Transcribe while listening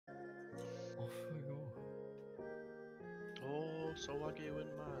So Wagyu and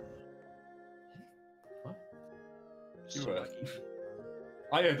man. What? So You Wagyu.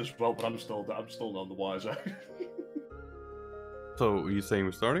 I heard as well, but I'm still none the wiser. So, are you saying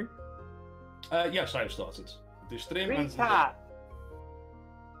we're starting? Yes, I have started. The stream ends. Recap!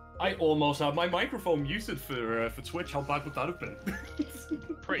 I almost had my microphone muted for Twitch. How bad would that have been?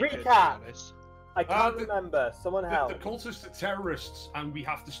 Pretty good, to be Recap. honest. I can't the- remember. Someone The help. cultists are terrorists, and we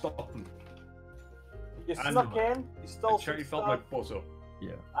have to stop them. You and- snuck in. You stole And some Cherry felt my stuff. butt up.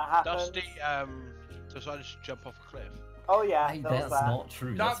 Yeah. That happened. Dusty decided to jump off a cliff. Oh yeah, Hey, that was that's that. not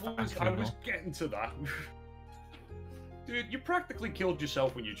true. That That's was. factual I was not. getting to that. Dude, you practically killed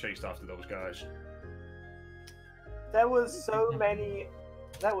yourself when you chased after those guys. There was so many.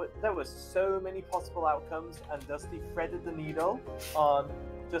 There were so many possible outcomes, and Dusty threaded the needle on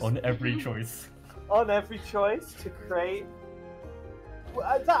just On every choice. on every choice to create.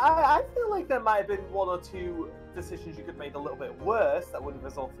 I feel like there might have been one or two decisions you could have made a little bit worse that would have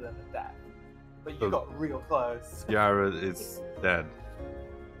resulted in a death, but you So- got real close. Yara is dead.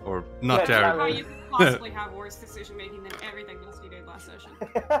 Or not Yeah, Jared. How you could possibly have worse decision making than everything Dusty did last session.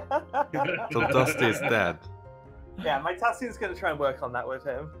 So Dusty is dead. Yeah, my Tassian's gonna try and work on that with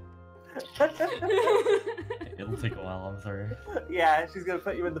him. It'll take a while, I'm sorry. Yeah, she's gonna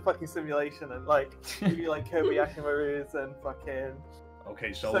put you in the fucking simulation and like give you like Kobayashi Marus and fucking.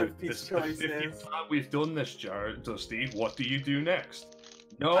 Okay, so So if peace the 50th choices. time we've done this, Jared, Dusty, what do you do next?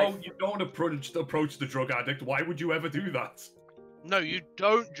 No, I- you don't approach the drug addict. Why would you ever do that? No, you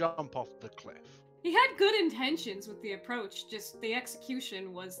don't jump off the cliff. He had good intentions with the approach, just the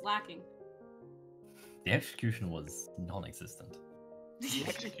execution was lacking. The execution was non-existent. The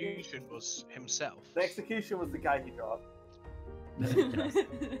execution was himself. The execution was the guy he dropped. Yes.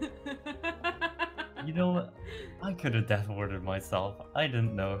 You know what? I could have death warded myself. I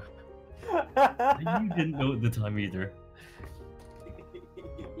didn't know. You didn't know at the time either.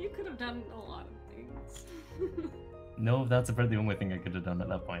 You could have done a lot of things. No, that's about the only thing I could have done at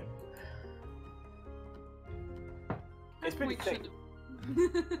that point. It's pretty Point sick.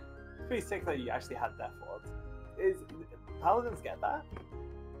 should've- It's pretty sick that you actually had Death Wards. Is Paladins get that?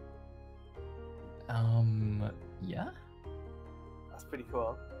 Yeah? That's pretty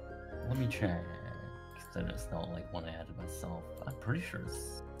cool. Let me check. Then it's not like one I added myself. I'm pretty sure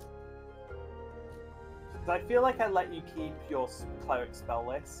it's... 'Cause I feel like I let you keep your cleric spell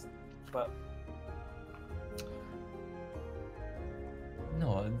list, but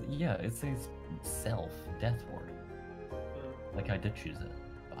No, yeah, it says self, Death Ward. Like I did choose it.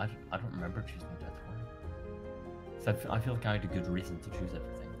 But I don't remember choosing Death Ward. So I feel like I had a good reason to choose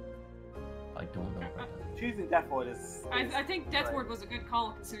everything. I don't know about that. choosing Death Ward is. I think Death right. Ward was a good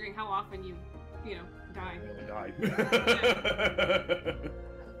call considering how often you die.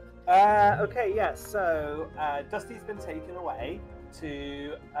 Okay, yeah, so Dusty's been taken away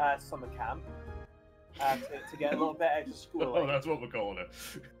to summer camp to get a little bit extra Oh, schooling. that's what we're calling it.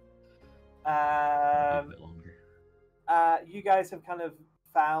 A bit longer. You guys have kind of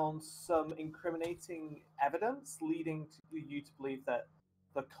found some incriminating evidence leading to you to believe that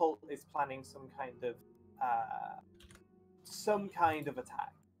the cult is planning some kind of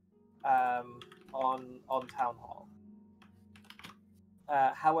attack on Town Hall.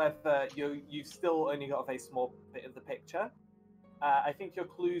 However, you've still only got a very small bit of the picture. I think your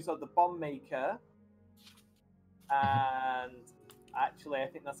clues are the bomb maker, and actually, I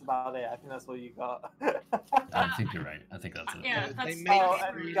think that's about it. I think that's all you got. I think you're right. I think that's it. Yeah, They that's make, Oh,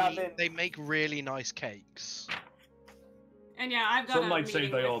 and really, Gavin- they make really nice cakes. And yeah, I've got Some a might say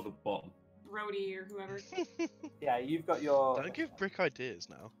meeting they with are the bomb. Brody or whoever. Yeah, you've got your. Don't give Brick ideas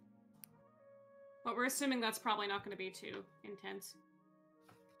now. But we're assuming that's probably not going to be too intense.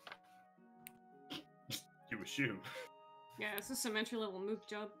 You assume. Yeah, this is some entry level mook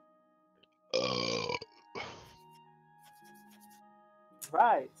job.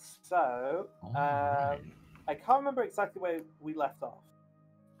 Right, so Alright. I can't remember exactly where we left off.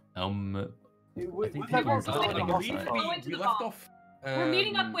 I think Was people everyone are still in the starting believe outside. Go into we the left bomb. off. We're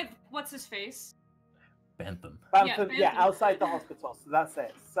meeting up um, with what's his face. Bantham. Bantham, Yeah, yeah, Bantham. outside the hospital. So that's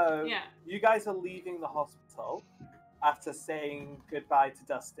it. So Yeah. you guys are leaving the hospital after saying goodbye to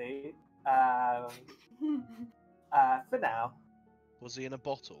Dusty. For now. Was he in a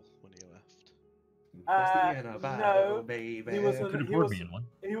bottle when he left? No, baby. he was Could have he poured was me in one.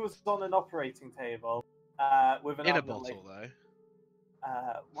 he was on an operating table with an In a ambulance. bottle, though.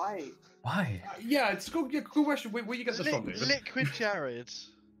 Why? Why? Yeah, it's a good question. Where you get this from, David? Liquid Jared.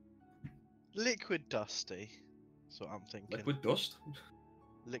 Liquid Dusty. That's what I'm thinking. Liquid dust?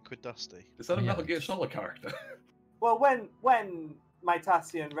 Liquid Dusty. Is that a Yeah. Metal Gear Solid character? Well, when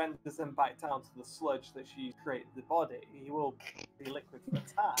Mytasian renders him back down to the sludge that she created the body, he will be liquid for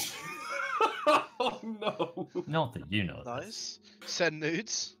time. Oh no! Not that you know this. Nice. Send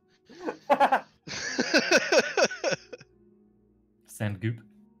nudes. Sand goop.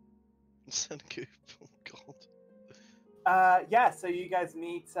 Send goop. Oh god. Yeah, so you guys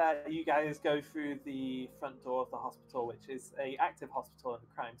go through the front door of the hospital, which is a active hospital in the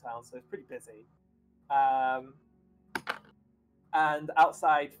crime town, so it's pretty busy. And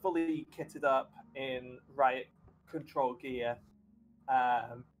outside, fully kitted up in riot control gear,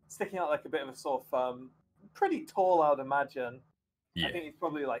 sticking out like a bit of a sore thumb, pretty tall, I would imagine. Yeah. I think he's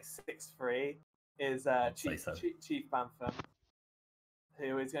probably like 6'3", is I'd say so. Chief Bantham,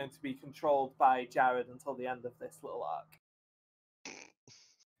 who is going to be controlled by Jared until the end of this little arc.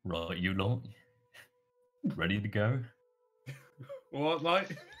 Right, you lot. Ready to go? What,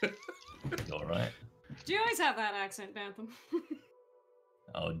 mate? You alright? Do you always have that accent, Bantham?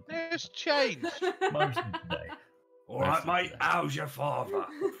 Oh, It's changed. most of the day. All right, mate. How's your father?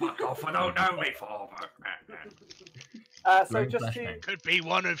 Fuck off! I don't know me father. So Very just flashbang. Could be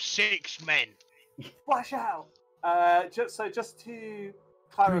one of 6 men. flash out. Just to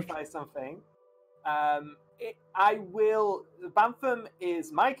clarify something, Bantham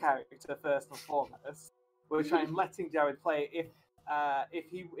is my character first and foremost, which I'm letting Jared play. If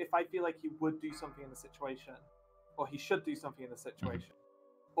I feel like he would do something in the situation, or he should do something in the situation,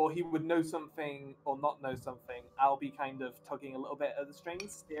 or he would know something or not know something, I'll be kind of tugging a little bit at the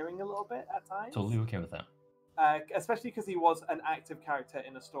strings, steering a little bit at times. Totally okay with that. Especially because he was an active character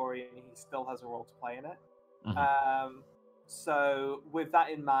in a story and he still has a role to play in it. So with that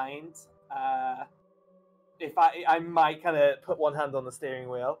in mind, if I might kind of put one hand on the steering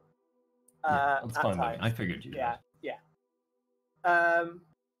wheel. Yeah, that's at fine, mate. times. I figured you Yeah.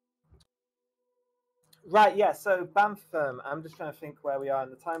 Right, yeah, so Bantham, I'm just trying to think where we are in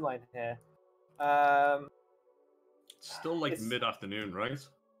the timeline here. Still like It's- mid-afternoon, right?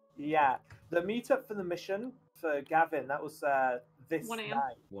 Yeah, the meetup for the mission for Gavin, that was this 1 a.m.?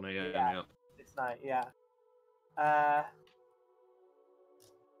 night. 1 a.m. Yeah. Yeah. This night, yeah.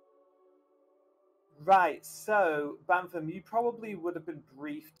 Right, so Bantham, you probably would have been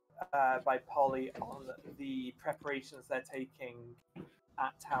briefed by Polly on the preparations they're taking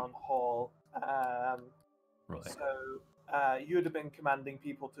at Town Hall. Right. So you would have been commanding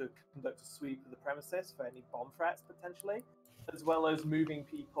people to conduct a sweep of the premises for any bomb threats potentially, as well as moving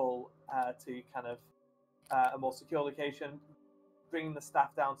people to kind of a more secure location, bringing the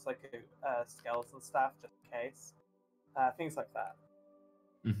staff down to like a skeleton staff just in case, things like that.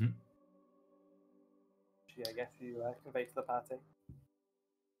 Mm-hmm. Which, I guess you convey to the party.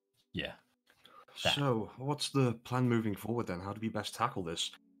 Yeah. That. So, what's the plan moving forward then? How do we best tackle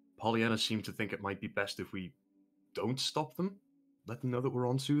this? Pollyanna seemed to think it might be best if we don't stop them, let them know that we're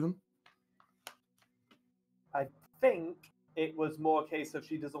onto them. I think it was more a case of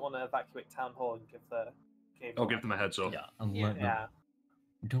she doesn't want to evacuate Town Hall and give the game. I'll give them a heads up. Yeah, and Yeah. let them, Yeah.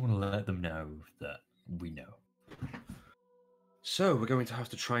 we don't want to let them know that we know. So, we're going to have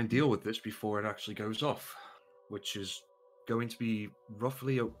to try and deal with this before it actually goes off, which is going to be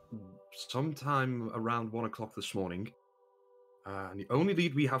roughly sometime around 1 o'clock this morning. And the only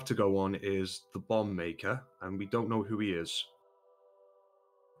lead we have to go on is the bomb maker, and we don't know who he is.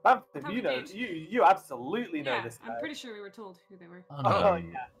 Bantham, How you we know, did. you absolutely know Yeah, this guy. I'm pretty sure we were told who they were. I know, Oh,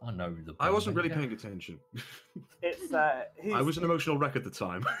 yeah. I know the. I wasn't really bomb maker. paying attention. It's he's, I was an emotional wreck at the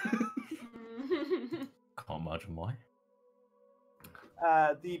time. Can't imagine why.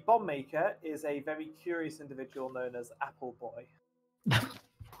 the bomb maker is a very curious individual known as Apple Boy.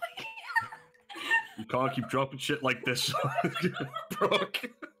 You can't keep dropping shit like this, Brooke.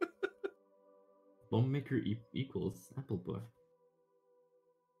 Bomb maker equals Apple Boy.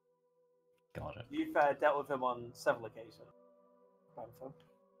 Got it. You've dealt with him on several occasions, Bantham.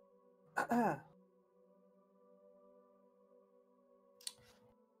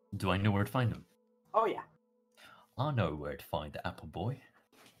 Do I know where to find him? Oh yeah. I know where to find the Apple Boy.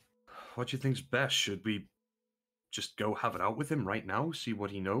 What do you think's best? Should we just go have it out with him right now, see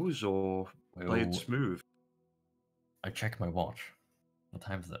what he knows, or play it Well, smooth? I check my watch. What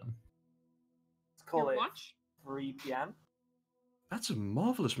time is it? Let's call Your it watch? 3 p.m. That's a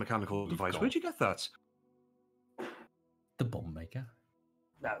marvelous mechanical device. got- Where'd you get that? The bomb maker.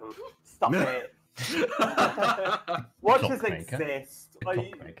 No, stop it. Watches Clockmaker. exist. The Are clock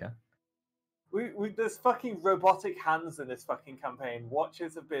you- maker. there's fucking robotic hands in this fucking campaign.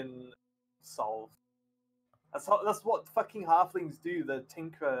 Watches have been solved. That's what fucking halflings do. The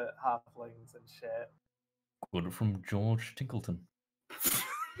tinker halflings and shit. Quote from George Tinkleton.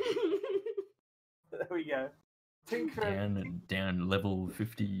 There we go. Tinker, Dan, level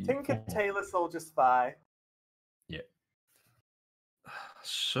 50. Tinker Tailor Soldier Spy. Yeah.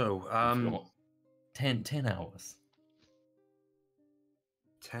 So, You've got 10 hours.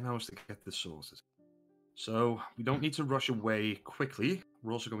 10 hours to get this sorted. So, we don't need to rush away quickly.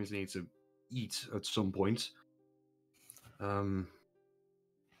 We're also going to need to eat at some point. I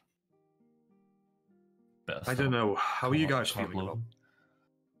don't know. How are you guys feeling about?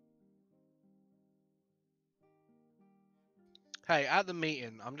 Hey, at the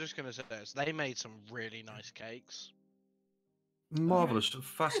meeting, I'm just gonna say this. They made some really nice cakes. Marvelous,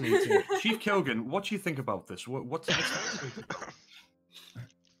 fascinating. Chief Kilgan, what do you think about this? What's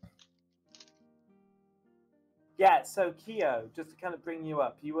Yeah, so Keo, just to kind of bring you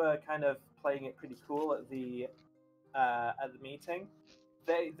up, you were kind of playing it pretty cool at the meeting.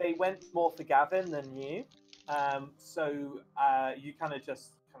 They went more for Gavin than you, so you kind of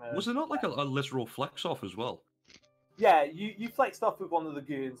just Was it not like a literal flex off as well? Yeah, you flexed off with one of the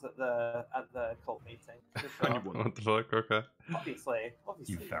goons at the cult meeting. For sure. What the fuck? Okay. Obviously.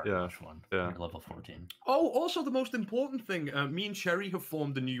 You very Yeah, much one. yeah. You're level 14. Oh, also the most important thing, me and Cherry have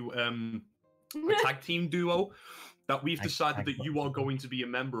formed a new a tag team duo that we've decided that you are going to be a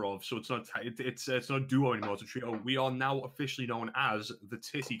member of. So it's not it's not a duo anymore. It's a trio. We are now officially known as the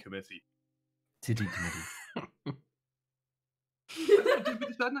Titty Committee. Titty Committee. Did we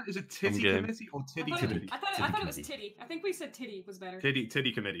decide that? Is it Titty game. Committee or Titty I Committee? thought it was titty. I think we said titty was better.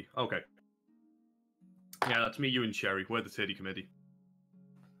 Titty Committee. Okay. Yeah, that's me, you, and Cherry. We're the Titty Committee.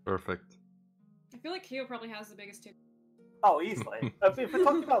 Perfect. I feel like Keo probably has the biggest titty. Oh, easily. If we're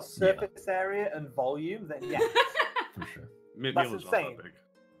talking about surface area and volume, then yeah. For sure. That's Mila's not insane. that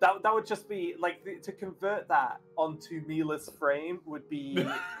big. That would just be like to convert that onto Mila's frame would be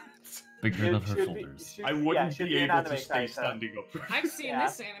Bigger than her should shoulders. I wouldn't should be an able anime to stay character. standing up. I've seen Yeah.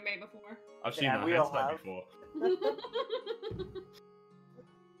 this anime before. I've seen Yeah, that we all headset have. before.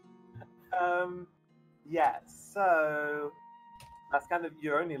 Yeah, so that's kind of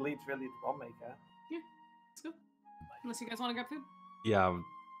your only lead's really the bomb maker. Let's go. Unless you guys want to grab food. Yeah,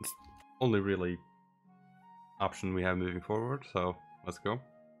 it's only really option we have moving forward. So let's go.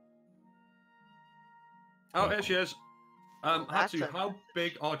 Oh, there she is. That's Hatsu, a- how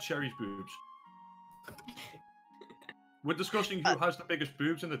big are Cherry's boobs? We're discussing who has the biggest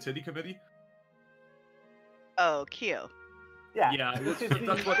boobs in the Titty Committee. Oh, Keo. Yeah, Yeah, which that's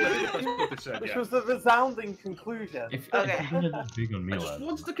is what they said. which Yeah. was the resounding conclusion. If Okay. you're that big on I Mila, just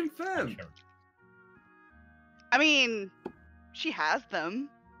wanted to confirm. I mean, she has them.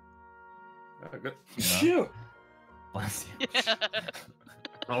 Phew. Bless you.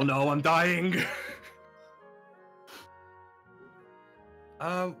 Oh no, I'm dying.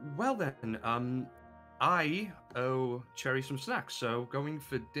 Well then, I owe Cherry some snacks, so going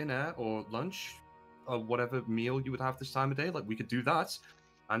for dinner or lunch or whatever meal you would have this time of day, like we could do that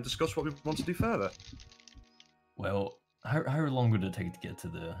and discuss what we want to do further. Well, how long would it take to get to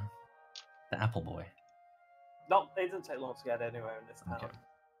the Apple Boy? It doesn't take long to get anywhere in this town. Okay.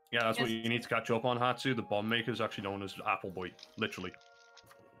 Yeah, that's what Yes. you need to catch up on, Hatsu. The bomb maker is actually known as Appleboy, literally.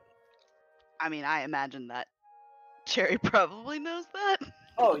 I mean, I imagine that Cherry probably knows that.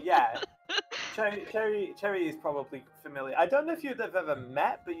 Oh yeah, Cherry is probably familiar. I don't know if you'd have ever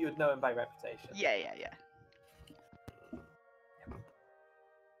met, but you would know him by reputation. Yeah.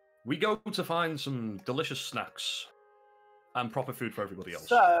 We go to find some delicious snacks and proper food for everybody else.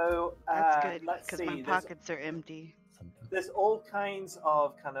 So That's good let's because see. my pockets are empty. There's all kinds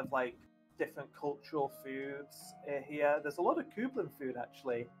of kind of like different cultural foods here. There's a lot of Kublin food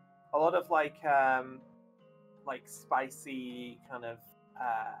actually. A lot of like spicy kind of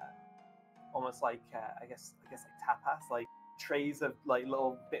almost like I guess like tapas, like trays of like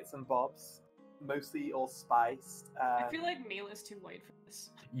little bits and bobs, mostly all spiced. I feel like Mila's too white for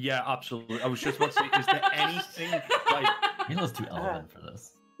this. Yeah, absolutely. I was just about to say, is there anything like? Mila's too elegant for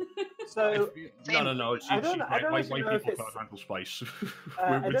this. So No. It's I don't know white if you know if people it's- can't handle spice.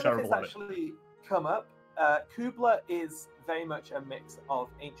 I we're don't know if terrible it's at it. actually come up. Kubla is very much a mix of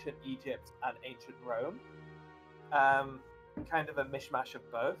ancient Egypt and ancient Rome. Kind of a mishmash of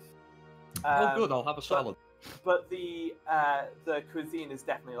both. Oh, good. I'll have a salad. But the cuisine is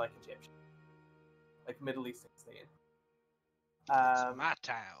definitely like Egyptian, like Middle Eastern cuisine. It's my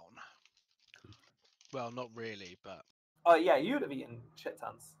town. Well, not really, but Oh yeah, you would have eaten shit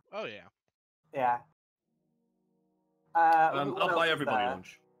tons. oh yeah. Yeah. I'll what else buy is everybody there?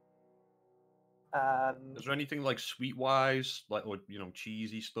 lunch. Is there anything like sweet wise, like or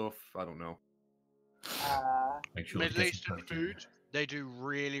cheesy stuff? I don't know. Make sure it Middle gets Eastern protein. food. They do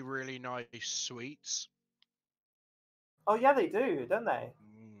really, really nice sweets. Oh yeah, they do, don't they?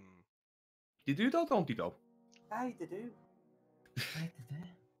 Mm. You do though, don't you though? Hey, they do.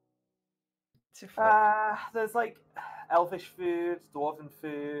 It's your fault. There's like elvish food, dwarven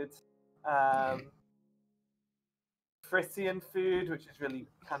food, Frisian food, which is really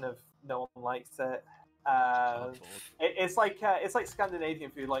kind of no one likes it. Cardboard. It's like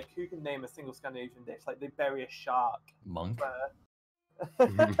Scandinavian food. Like, who can name a single Scandinavian dish? Like, they bury a shark. Monk?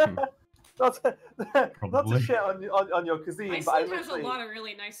 not to Probably. shit on your cuisine, but I Iceland has a literally lot of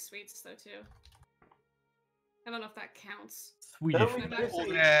really nice sweets though too. I don't know if that counts. Swedish. Don't we I've just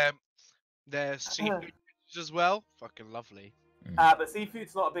actually- eat- There's seafood as well. Fucking lovely. but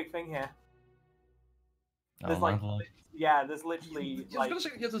seafood's not a big thing here. Oh, There's like, landlocked. yeah, there's literally I was like, gonna say,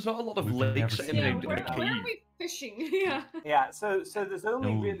 yeah, there's not a lot of We've lakes never in seen Yeah, the it. where key. are we fishing? Yeah. yeah. So there's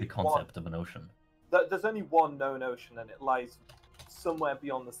only No, really the concept of an ocean. There's only one known ocean, and it lies somewhere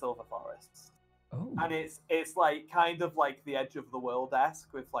beyond the Silver Forests. Oh. And it's like kind of like the edge of the world-esque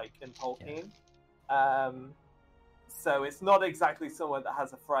with like in Tolkien. So it's not exactly somewhere that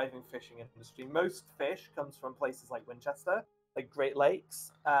has a thriving fishing industry. Most fish comes from places like Winchester, like Great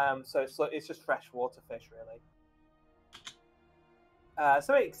Lakes. So it's just freshwater fish, really.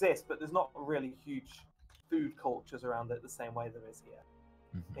 So it exists, but there's not really huge food cultures around it the same way there is here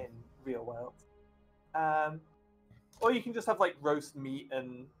Mhm. in real world. Or you can just have like roast meat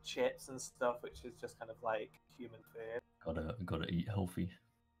and chips and stuff, which is just kind of like human food. Gotta eat healthy.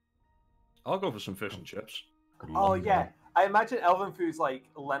 I'll go for some fish and chips. Gotta Oh love yeah, that. I imagine elven food's like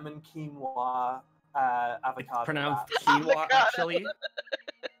lemon quinoa, avocado. Pronounced wrap. quinoa, actually.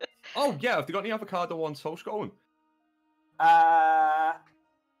 Oh yeah, have they got any avocado on toast going? Is that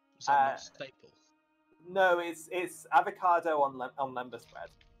not Uh, staple? No, it's avocado on lembas bread.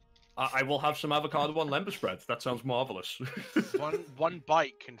 I will have some avocado on lembas bread. That sounds marvelous. One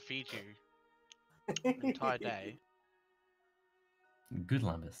bite can feed you an entire day, Good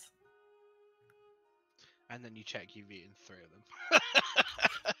lambus. and then you check you've eaten 3 of them.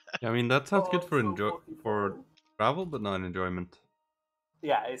 Yeah, I mean that sounds Oh, good for so fucking for fun. travel, but not enjoyment.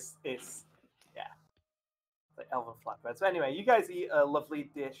 Yeah, it's like elven flatbread. So anyway, you guys eat a lovely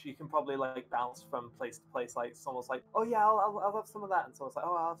dish. You can probably like bounce from place to place. Like someone's like, "Oh yeah, I'll have some of that," and someone's like,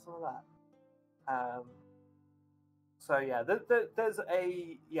 "Oh, I'll have some of that." So yeah, there's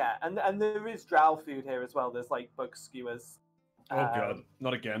a and there is drow food here as well. There's like bug skewers. Oh god,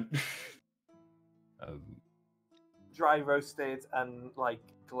 not again. Dry roasted and like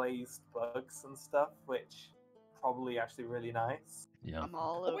glazed bugs and stuff, which probably actually really nice. Yeah. I'm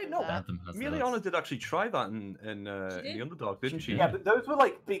all Oh, over wait, no, that. Bantam has Miliana those. did actually try that in did? the Underdog, didn't she? Yeah, but those were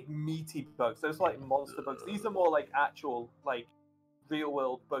like big meaty bugs. Those were like monster bugs. These are more like actual like real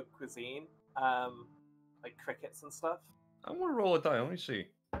world bug cuisine, like crickets and stuff. I'm gonna roll a die. Let me see.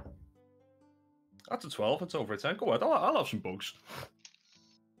 That's a 12. That's over a 10. Go ahead. I'll have some bugs.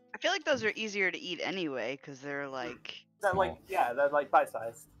 I feel like those are easier to eat anyway because they're like. They're like Small. they're like bite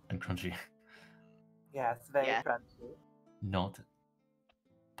sized. And crunchy. Yeah, it's very Yeah. crunchy. Not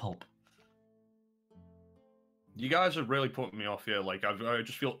pulp. You guys are really putting me off here. Like I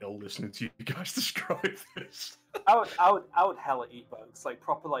just feel ill listening to you guys describe this. I would hella eat bugs, like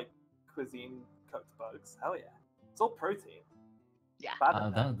proper like cuisine cooked bugs. Hell yeah, it's all protein. Yeah.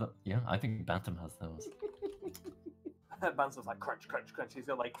 Bad at Yeah, I think Bantam has those. that. Banson's like crunch, crunch, crunch. He's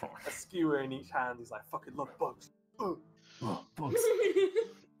got like a skewer in each hand. He's like, fucking love bugs. Ugh. Oh, bugs.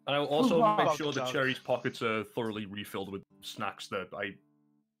 And I'll also Wow. make Bug sure the dog. Cherry's pockets are thoroughly refilled with snacks that I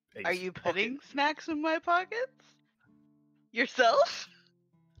ate. Are you putting snacks in my pockets? Yourself?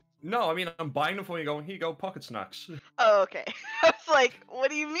 No, I mean I'm buying them for you. Going, here you go, pocket snacks. Oh, okay. I was like,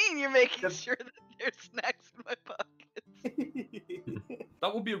 what do you mean you're making The- sure that there's snacks in my pockets?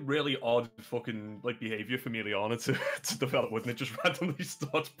 That would be a really odd fucking like behavior for Miliana to develop, wouldn't it? Just randomly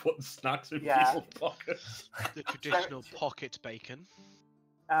starts putting snacks in Yeah. people's pockets. The traditional pocket bacon.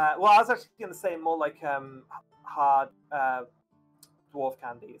 Well, I was actually gonna say more like hard dwarf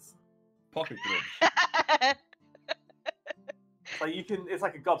candies. Pocket gloves. Like it's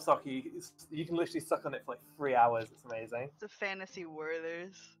like a gobstopper. You can literally suck on it for like 3 hours. It's amazing. The fantasy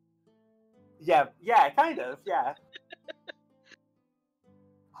Werthers. Yeah, kind of, yeah.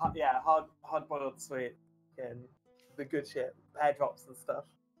 Hard boiled sweet and the good shit, pear drops and stuff.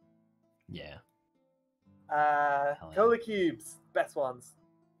 Yeah, yeah. Cola cubes, best ones.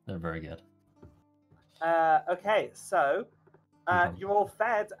 they're very good. Okay, so Mhm. you're all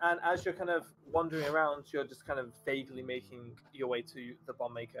fed, and as you're kind of wandering around, you're just kind of vaguely making your way to the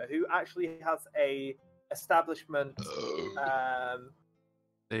bomb maker, who actually has a establishment.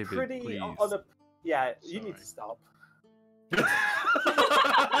 David, Pretty please. on a. Yeah, you need to Sorry. stop.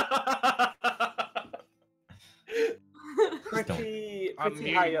 Pretty I'm high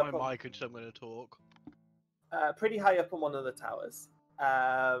muting up. my mic until I'm going to talk. pretty high up on one of the towers.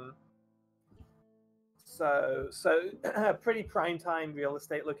 So pretty prime time real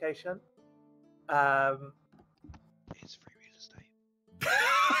estate location. It's free real estate.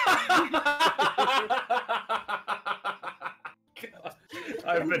 God,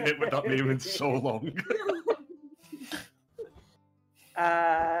 I've been hit with that meme in so long.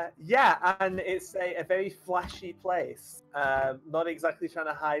 Yeah, and it's a very flashy place. Not exactly trying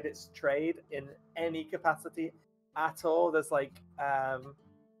to hide its trade in any capacity at all. There's like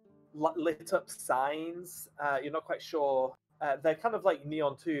lit up signs. You're not quite sure. They're kind of like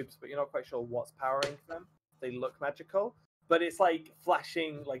neon tubes, but you're not quite sure what's powering them. They look magical, but it's like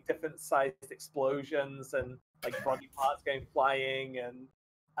flashing like different sized explosions and like body parts going flying and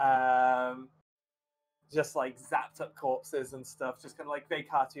just like zapped up corpses and stuff, just kind of like very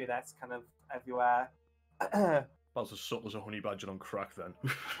cartoonesque kind of everywhere. That's as subtle as a honey badger on crack then.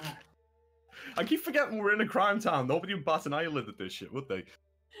 I keep forgetting we're in a crime town. Nobody would bat an eyelid at this shit, would they?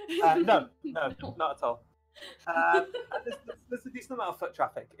 No, not at all. And there's a decent amount of foot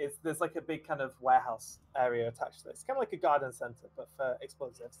traffic. There's like a big kind of warehouse area attached to this. Kind of like a garden center, but for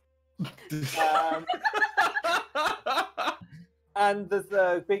explosives. And there's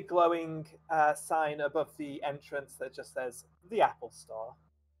a big glowing sign above the entrance that just says the Apple Store.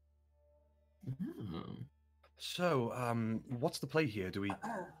 So, what's the play here? Do we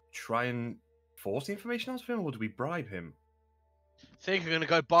try and force the information out of him, or do we bribe him? I think I'm gonna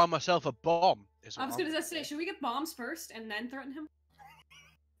go buy myself a bomb. I was gonna say, should we get bombs first and then threaten him?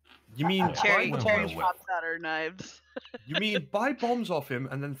 You mean Terry buy bombs? pops out her knives. You mean buy bombs off him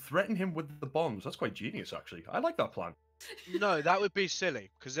and then threaten him with the bombs? That's quite genius, actually. I like that plan. No, that would be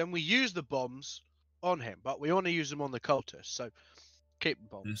silly because then we use the bombs on him, but we only use them on the cultists. So keep the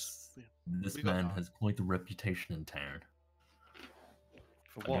bombs. This We got man that. has quite the reputation in town.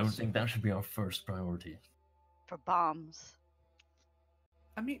 For I what? don't think that should be our first priority. For bombs.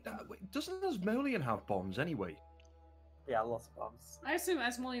 I mean, wait, doesn't Asmodean have bombs anyway? Yeah, lots of bombs. I assume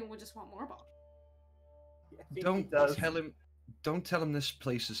Asmodean would just want more bombs. I think he Don't does. tell him. Don't tell him this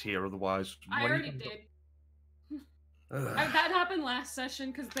place is here, otherwise. I when he already comes did. up- That happened last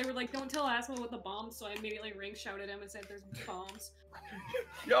session because they were like, "Don't tell Asmo with the bombs," so I immediately ring shouted him and said, "There's bombs."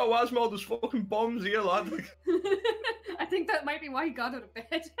 Yo, Asmo, there's fucking bombs here, lad. I think that might be why he got out of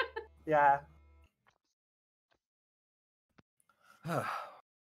bed. Yeah.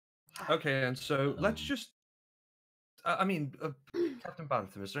 Okay, and so let's just. I mean, Captain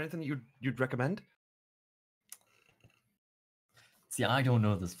Bantham, is there anything that you'd recommend? See, I don't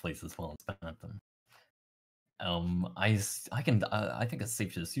know this place as well as Bantham. I think it's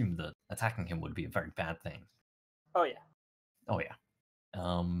safe to assume that attacking him would be a very bad thing. Oh yeah. Oh yeah.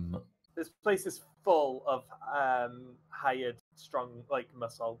 This place is full of hired, strong, like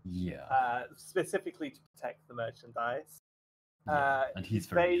muscle, Yeah. specifically to protect the merchandise. Yeah, and he's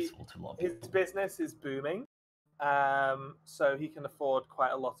very useful to a lot of His people. business is booming, so he can afford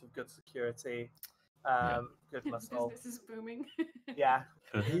quite a lot of good security, good muscle. Business is booming. Yeah,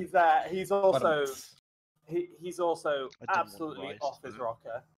 he's also he's also I didn't want to absolutely rise off to his it.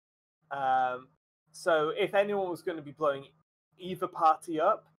 rocker. So if anyone was going to be blowing either party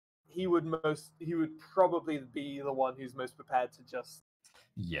up, he would probably be the one who's most prepared to just.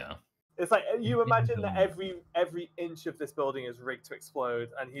 Yeah. It's like you Yeah, imagine that no. every inch of this building is rigged to explode,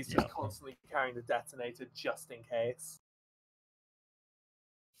 and he's just Yeah. constantly carrying the detonator just in case.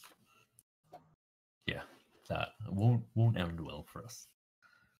 Yeah. That won't end well for us.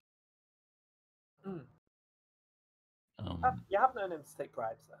 Mm. Um. You have known him to take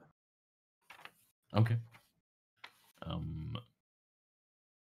bribes, though. Okay.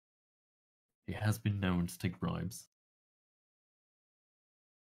 He has been known to take bribes.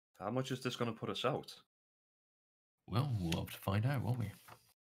 How much is this going to put us out? Well, we'll have to find out, won't we?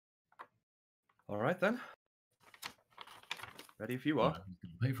 All right then. Ready if you are.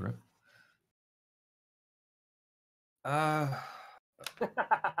 Who's gonna pay for it?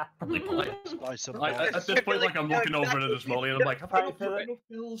 Probably quiet. Buy some At bombs. this point, like I'm looking over at Asmodean and I'm like, have I got enough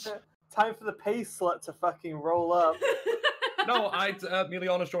bills? Time for the pay slut to fucking roll up. No,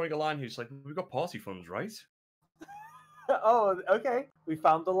 Miliana's drawing a line. Who's like, we've got party funds, right? Oh, okay. We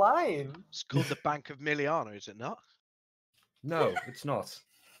found the line. It's called the Bank of Miliana, is it not? No, it's not.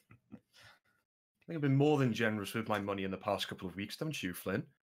 I think I've been more than generous with my money in the past couple of weeks, don't you, Flynn?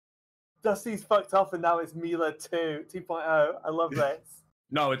 Dusty's fucked off, and now it's Mila 2.0. I love this.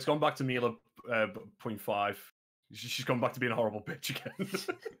 No, it's gone back to Mila 0.5. She's gone back to being a horrible bitch again.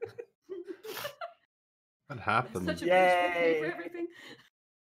 What happened? Such a Yay. bitch will pay for everything.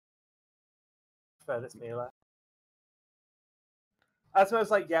 For this Mila.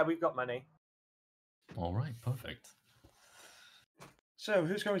 Asmo's like, yeah, we've got money. All right, perfect. So,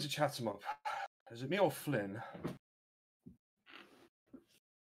 who's going to chat him up? Is it me or Flynn?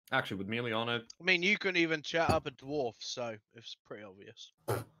 Actually, with Meliana, I mean, you couldn't even chat up a dwarf, so it's pretty obvious.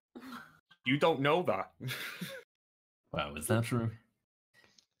 you don't know that. Wow, is that true?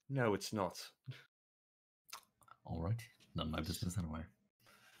 No, it's not. All right, none of my business anyway.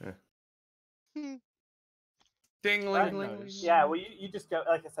 Ding, Right. ling, ling, ling. Yeah, well, you just go,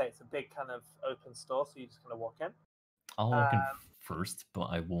 like I say, it's a big kind of open store, so you just kind of walk in. I'll walk in first, but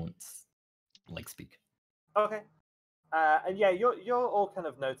I won't like speak. Okay. And yeah, you're all kind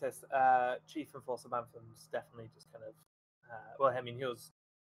of noticed. Chief Enforcer Bantham's definitely just kind of, well, I mean, he was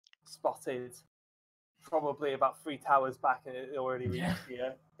spotted probably about 3 towers back, and it already reached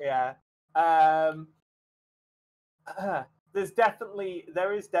here. Yeah. There is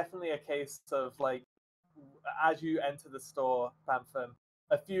definitely a case of like, as you enter the store, Bantham,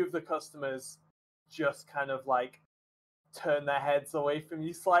 a few of the customers just kind of like turn their heads away from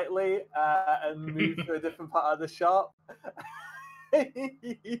you slightly and move to a different part of the shop.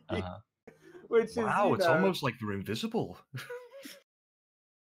 Which is, Wow, it's almost like they're invisible.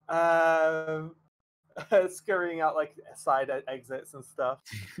 scurrying out like side exits and stuff.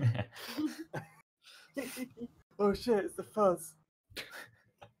 Oh shit, it's the fuzz.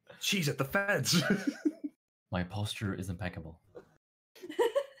 She's at the feds. My posture is impeccable.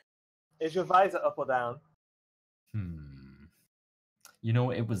 Is your visor up or down? You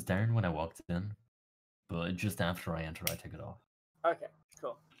know, it was down when I walked in, but just after I entered, I took it off. Okay,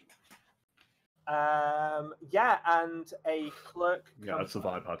 cool. Yeah, and a clerk Yeah, that's the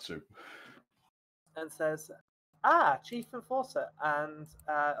vibe, Hatsu. and says, Chief Enforcer, and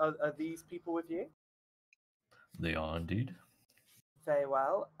are these people with you? They are indeed. Very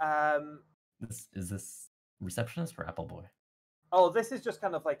well. Is this receptionist or Apple Boy? Oh, this is just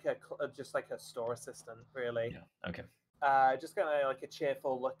kind of like just like a store assistant, really. Yeah. Okay. Just kind of like a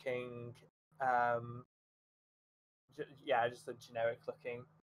cheerful looking, just a generic looking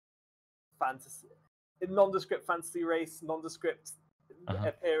fantasy, nondescript fantasy race, nondescript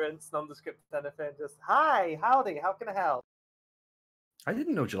appearance, nondescript anything. Just hi, howdy, how can I help? I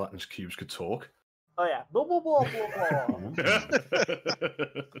didn't know gelatinous cubes could talk. Oh yeah, blah blah blah blah blah.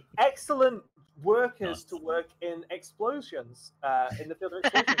 Excellent workers to work in explosions, in the field of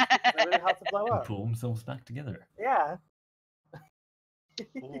explosions. They really hard to blow And up. pull themselves back together. Yeah.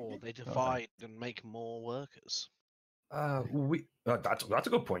 Or they divide and make more workers. That's a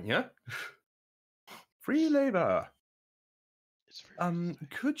good point, yeah. Free labor. It's free.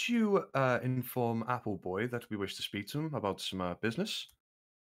 Could you inform Apple Boy that we wish to speak to him about some business?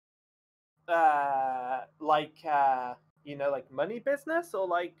 Like money business, or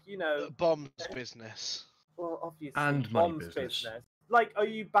like Bombs business. well, obviously And money bombs business. Like, are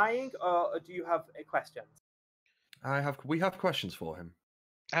you buying, or do you have questions? We have questions for him.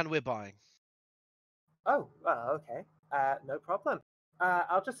 And we're buying. Oh, well, okay. No problem.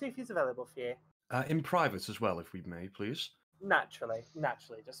 I'll just see if he's available for you. In private as well, if we may, please. Naturally.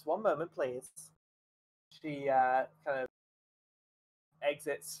 Just one moment, please. She kind of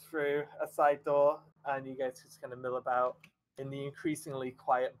exits through a side door, and you guys just kind of mill about in the increasingly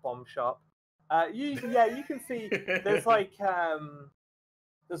quiet bomb shop. You can see there's like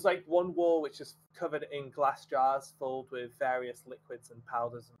one wall which is covered in glass jars filled with various liquids and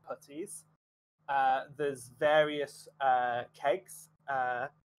powders and putties. There's various kegs,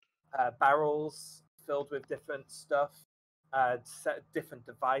 barrels filled with different stuff, different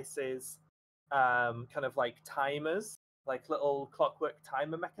devices, kind of like timers, like little clockwork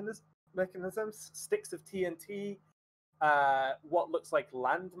timer mechanisms, sticks of TNT, what looks like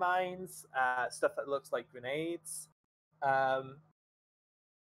landmines, stuff that looks like grenades,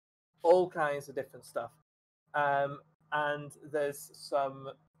 all kinds of different stuff. And there's some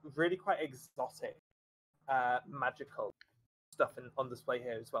really quite exotic, magical stuff on display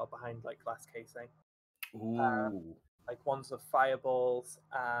here as well, behind like glass casing. Ooh. Like ones of fireballs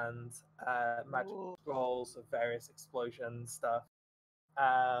and magic scrolls of various explosion stuff.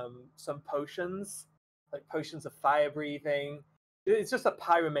 Some potions, like potions of fire breathing. It's just a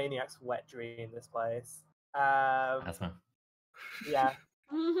pyromaniac's wet dream, this place. Asthma. Yeah.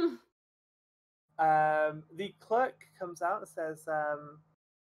 The clerk comes out and says,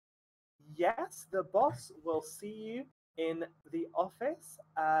 yes, the boss will see you in the office.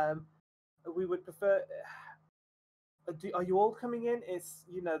 We would prefer... are you all coming in?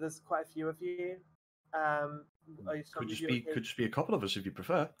 There's quite a few of you. Could just be a couple of us if you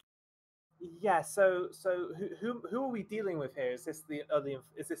prefer. Yeah. So who are we dealing with here? Is this the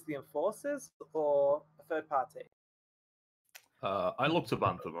enforcers or a third party? I looked at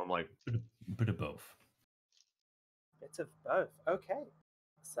Bantham. I'm like, Bit of both. bit of both. Okay,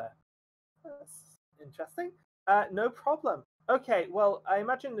 so that's interesting. No problem. Okay, well, I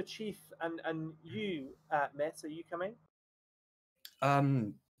imagine the chief and you, Miss, are you coming?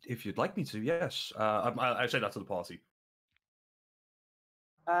 If you'd like me to, yes. I say that to the party.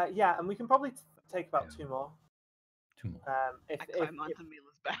 Yeah, and we can probably take about two more. Two more. If I climb onto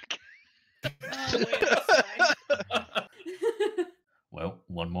Mila's back. Oh, wait, that's fine. Well,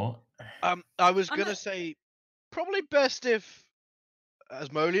 one more. I was I'm gonna not- say probably best if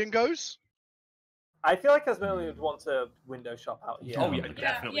Asmodean goes. I feel like Asmili would want to window shop out here. Oh, yeah, Yeah,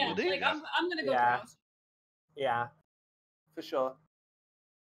 definitely. Yeah, would be, like yeah. I'm gonna go Yeah. cross. Yeah, for sure.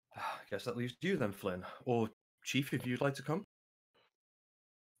 I guess that leaves you then, Flynn. Or Chief, if you'd like to come.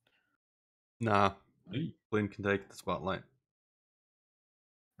 Nah, Hey. Flynn can take the spotlight.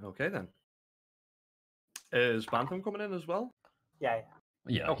 Okay, then. Is Bantam coming in as well? Yeah.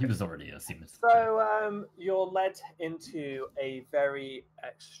 Yeah, Okay. he was already a seaman. So you're led into a very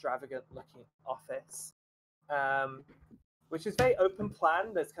extravagant-looking office, which is very open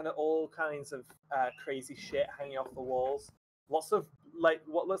plan. There's kind of all kinds of crazy shit hanging off the walls. Lots of like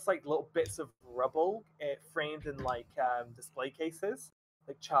what looks like little bits of rubble framed in like display cases,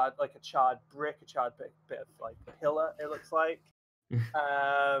 like a charred brick, a charred bit of like pillar. It looks like,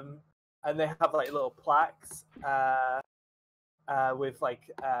 and they have like little plaques. With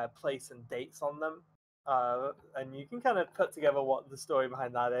like place and dates on them, and you can kind of put together what the story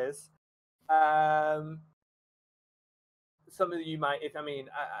behind that is. Some of you might,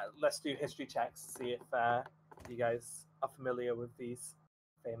 let's do history checks to see if you guys are familiar with these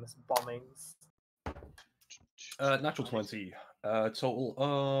famous bombings. Natural 20. Total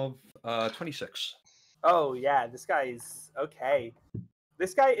of 26. Oh yeah, this guy is okay.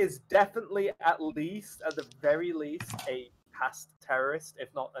 This guy is definitely at the very least, a past terrorist,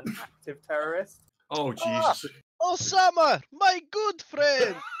 if not an active terrorist. Oh, Jesus. Osama, my good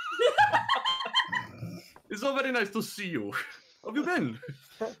friend. It's so very nice to see you. How have you been?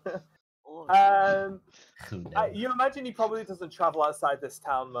 Oh, You imagine he probably doesn't travel outside this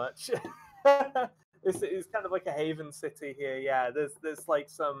town much. This is kind of like a haven city here. Yeah, there's like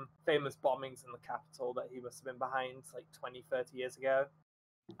some famous bombings in the capital that he must have been behind like 20, 30 years ago.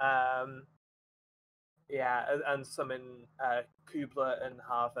 Yeah, and some in Kubla and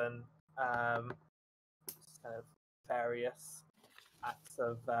Haven. Just kind of various acts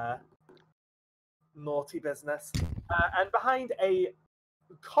of naughty business. And behind a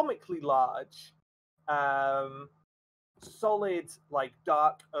comically large, solid, like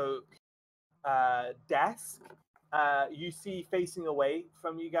dark oak desk, you see facing away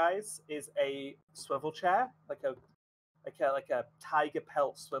from you guys is a swivel chair, like a tiger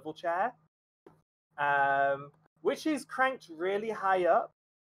pelt swivel chair, which is cranked really high up.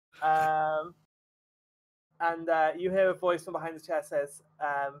 And you hear a voice from behind the chair says,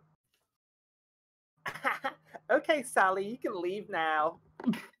 "Okay, Sally, you can leave now."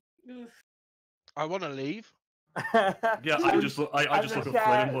 I want to leave. Yeah, I just look at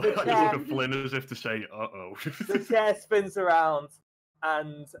Flynn as if to say, "Uh-oh." The chair spins around,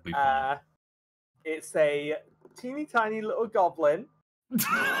 and it's a teeny tiny little goblin.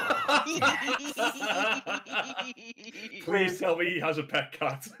 Please tell me he has a pet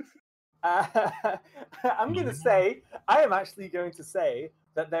cat. I am actually going to say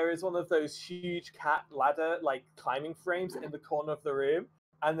that there is one of those huge cat ladder, like climbing frames in the corner of the room,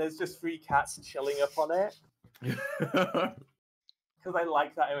 and there's just 3 cats chilling up on it. Because I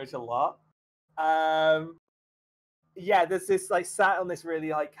like that image a lot. Yeah, there's this like sat on this really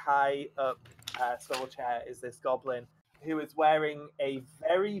like high up swivel chair is this goblin who is wearing a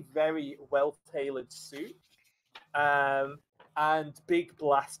very, very well tailored suit and big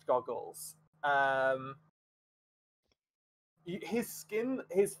blast goggles. His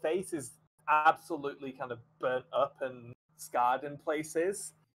face is absolutely kind of burnt up and scarred in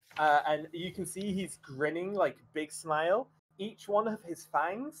places. And you can see he's grinning like big smile. Each one of his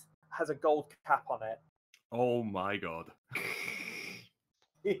fangs has a gold cap on it. Oh my god.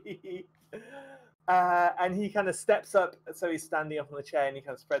 And he kind of steps up, so he's standing up on the chair and he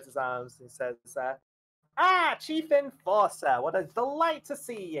kind of spreads his arms and he says, Chief Enforcer, what a delight to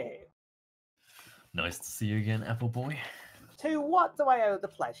see you. Nice to see you again, Apple Boy. To what do I owe the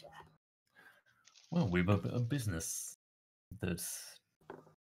pleasure? Well, we've a bit of business that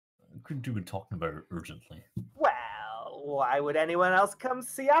could do with talking about urgently. Well, why would anyone else come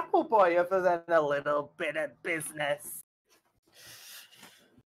see Apple Boy other than a little bit of business?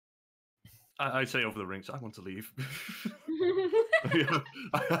 I say over the rings, I want to leave.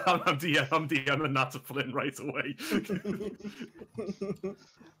 I'm DMing that to Flynn right away.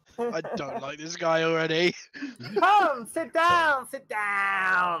 I don't like this guy already. Come, sit down, sit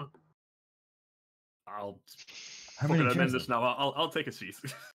down. I'll How many fucking amend chairs this now. I'll take a seat.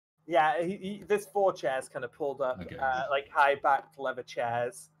 Yeah, there's 4 chairs kind of pulled up, Okay. like high-backed leather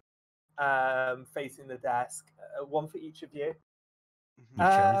chairs, facing the desk. One for each of you. What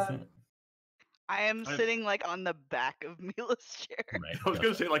chair is Um, it? I am I'm- sitting like on the back of Mila's chair. Right. I was gonna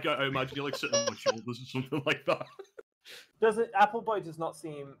gotcha. say like I imagine you like sitting on my shoulders or something like that. Appleboy does not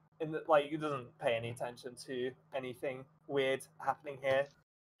seem he doesn't pay any attention to anything weird happening here.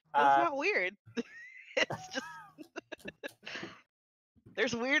 That's not weird. It's just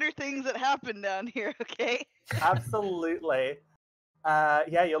there's weirder things that happen down here. Okay. Absolutely.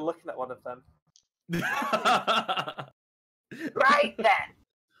 Yeah, you're looking at one of them. Right then,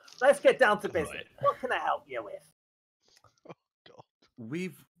 let's get down to business. Right. What can I help you with?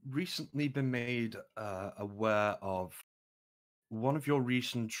 We've recently been made aware of one of your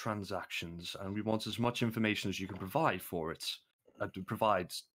recent transactions, and we want as much information as you can provide for it, to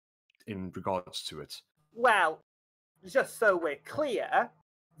provide in regards to it. Well, just so we're clear,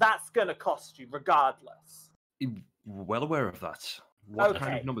 that's going to cost you regardless. Well aware of that. What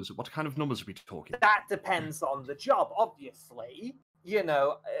kind Okay. of numbers? What kind of numbers are we talking? That depends on the job, obviously. You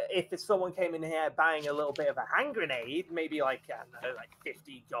know, if someone came in here buying a little bit of a hand grenade, maybe like, I don't know, like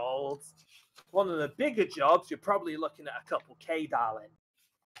 50 gold. One of the bigger jobs, you're probably looking at a couple K, darling.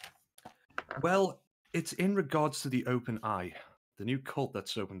 Well, it's in regards to the Open Eye, the new cult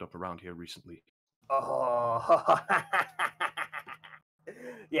that's opened up around here recently. Oh,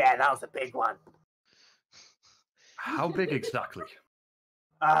 yeah, that was a big one. How big exactly?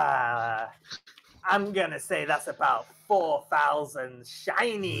 I'm gonna say that's about 4,000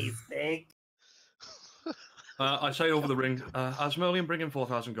 shinies big. I say over the ring. Asmodean, bring in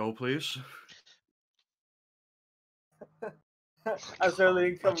 4,000 gold, please. As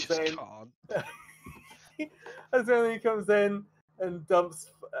Erling I comes just in, can't. as Erling comes in and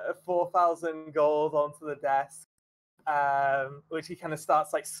dumps 4,000 gold onto the desk, which he kind of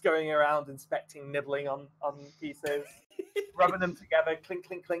starts like scurrying around, inspecting, nibbling on pieces, rubbing them together, clink,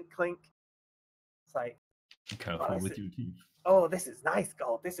 clink, clink, clink. It's like, Careful Oh, with this your teeth. oh, this is nice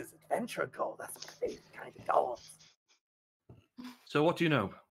gold. This is adventure gold. That's my favorite kind of gold. So what do you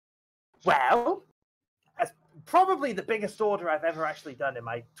know? Well, that's probably the biggest order I've ever actually done in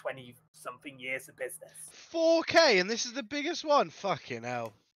my 20-something years of business. 4K, and this is the biggest one. Fucking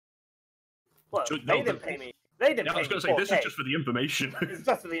hell. Well, So- they no, didn't but- pay me. They didn't Yeah, I pay was me going to say, this is 4K. just for the information. It's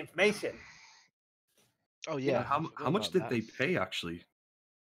just for the information. Oh yeah. How much did they pay, actually?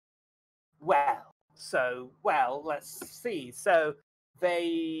 Well, let's see. So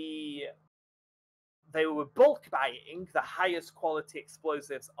they were bulk buying the highest quality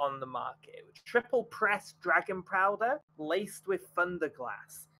explosives on the market. Triple pressed dragon powder laced with thunder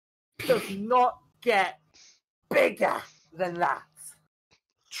glass. Does not get bigger than that.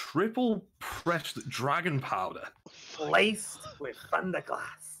 Triple pressed dragon powder. Laced with thunder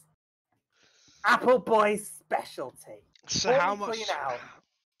glass. Apple Boy's specialty. So how Fully much? clean out.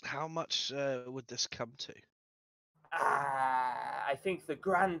 How much would this come to? I think the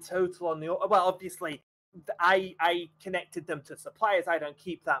grand total on the well, obviously, I connected them to suppliers. I don't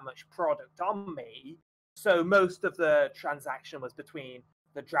keep that much product on me, so most of the transaction was between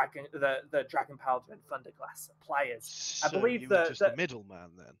the dragon powder and thunderglass suppliers. So believe you were the- just the- a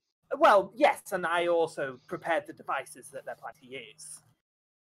middleman then. Well, yes, and I also prepared the devices that they're planning to use.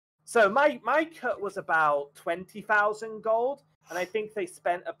 So my cut was about 20,000 gold, and I think they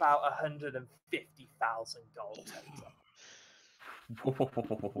spent about 150,000 gold total.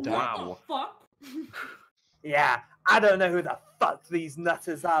 Wow. What the fuck? Yeah, I don't know who the fuck these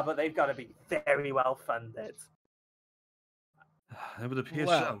nutters are, but they've got to be very well funded. It would appear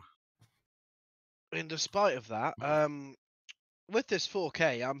Well, so. In despite of that, with this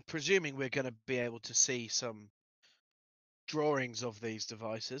 4K, I'm presuming we're going to be able to see some drawings of these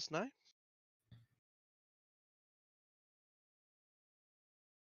devices. No.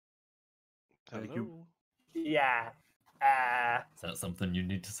 Thank Hello? you. Yeah. Is that something you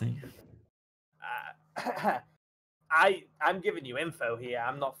need to see? I'm giving you info here.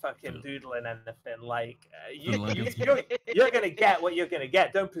 I'm not fucking doodling anything. Like Like it's- you're gonna get what you're gonna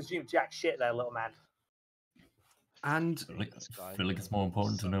get. Don't presume jack shit, there, little man. And I feel like, This guy feel like it's more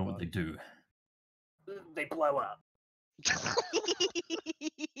important to so know what they bad. do. They blow up.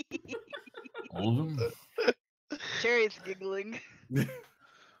 All of them? Cherry's giggling.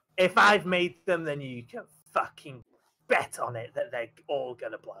 If I've made them, then you can fucking bet on it that they're all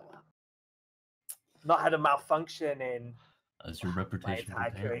gonna blow up. Not had a malfunction in As your my reputation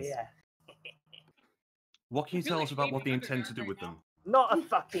entire prepares. career. what can you I feel tell like us about what they gaming intend to do underground with right them? Not a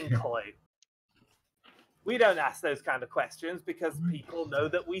fucking clue. We don't ask those kind of questions because people know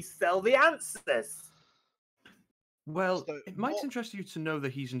that we sell the answers. Well, So it might what- interest you to know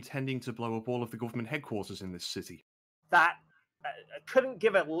that he's intending to blow up all of the government headquarters in this city. That I couldn't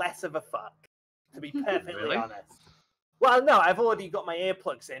give it less of a fuck, to be perfectly Really? honest. Well, no, I've already got my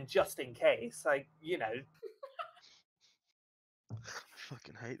earplugs in just in case. I I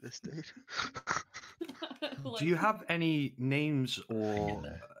fucking hate this dude. Do you have any names or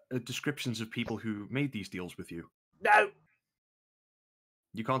there. descriptions of people who made these deals with you? no,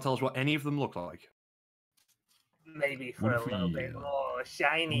 You can't tell us what any of them look like. maybe for What a if little we, bit more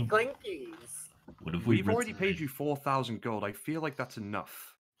shiny clinkies. What if we We've already rit- paid you 4,000 gold. I feel like that's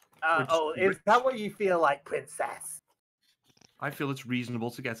enough. We're just Oh, is rich. that what you feel like, princess? I feel it's reasonable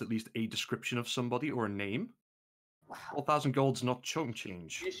to get at least a description of somebody or a name. Wow. 4,000 gold's not chunk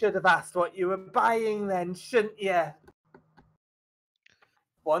change. You should have asked what you were buying then, shouldn't you?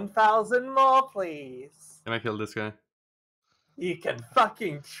 1,000 more, please. Can I kill this guy? You can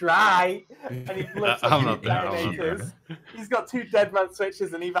fucking try. And he lifts up I'm two not there, I'm not detonators. He's got 2 dead man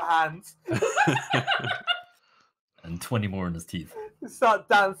switches in either hand. and 20 more in his teeth. He starts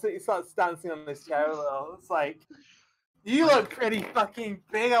dancing on this chair a little. It's like, you look pretty fucking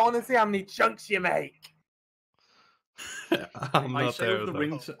big. I want to see how many chunks you make. I'm I not say there. over the though.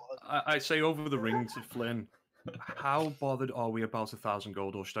 ring to, I say over the ring to Flynn, how bothered are we about 1,000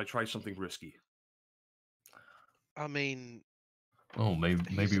 gold, or should I try something risky? I mean, Oh, maybe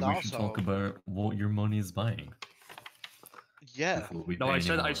He's we an should talk arsehole. about what your money is buying. yeah. Before we No, pay I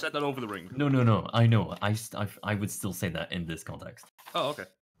any more. said that over the ring. No. I know. I would still say that in this context. Oh, okay.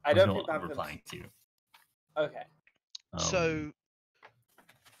 I I'm don't not think Bamford's... replying to you. Okay. So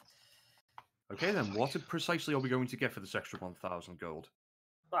Okay, then what precisely are we going to get for this extra 1,000 gold?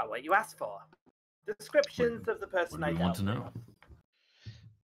 Well, what you asked for. Descriptions of the person what I do we want dealt to with.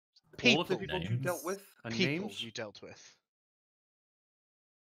 know? All of the people, people you dealt names. with and people names? you dealt with.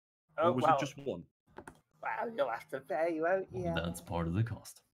 Oh, Or was well, it just one? well, you'll have to pay, won't you? That's part of the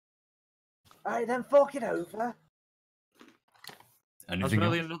cost. Alright, then fork it over. That's Anything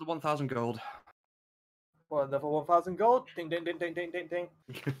really else? another 1,000 gold. Well, another 1,000 gold. Ding, ding, ding, ding, ding, ding, ding.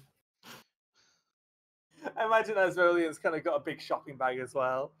 I imagine Asmolian's kind of got a big shopping bag as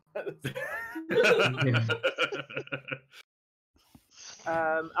well.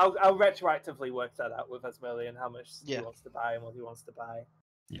 I'll retroactively work that out with Asmolian, how much he Yeah. wants to buy and what he wants to buy.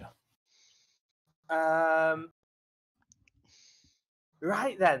 Yeah.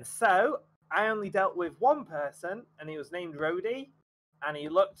 Right then, so I only dealt with one person, and he was named Rhodey, and he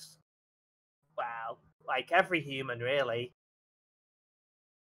looked, well, like every human, really.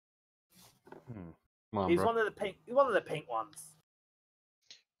 Come on, He's bro. one of the pink ones.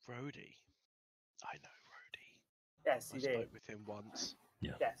 Rhodey. I know Rhodey. Yes, I he did. spoke with him once.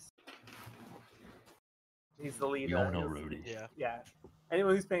 Yes. He's the leader. We all know He's- Rhodey. Yeah. Yeah.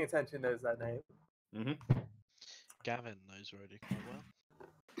 Anyone who's paying attention knows that name. Gavin knows Rhodey quite well.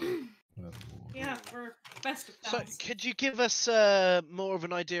 Yeah, for best of So, pals. could you give us more of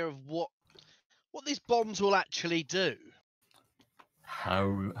an idea of what these bombs will actually do?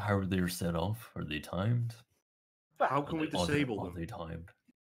 How they're set off? Are they timed? How can we Are disable Are them? they timed?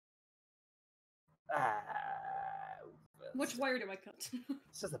 Which wire do I cut?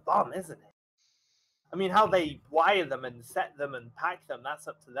 It's just a bomb, isn't it? I mean, how they wire them and set them and pack them, that's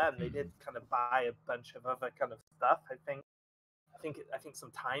up to them. They did kind of buy a bunch of other kind of stuff, I think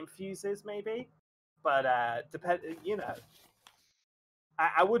some time fuses, maybe. But, I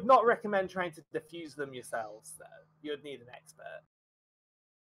would not recommend trying to defuse them yourselves, though. You'd need an expert.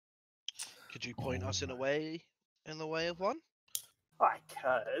 Could you point us in the way of one? Oh, I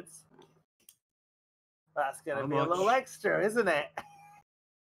could. That's going to How be a little much? extra, isn't it?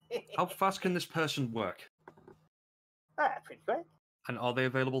 How fast can this person work? Pretty quick. And are they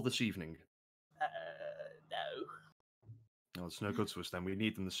available this evening? No. No, it's no good to us then. We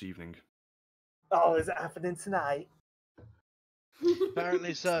need them this evening. Oh, is it happening tonight?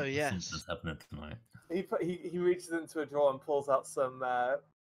 Apparently so. Since Yes. it's happening tonight. He reaches into a drawer and pulls out some.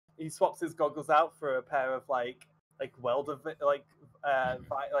 He swaps his goggles out for a pair of like welder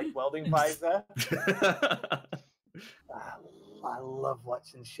welding visor. I love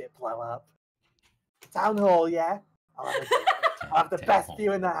watching shit blow up. Town hall, yeah. I'll have the Town best hall.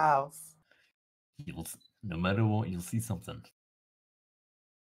 view in the house. No matter what, you'll see something.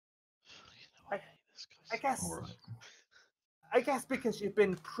 I hate this I guy. guess. All right. I guess because you've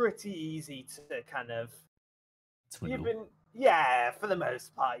been pretty easy to kind of. Swindle. For the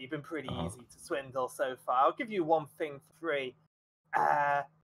most part, you've been pretty Uh-huh. easy to swindle so far. I'll give you one thing for free.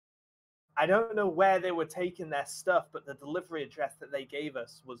 I I don't know where they were taking their stuff, but the delivery address that they gave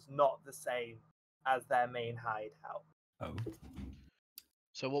us was not the same as their main hideout. Oh.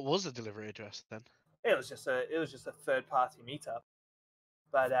 So what was the delivery address then? It was just a third party meetup.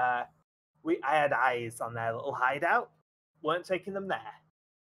 But I had eyes on their little hideout. Weren't taking them there.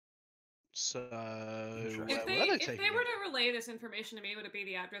 So Interesting. where If were they they if taking they were it? to relay this information to me, would it be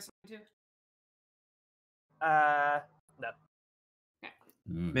the address too? No.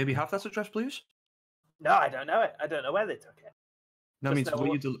 Maybe have that address, please. No, I don't know it. I don't know where they took it. No, I mean, Just where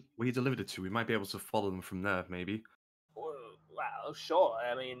know- you delivered it to, we might be able to follow them from there, maybe. Well, sure.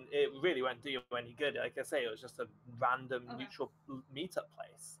 I mean, it really won't do you any good. Like I say, it was just a random Okay. neutral meetup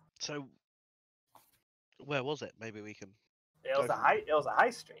place. So where was it? Maybe we can. It was Go a from high. It was a high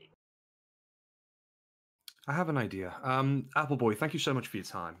street. I have an idea. Appleboy, thank you so much for your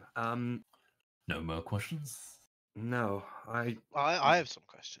time. No more questions? No, I have some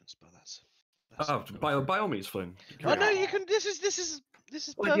questions, but that's Oh, no. by all means, Flynn. Oh carry no, on. you can. This is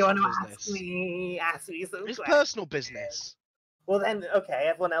What do you personal want to business. ask me? Ask me some It's questions. personal business. Well then, okay.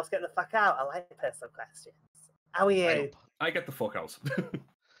 Everyone else get the fuck out. I like personal questions. How are you? I get the fuck out. Good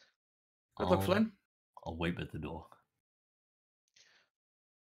I'll, luck, Flynn. I'll wait at the door.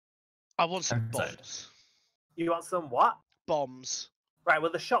 I want some Outside. bombs. You want some what? Bombs. Right.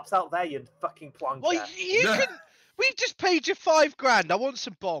 Well, the shop's out there. You fucking plonker. Well, you can. We've just paid you $5,000. I want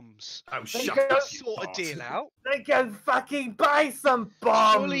some bombs. Oh, Then shut go- up, you Sort a bastard. deal out. Then go fucking buy some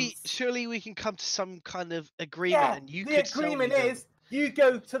bombs. Surely we can come to some kind of agreement, Yeah. and you The could sell me agreement them. is you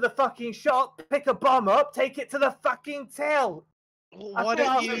go to the fucking shop, pick a bomb up, take it to the fucking till. Well, I why thought I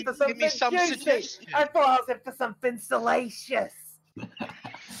don't was you in for give me some something juicy. suggestion? I thought I was in for something salacious. I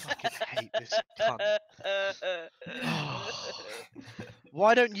fucking hate this cunt.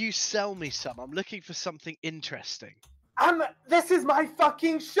 Why don't you sell me some? I'm looking for something interesting. This is my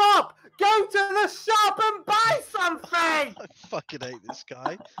fucking shop. Go to the shop and buy something. I fucking hate this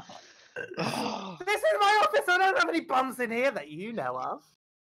guy. This is my office. I don't have any bombs in here that you know of.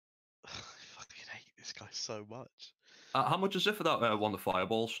 I fucking hate this guy so much. How much is it for that one of the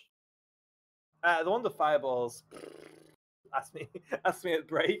fireballs? The one with the fireballs. Ask me at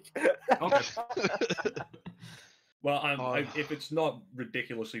break. Okay. Well, Oh. if it's not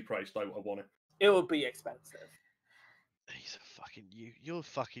ridiculously priced, I want it. It will be expensive. He's a fucking you're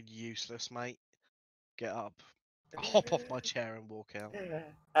fucking useless, mate. Get up. I hop off my chair and walk out.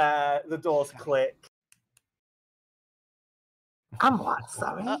 The doors click. I'm what?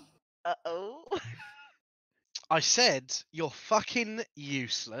 Sorry. Oh. I said you're fucking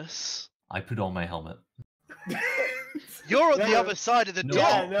useless. I put on my helmet. You're on the No. other side of the No. door.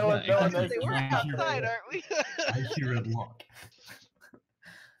 Yeah, no one exactly. knows. We're I hear outside, it. aren't we? I hear it lock.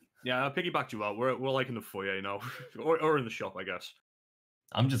 Yeah, I piggybacked you out. We're like in the foyer, you know, or in the shop, I guess.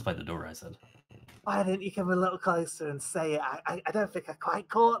 I'm just by the door, I said. Why didn't you come a little closer and say it? I don't think I quite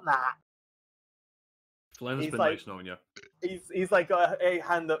caught that. Flynn, it's He's been like- nice knowing you. He's like got a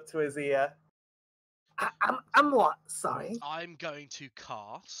hand up to his ear. I'm what? Sorry. I'm going to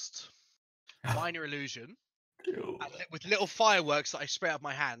cast minor illusion and with little fireworks that I spray out of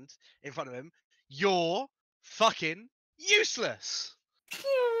my hand in front of him. You're fucking useless.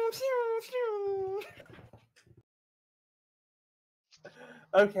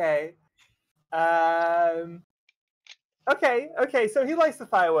 Okay. Okay. So he likes the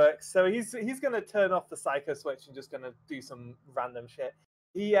fireworks. So he's gonna turn off the psycho switch and just gonna do some random shit.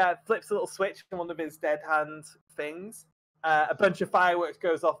 He flips a little switch on one of his dead hand things. A bunch of fireworks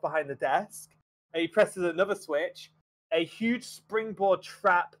goes off behind the desk. And he presses another switch. A huge springboard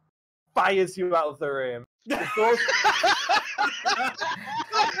trap fires you out of the room. The doors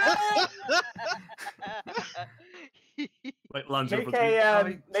Like lands Make over a, to you. um,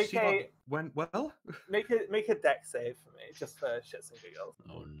 I make see a- that went well. make a deck save for me, just for shits and giggles.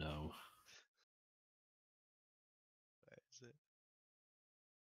 Oh no. Where is it?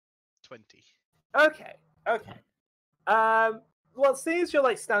 20. Okay. Well, seeing as you're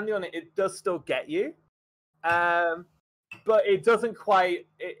like standing on it, it does still get you. But it doesn't quite.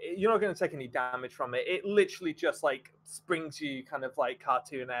 You're not going to take any damage from it. It literally just like springs you, kind of like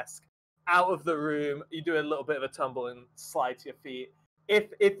cartoon-esque, out of the room. You do a little bit of a tumble and slide to your feet.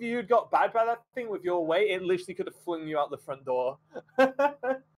 If you'd got bad by that thing with your weight, it literally could have flung you out the front door,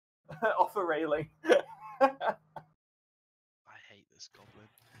 off a railing. I hate this goblin.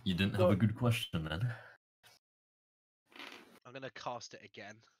 You didn't have a good question then. I'm gonna cast it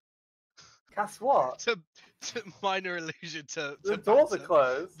again. Cast what? to minor illusion to The doors are Bantam.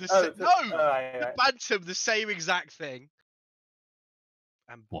 closed. The Oh, sa- it's a- no! oh, right, To right. Bantam, the same exact thing.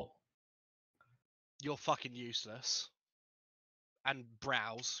 And What? you're fucking useless. and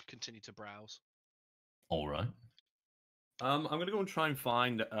browse. Continue to browse. All right. I'm gonna go and try and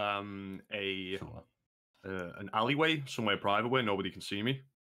find Sure. an alleyway somewhere private where nobody can see me.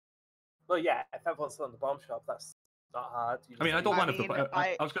 Well, yeah, if everyone's still in the bomb shop, that's not hard. You I mean, just I don't leave. mind if the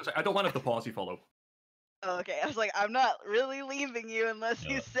I was gonna say I don't mind if the party follow. Oh, okay, I was like, I'm not really leaving you unless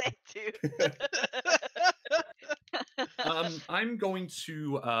you Yeah. say to. I'm going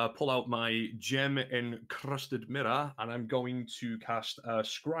to pull out my gem encrusted mirror, and I'm going to cast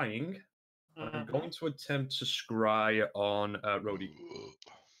scrying. And I'm Mhm. going to attempt to scry on Rhodey.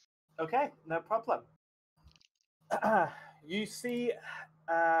 Okay, no problem. You see,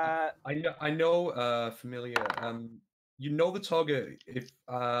 I know familiar. You know the target. If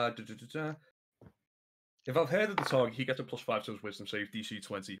if I've heard of the target, he gets a +5 to his wisdom save, DC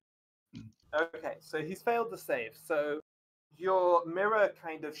 20. okay, so he's failed the save. So your mirror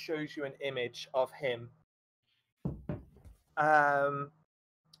kind of shows you an image of him.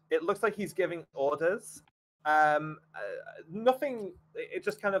 It looks like he's giving orders. Nothing. It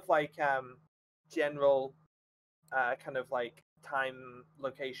just kind of like general, kind of like time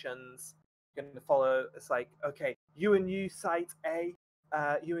locations. You're going to follow. It's like, okay, you and you site A,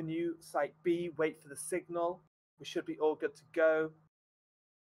 you and you site B. Wait for the signal. We should be all good to go.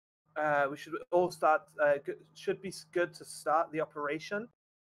 We should all start. Should be good to start the operation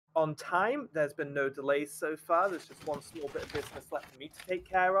on time. There's been no delays so far. There's just one small bit of business left for me to take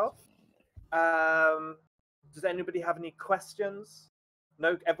care of. Does anybody have any questions?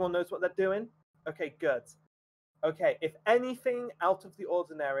 No, everyone knows what they're doing? Okay, good. Okay, if anything out of the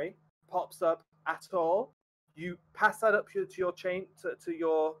ordinary pops up at all, you pass that up to your chain to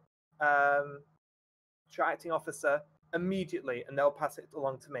your acting officer immediately, and they'll pass it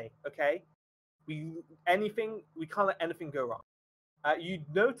along to me. Okay? We can't let anything go wrong. You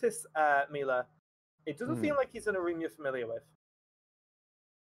notice, Mila, it doesn't seem like he's in a room you're familiar with.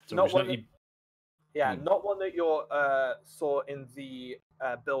 So Not it's one. not That, not one that you saw in the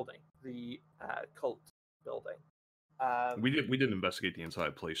building, the cult building. we didn't investigate the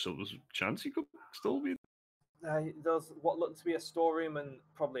entire place, so there's a chance he could still be. There's what looked to be a storeroom and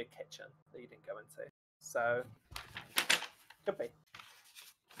probably a kitchen that you didn't go into. So, could be.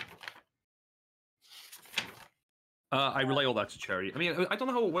 I relay all that to Cherry. I mean, I don't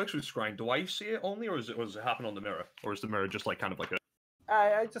know how it works with scrying. Do I see it only, or does it happen on the mirror, or is the mirror just like kind of like a?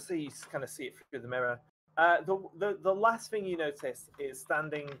 I just kind of see it through the mirror. The last thing you notice is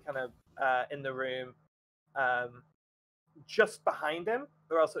standing kind of in the room, just behind him,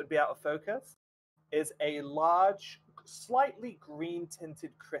 or else it would be out of focus, is a large, slightly green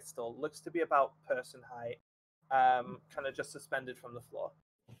tinted crystal. Looks to be about person height, kind of just suspended from the floor.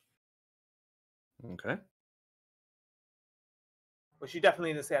 Okay. Which you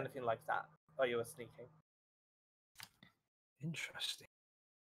definitely didn't see anything like that, or you were sneaking. Interesting.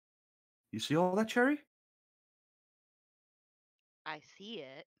 You see all that, Cherry? I see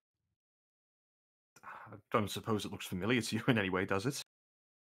it. I don't suppose it looks familiar to you in any way, does it?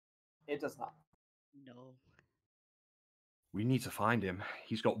 It does not. No. We need to find him.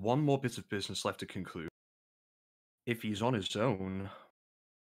 He's got one more bit of business left to conclude. If he's on his own,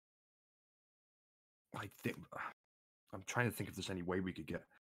 I'm trying to think if there's any way we could get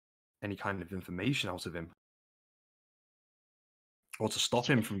any kind of information out of him. Or to stop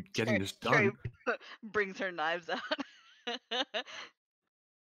him from getting this done. Cherry brings her knives out.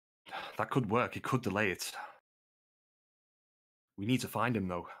 That could work. It could delay it. We need to find him,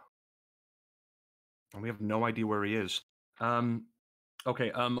 though. And we have no idea where he is.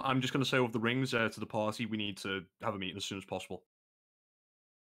 Okay, I'm just going to say over the rings to the party, we need to have a meeting as soon as possible.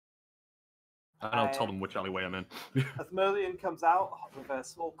 And I'll tell them which alleyway I'm in. As Merlian comes out with a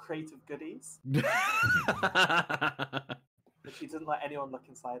small crate of goodies, which he doesn't let anyone look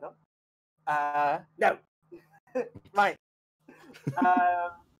inside of. No. Right.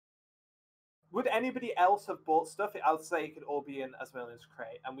 Would anybody else have bought stuff? I would say it could all be in Asmilian's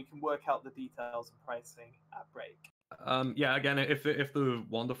crate, and we can work out the details and pricing at break. Yeah, again, if the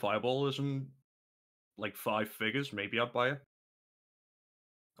Wanda Fireball isn't like 5 figures, maybe I'd buy it.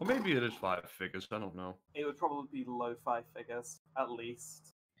 Or maybe it is 5 figures, I don't know. It would probably be low 5 figures, at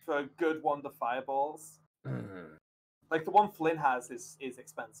least, for good Wanda Fireballs. Like the one Flynn has is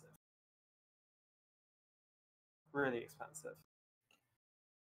expensive. Really expensive.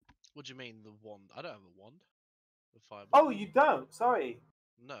 What do you mean, the wand? I don't have a wand. The fireball. Oh, you don't? Sorry.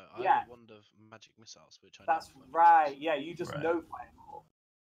 No, I Yeah. have a wand of magic missiles, which I That's know. right. Yeah, you just Right. know Fireball.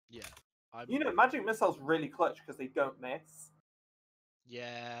 Yeah. You know, magic missiles really clutch because they don't miss.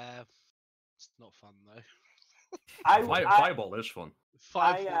 Yeah. It's not fun though. Fireball is fun.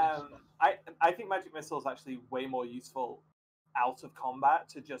 Fireball is fun. I think magic missile is actually way more useful out of combat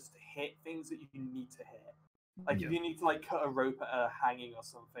to just hit things that you need to hit. Like Yeah. if you need to like cut a rope at a hanging or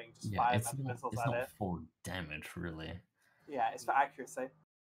something, just Yeah, fire it's not, missiles it's at not it. for damage, really. Yeah, it's for accuracy.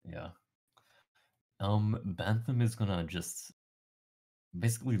 Yeah. Bantham is gonna just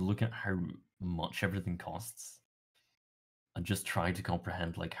basically look at how much everything costs and just try to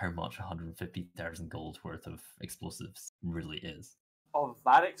comprehend like how much 150,000 gold worth of explosives really is. Of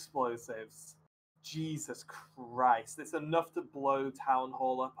that explosives, Jesus Christ, it's enough to blow Town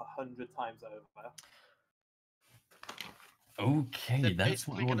Hall up 100 times over. Okay, They're that's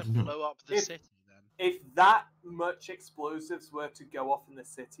what basically we want going to to know. blow up the If- city then. If that much explosives were to go off in the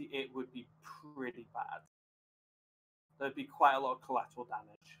city, it would be pretty bad. There'd be quite a lot of collateral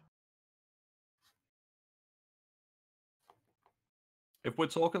damage. If we're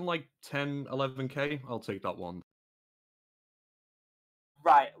talking like 10, 11k, I'll take that one.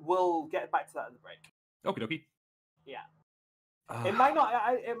 Right, we'll get back to that in the break. Okie dokie. Yeah. Ah, It might not.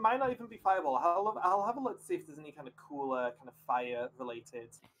 It might not even be fireball. I'll have a look to see if there's any kind of cooler, kind of fire-related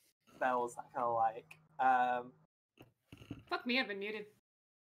spells that I kind of like. Fuck me, I've been muted.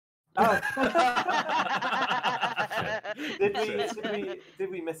 Oh. Shit. did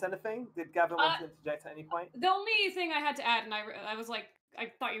we miss anything? Did Gavin want to interject at any point? The only thing I had to add, and I was like, I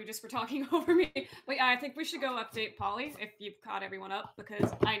thought you just were talking over me, but yeah, I think we should go update Polly if you've caught everyone up,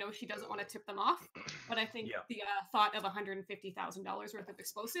 because I know she doesn't want to tip them off, but I think Yeah. the thought of $150,000 worth of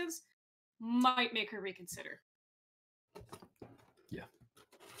explosives might make her reconsider. Yeah.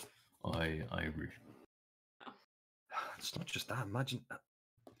 I agree. It's not just that. Imagine,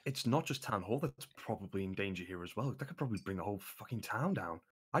 it's not just Town Hall that's probably in danger here as well. That could probably bring the whole fucking town down.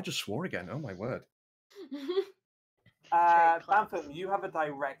 I just swore again. Oh my word. Bantham, you have a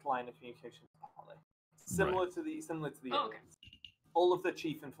direct line of communication with Polly, similar to the Oh, okay. aliens. All of the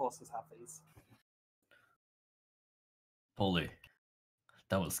chief enforcers have these. Polly,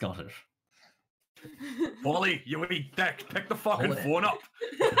 that was Scottish. Polly, you eat dick. Pick the fucking Polly. phone up.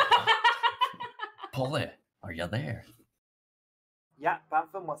 Polly, are you there? Yeah,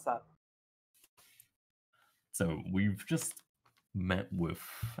 Bantham, what's up? So we've just met with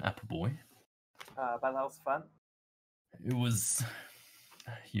Appleboy. But that was fun. It was,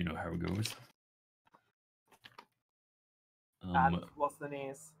 you know how it goes. And what's the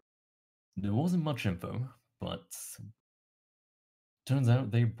news? There wasn't much info, but turns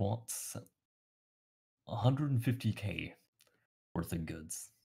out they bought 150k worth of goods.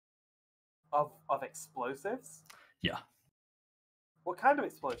 Of explosives? Yeah. What kind of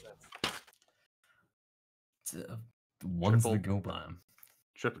explosives? Ones Triple- that go by 'em.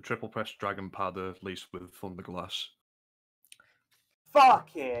 Triple press dragon powder laced with thunder glass.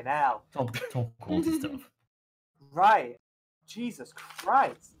 Fucking hell. Top quality stuff. Right. Jesus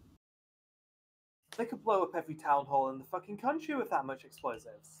Christ. They could blow up every town hall in the fucking country with that much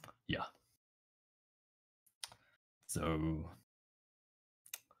explosives. Yeah. So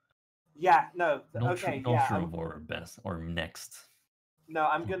Yeah, no. not Okay, sure, yeah. not sure of our best or next. No,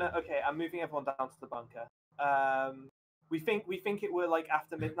 I'm moving everyone down to the bunker. We think it were like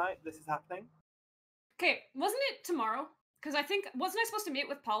after midnight this is happening. Okay, wasn't it tomorrow? Because wasn't I supposed to meet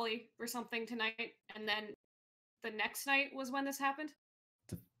with Polly or something tonight, and then the next night was when this happened?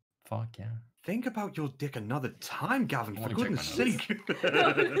 Fuck yeah. Think about your dick another time, Gavin, I for wanna check goodness my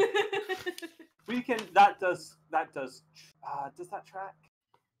sake. We can. That does. Does that track?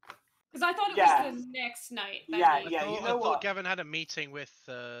 Because I thought it Yeah. was the next night. that Yeah, night. yeah. I You thought, know I thought what? Gavin had a meeting with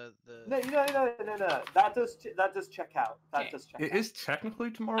the. No. That does check out. That Okay. does check It out. is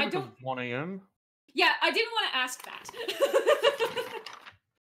technically tomorrow I because don't- 1 a.m. Yeah, I didn't want to ask that.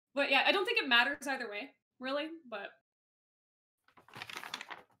 But yeah, I don't think it matters either way, really. But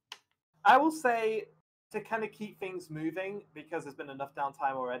I will say to kind of keep things moving because there's been enough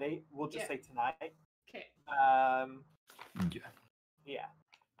downtime already. We'll just Yeah. say tonight. okay, Yeah. Yeah.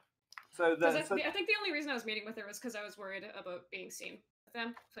 So because the I think the only reason I was meeting with her was because I was worried about being seen with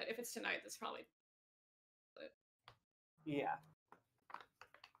them. But if it's tonight, that's probably. yeah.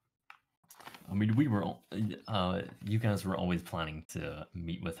 I mean, you guys were always planning to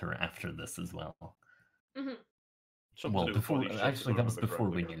meet with her after this as well. Hmm. Something Well, to do with before body shapes, actually, if I that was remember before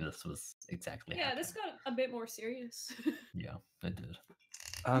we correctly. knew this was exactly Yeah, happening. this got a bit more serious. Yeah, it did.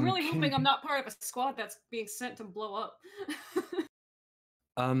 I'm really can- hoping I'm not part of a squad that's being sent to blow up.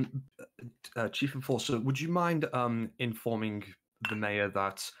 Chief Enforcer, would you mind informing the mayor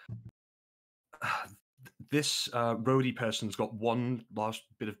that this roadie person's got one last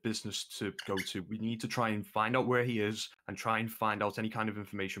bit of business to go to? We need to try and find out where he is and try and find out any kind of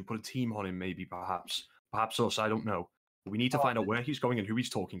information. Put a team on him, maybe, perhaps us. I don't know. But we need to find out where he's going and who he's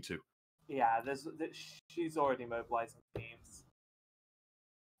talking to. Yeah, she's already mobilizing teams.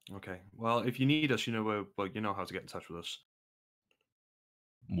 Okay. Well, if you need us, you know you know how to get in touch with us.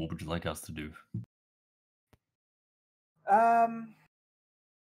 What would you like us to do? I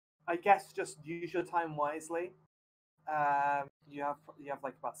guess just use your time wisely. You have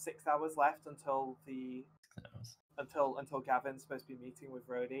like about 6 hours left until Gavin's supposed to be meeting with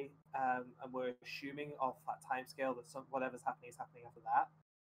Rhodey, and we're assuming off that timescale that whatever's happening is happening after that.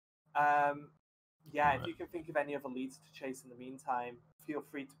 Yeah, if you can think of any other leads to chase in the meantime, feel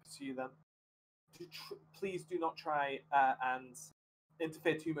free to pursue them. Please do not try and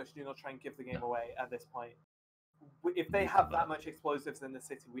interfere too much. Do not try and give the game away at this point. If they have that much explosives in the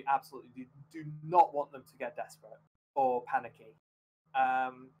city, we absolutely do not want them to get desperate or panicky.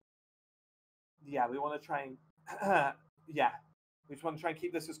 Yeah, we want to try and we just want to try and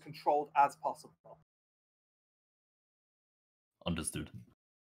keep this as controlled as possible. Understood.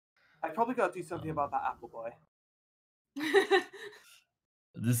 I probably got to do something about that apple boy.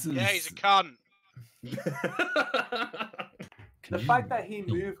 This is. Yeah, he's a cunt. The fact that he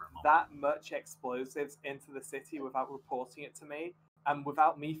moved that much explosives into the city without reporting it to me and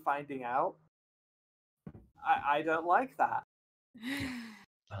without me finding out, I don't like that.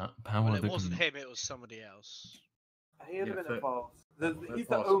 Well, it wasn't him, it was somebody else. He would have been involved. He's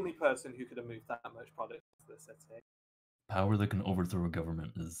the only person who could have moved that much product to the city. Power that can overthrow a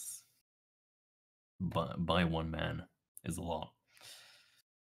government is by one man is a lot.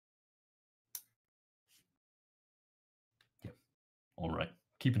 Yep. All right.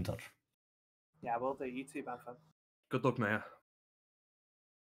 Keep in touch. Yeah, we'll do. You too, Banfam. Good luck, Mayor.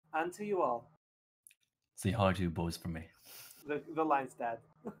 And to you all. Say hi to your boys for me. The line's dead.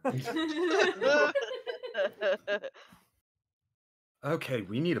 Okay,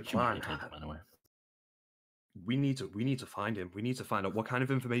 we need a plan. Anyway. We need to find him. We need to find out what kind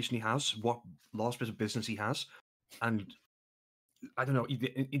of information he has, what last bit of business he has, and I don't know.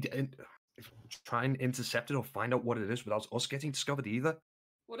 Try and intercept it or find out what it is without us getting discovered either.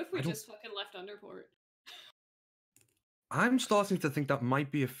 What if we just fucking left Underport? I'm starting to think that might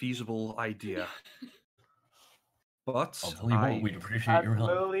be a feasible idea. But I'll tell you what, we'd appreciate your help.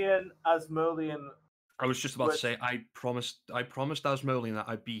 Asmolean. I was just about to say, I promised Asmolean that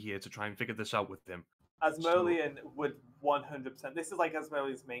I'd be here to try and figure this out with him. Asmolean would 100%. This is like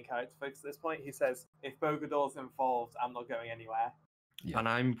Asmolean's main character focus at this point. He says, if Bogador's involved, I'm not going anywhere. Yeah. And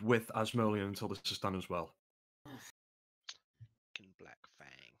I'm with Asmolean until this is done as well. Black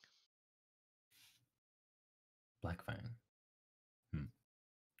Fang. Black Fang.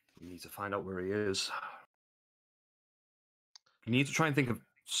 We need to find out where he is. We need to try and think of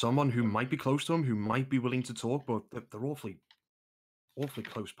someone who might be close to him, who might be willing to talk, but they're awfully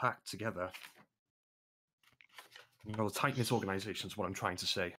close packed together. You know, a tight-knit organization is what I'm trying to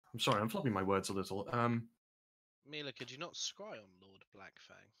say. I'm sorry, I'm flopping my words a little. Mila, could you not scry on Lord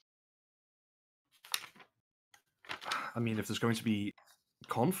Blackfang? I mean, if there's going to be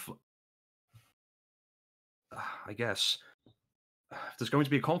conflict, I guess. If there's going to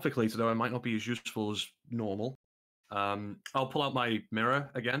be a conflict later, though, it might not be as useful as normal. I'll pull out my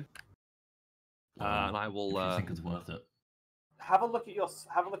mirror again, and I will. If you think it's worth it. Have a look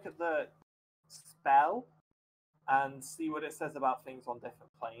at the spell, and see what it says about things on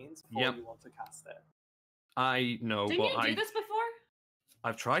different planes before you want to cast it. I know. Didn't you do this before?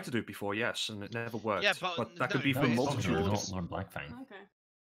 I've tried to do it before, yes, and it never worked. Yeah, but that could be for multiple reasons. Lord Blackfang. Okay.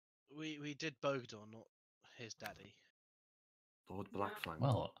 We did Bogador, not his daddy. Lord Blackfang.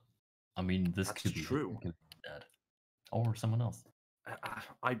 Well, I mean, this That's could be true. Dad, or someone else.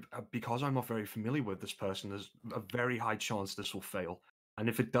 Because I'm not very familiar with this person, there's a very high chance this will fail. And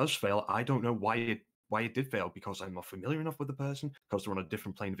if it does fail, I don't know why it did fail, because I'm not familiar enough with the person, because they're on a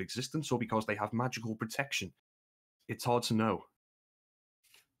different plane of existence, or because they have magical protection. It's hard to know.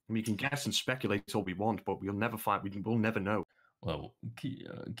 We can guess and speculate all we want, but we'll never find. We'll never know. Well,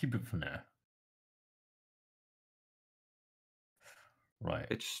 keep it for now. Right.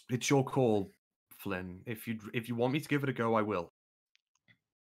 It's your call, Flynn. If you want me to give it a go, I will.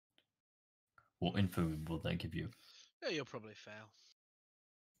 What info will they give you? Yeah, you'll probably fail.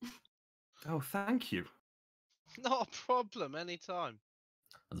 Oh, thank you. Not a problem. Anytime.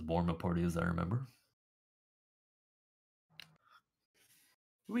 As warm a party as I remember.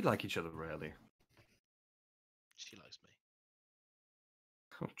 We like each other, really. She likes me.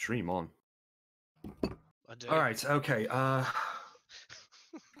 Oh, dream on. I do. All right. Okay.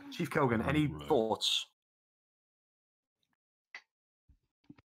 Chief Kogan, any thoughts?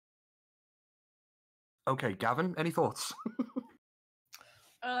 Okay, Gavin, any thoughts?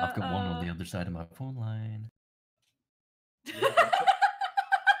 I've got one on the other side of my phone line.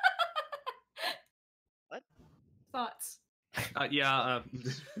 Yeah,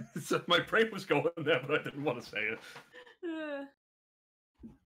 so my brain was going there, but I didn't want to say it.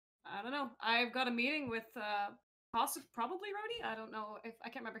 I don't know. I've got a meeting with probably Rhodey. I don't know if I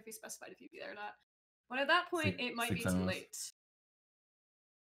can't remember if he specified if he'd be there or not. But at that point, it might be 6 too hours. late.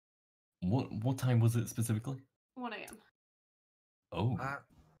 What time was it specifically? 1 a.m. Oh, Uh,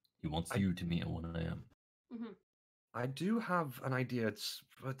 he wants I- you to meet at 1 a.m. Hmm. I do have an idea.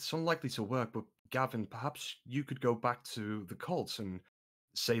 It's unlikely to work, but Gavin, perhaps you could go back to the cults and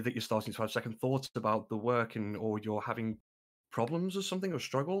say that you're starting to have second thoughts about the work, or you're having problems or something, or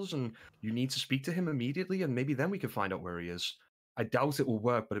struggles, and you need to speak to him immediately, and maybe then we can find out where he is. I doubt it will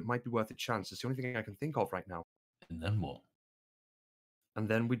work, but it might be worth a chance. It's the only thing I can think of right now. And then what? And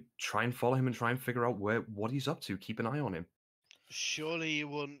then we try and follow him and try and figure out what he's up to. Keep an eye on him. Surely you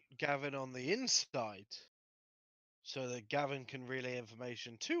want Gavin on the inside, so that Gavin can relay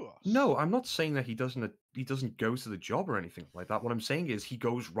information to us. No, I'm not saying that he doesn't go to the job or anything like that. What I'm saying is he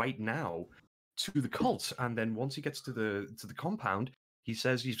goes right now to the cult, and then once he gets to the compound, he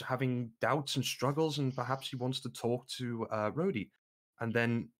says he's having doubts and struggles, and perhaps he wants to talk to Rhodey. And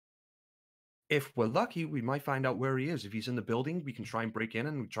then, if we're lucky, we might find out where he is. If he's in the building, we can try and break in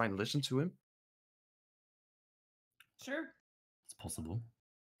and try and listen to him. Sure. It's possible.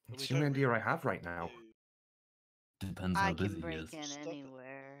 But It's we the only don't idea I really have right now. do- Depends how I busy can he break is. in Stop it.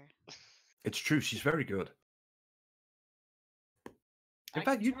 anywhere. It's true. She's very good. In I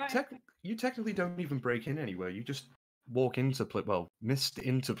fact, can try. you technically don't even break in anywhere. You just walk into mist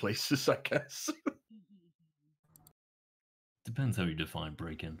into places, I guess. Depends how you define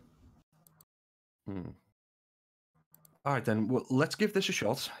break-in. All right, then. Well, let's give this a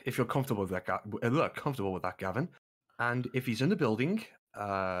shot. If you're comfortable with that, Gavin, and if he's in the building,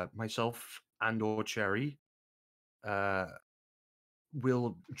 myself and/or Cherry,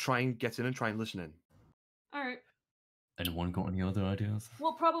 we'll try and get in and try and listen in. All right. Anyone got any other ideas?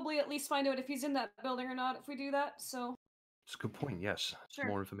 We'll probably at least find out if he's in that building or not if we do that. So It's a good point. Yes, Sure.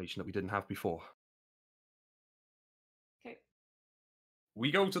 more information that we didn't have before. okay.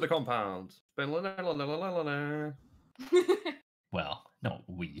 We go to the compound. Well, not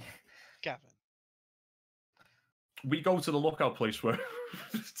we. Gavin. We go to the lookout place where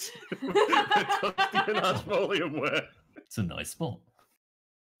Dusty and Asmolium were. It's a nice spot.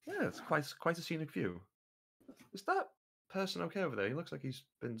 Yeah, it's quite a scenic view. Is that person okay over there? He looks like he's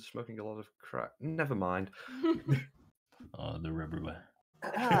been smoking a lot of crack. Never mind. Oh, they're everywhere.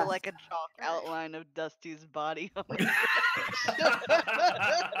 I feel like a chalk outline of Dusty's body. On the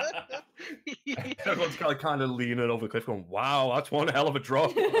Everyone's kind of leaning over the cliff, going, "Wow, that's one hell of a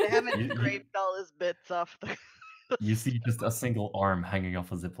drop." They haven't You- scraped all his bits off the. You see just a single arm hanging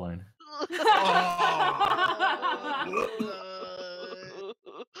off a zipline.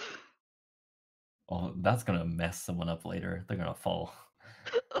 Oh, that's gonna mess someone up later. They're gonna fall.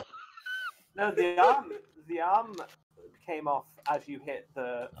 No, the arm came off as you hit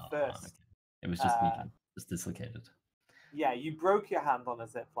the Oh, first. okay. It was just Uh, weakened, just dislocated. Yeah, you broke your hand on a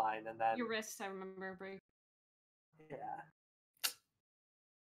zip line, and then Your wrist, I remember, break. yeah.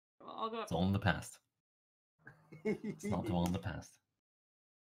 Well, I'll go up. It's all in the past. It's not all in the past.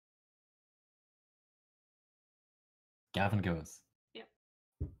 Gavin goes.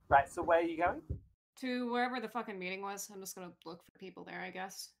 Right, so where are you going? To wherever the fucking meeting was. I'm just gonna look for people there, I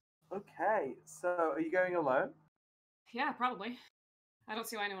guess. Okay, so are you going alone? Yeah, probably. I don't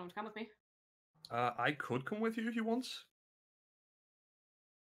see why anyone would come with me. I could come with you if you want.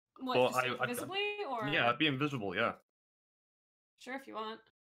 What, Well, just I- visibly, or? Yeah, I'd be invisible. Yeah. Sure, if you want.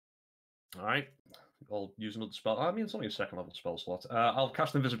 All right. I'll use another spell. I mean, it's only a second level spell slot. I'll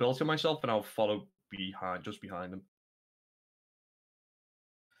cast invisibility on myself, and I'll follow just behind him.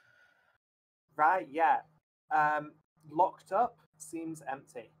 Right, yeah. Locked up seems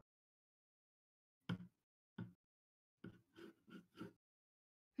empty.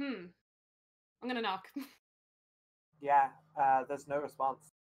 I'm gonna knock. Yeah, there's no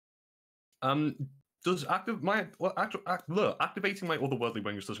response. Does activating my otherworldly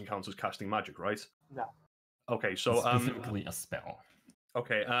wings doesn't count as casting magic, right? No. Okay, so Specifically a spell.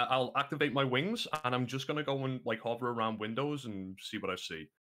 okay, I'll activate my wings, and I'm just gonna go and like hover around windows and see what I see.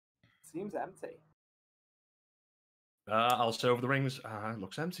 Seems empty. I'll say over the rings.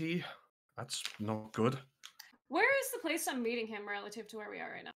 Looks empty. That's not good. Where is the place I'm meeting him relative to where we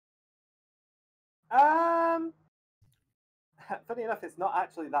are right now? Funny enough, it's not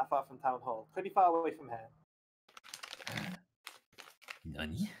actually that far from Town Hall. Pretty far away from here.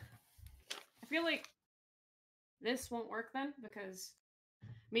 Nani? I feel like this won't work then, because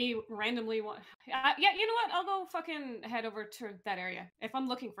me randomly yeah, you know what? I'll go fucking head over to that area. If I'm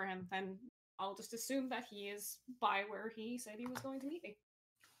looking for him, then I'll just assume that he is by where he said he was going to meet me.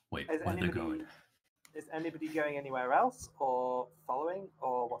 Wait, Is where they're going? anybody going anywhere else, or following,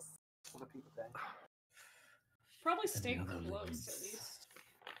 or what's other people doing? Probably Any stay other close leads? at least.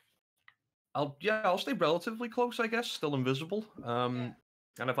 I'll stay relatively close, I guess, still invisible. And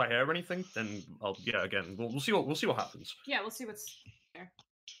if I hear anything, then we'll see what happens. Yeah, we'll see what's there.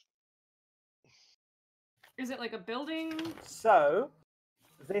 Is it like a building? So,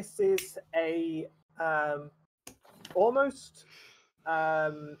 this is a almost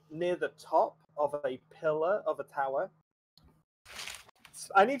near the top of a pillar of a tower.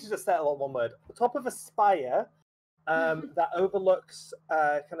 I need to just settle on one word. The top of a spire that overlooks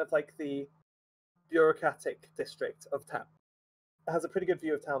kind of like the bureaucratic district of town. It has a pretty good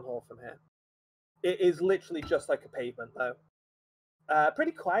view of town hall from here. It is literally just like a pavement, though.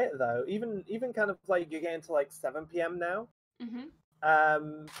 Pretty quiet though. Even kind of like you're getting to like 7 p.m. now.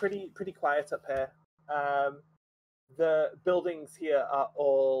 Pretty quiet up here. The buildings here are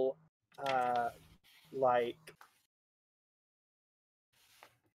all like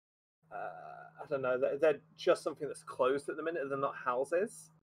I don't know. They're just something that's closed at the minute. They're not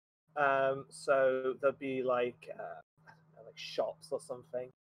houses. So there'll be like I don't know, like shops or something.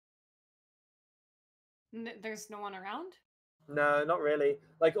 There's no one around? No, not really.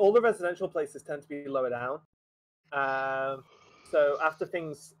 Like all the residential places tend to be lower down. So after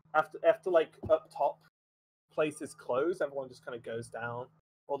like up top places close, everyone just kind of goes down.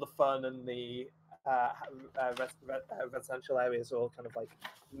 All the fun and the residential areas are all kind of like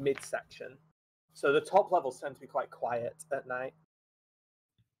midsection. So the top levels tend to be quite quiet at night.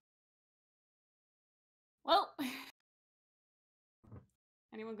 Well,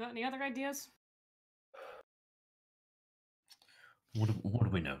 anyone got any other ideas? What do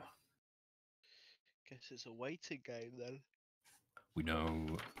we know? Guess it's a waiting game then. We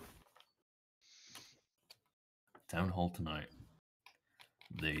know town hall tonight.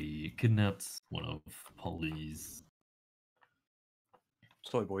 They kidnapped one of Polly's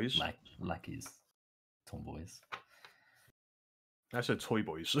Toy boys. lackeys, tomboys. I said toy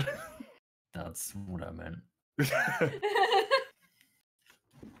boys. That's what I meant.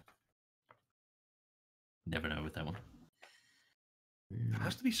 Never know with that one. There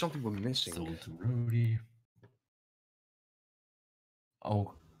has to be something we're missing. Sold to Rudy.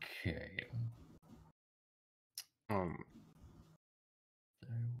 Okay.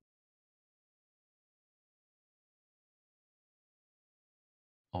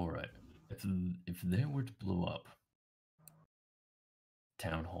 All right. If they were to blow up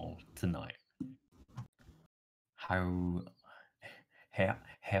town hall tonight, how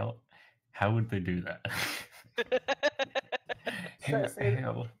would they do that?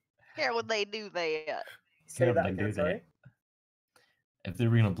 How would they do that? Say that again, sorry. If they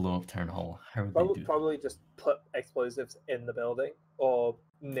were gonna blow up town hall, how would they do that? Probably just put explosives in the building or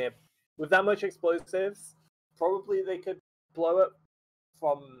near. With that much explosives, probably they could blow it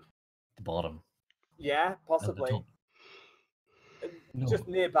from The bottom. Yeah, possibly. No. Just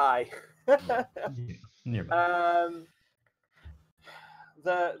nearby. Yeah, nearby.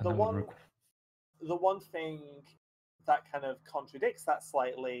 The one thing that kind of contradicts that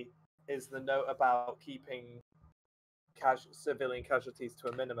slightly is the note about keeping civilian casualties to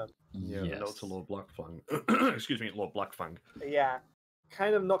a minimum. Yeah, yes. the note to Lord Blackfang. Excuse me, Lord Blackfang. Yeah,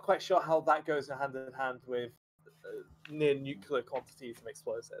 kind of not quite sure how that goes hand in hand with near nuclear quantities of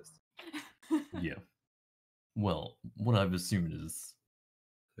explosives. Yeah. Well, what I've assumed is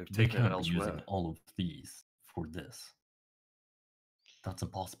they can't be using all of these for this. That's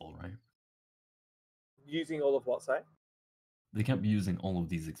impossible, right? Using all of what, sorry? They can't be using all of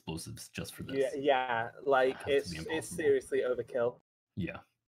these explosives just for this. Yeah, like it's seriously overkill. Yeah.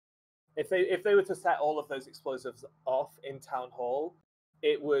 If they were to set all of those explosives off in town hall,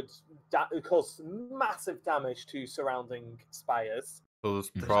 it would cause massive damage to surrounding spires. So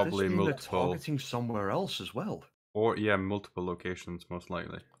there's probably multiple targeting somewhere else as well. Or multiple locations most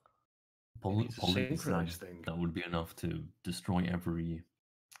likely. Synchronized thing. That would be enough to destroy every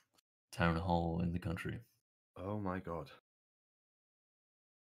town hall in the country. Oh my god.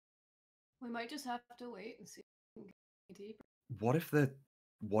 We might just have to wait and see deeper. What if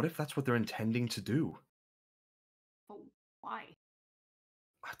that's what they're intending to do? But why?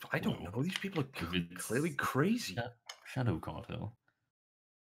 I don't know. These people are clearly crazy. Shadow Cartel.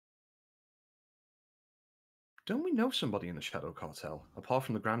 Don't we know somebody in the Shadow Cartel? Apart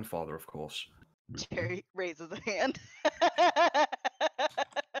from the grandfather, of course. Jerry raises a hand.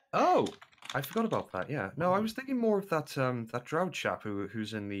 Oh, I forgot about that. Yeah, no, I was thinking more of that that Drow chap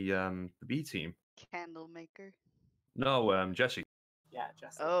who's in the B team. Candle maker. No, Jesse. Yeah,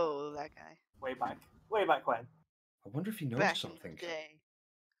 Jesse. Oh, that guy. Way back when. I wonder if he knows Back something. in the day.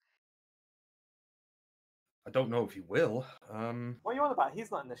 I don't know if he will. What are you on about?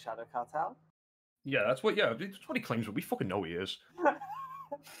 He's not in the Shadow Cartel. Yeah, that's what he claims, but we fucking know he is.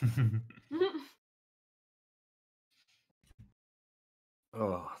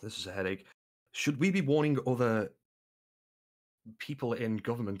 Oh, this is a headache. Should we be warning other people in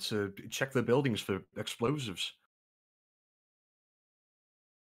government to check their buildings for explosives?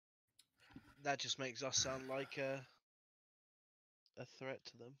 That just makes us sound like a threat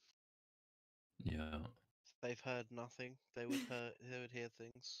to them. Yeah. If they've heard nothing, they would hear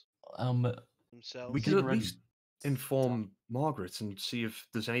things themselves. We They've could at already least inform Margaret and see if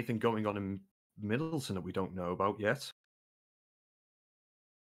there's anything going on in Middleton that we don't know about yet.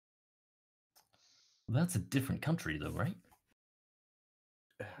 That's a different country, though, right?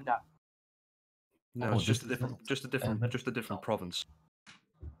 No. No, Oh, it's just a this different, is- just a different province.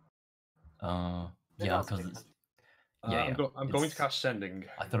 Yeah, not a because big country. yeah, I'm going to it's- cast sending.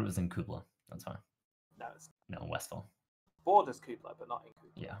 I thought it was in Kubla. That's fine. No, it's No, Westfall. borders Kubla, but not in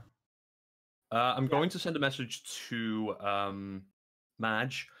Kubla. Yeah. I'm going to send a message to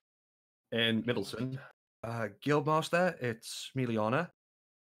Madge in Middleton. Guildmaster, it's Miliana.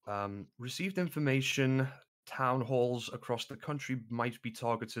 Received information. Town halls across the country might be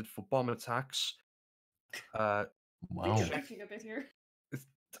targeted for bomb attacks. Wow. Expecting a bit here.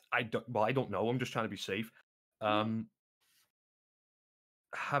 I don't know. I'm just trying to be safe.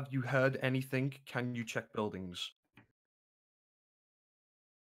 Have you heard anything? Can you check buildings?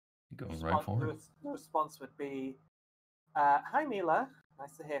 Going right forward. The response would be, "Hi Mila,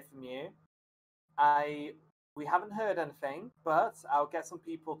 nice to hear from you. We haven't heard anything, but I'll get some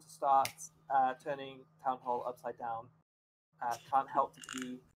people to start turning town hall upside down. Can't help to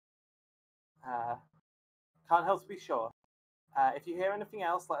be sure. If you hear anything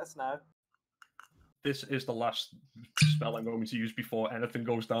else, let us know." This is the last spell I'm going to use before anything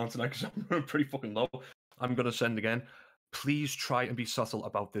goes down tonight because I'm pretty fucking low. I'm going to send again. Please try and be subtle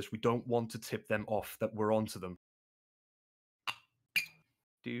about this. We don't want to tip them off that we're onto them.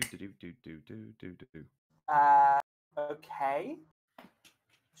 Okay.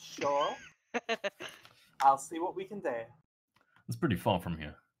 Sure. I'll see what we can do. It's pretty far from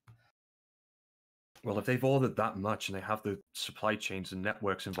here. Well, if they've ordered that much and they have the supply chains and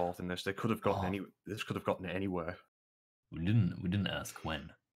networks involved in this, they could have gotten this could have gotten anywhere. We didn't ask when.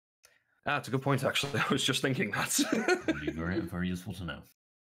 That's a good point, actually. I was just thinking that. It'd be very useful to know.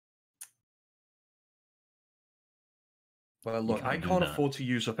 Well, look, I Can't do can't that. afford to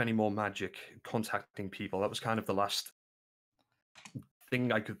use up any more magic contacting people. That was kind of the last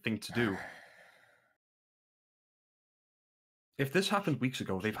thing I could think to do. If this happened weeks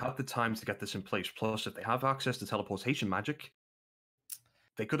ago, they've had the time to get this in place. Plus, if they have access to teleportation magic,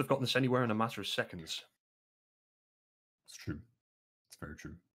 they could have gotten this anywhere in a matter of seconds. It's true. It's very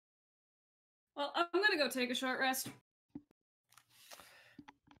true. Well, I'm gonna go take a short rest.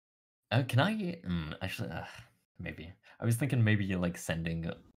 Can I actually? Maybe I was thinking maybe like sending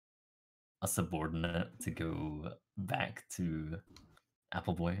a subordinate to go back to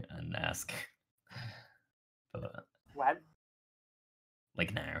Appleboy and ask. But When?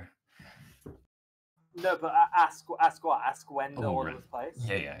 like now. No, but ask what? Ask when the Oh, order right. was placed.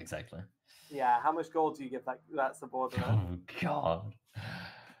 Yeah, exactly. Yeah. How much gold do you give that subordinate? Oh God.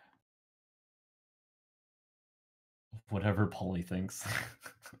 Whatever Polly thinks.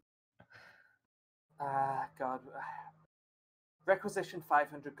 God. Requisition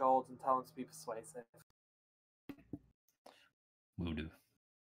 500 gold and tell him to be persuasive. Will do.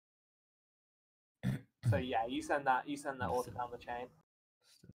 So yeah, you send that order down the chain.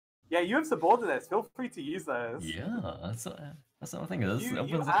 Yeah, you have subordinates. Feel free to use those. Yeah, that's what I think. This You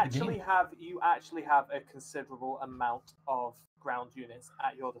opens up the game. actually have a considerable amount of ground units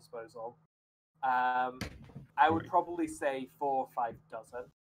at your disposal. I would probably say 4 or 5 dozen.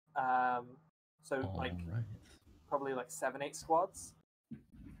 So like Alright. probably like 7-8 squads.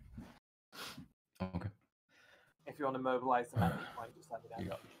 Okay. If you want to mobilize them at any point, just let me know.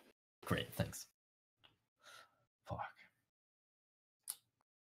 Yeah. Great, thanks. Fuck.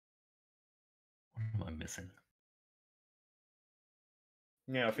 What am I missing?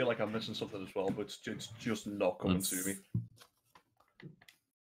 Yeah, I feel like I'm missing something as well, but it's just not coming to me.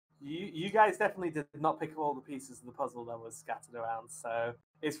 You guys definitely did not pick up all the pieces of the puzzle that was scattered around, so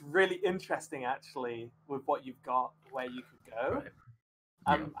it's really interesting actually with what you've got, where you could go.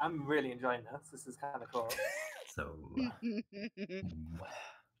 Right. I'm really enjoying this. This is kind of cool. So,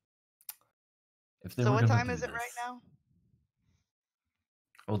 if they So were what gonna time do is it right this- now?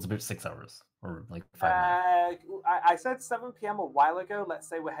 Oh, it's about 6 hours or like 5 nights. I said 7 p.m. a while ago. Let's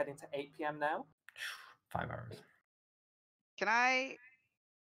say we're heading to 8 p.m. now. 5 hours. Can I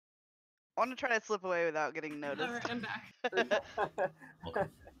want to try to slip away without getting noticed? Alright, I'm back. Okay.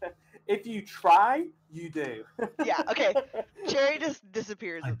 If you try, you do. Yeah, okay. Cherry just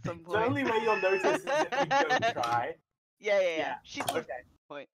disappears at some The point. only way you'll notice is if you don't try. Yeah. Yeah. She's Okay.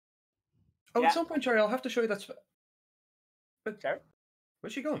 point. Oh, Yeah. at some point, Cherry, I'll have to show you that. But Cherry?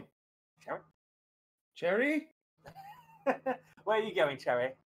 where's she going? Cherry? Cherry? Where are you going,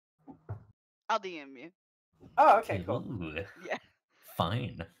 Cherry? I'll DM you. Oh, okay, cool. Ooh, Yeah.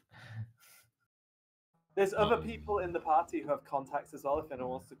 fine. There's other people in the party who have contacts as well if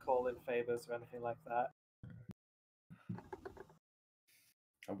anyone wants to call in favors or anything like that.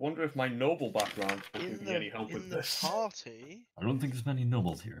 I wonder if my noble background will give In me any help with the this. party. I don't think there's many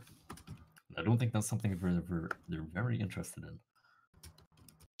nobles here. I don't think that's something they're very interested in.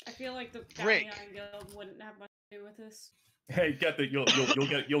 I feel like the Rick. Bounty Hunting Guild wouldn't have much to do with this. Hey, get that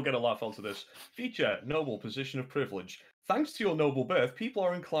you'll get a laugh out of this. Feature noble position of privilege. Thanks to your noble birth, people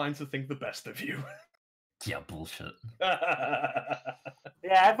are inclined to think the best of you. Yeah, bullshit. Yeah,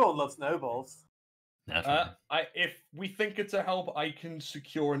 everyone loves nobles. Naturally. If we think it's a help, I can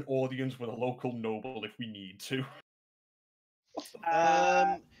secure an audience with a local noble if we need to.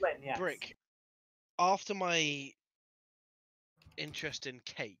 Flynn, yes. Brick. After my interest in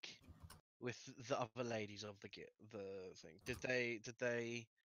cake with the other ladies of the thing, did they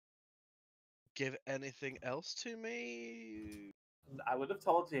give anything else to me? I would have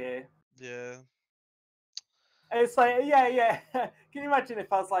told you. Yeah. It's like, yeah. Can you imagine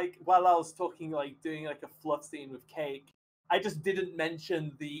if I was like, while I was talking, like, doing like a fluff scene with cake, I just didn't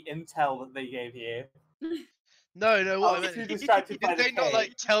mention the intel that they gave you. No, what I was meant. too distracted by Did the they not like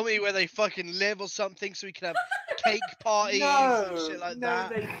cake. tell me where they fucking live or something so we can have cake parties and shit like no, that?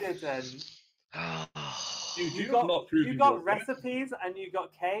 they didn't. Dude, You have got not proven you your got point. recipes and you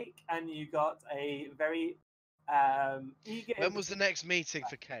got cake and you got a very eager. When was the next meeting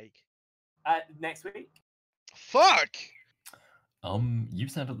for cake? Next week? Fuck! You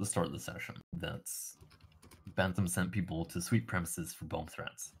said at the start of the session that Bantam sent people to sweet premises for bomb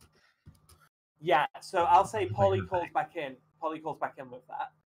threats. Yeah, so I'll say Like Polly her calls back in. Polly calls back in with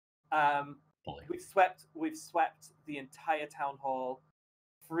that. Polly. We've swept the entire town hall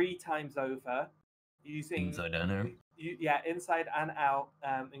 3 times over, using Inside and out. inside and out,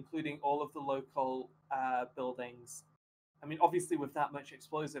 including all of the local buildings. I mean, obviously, with that much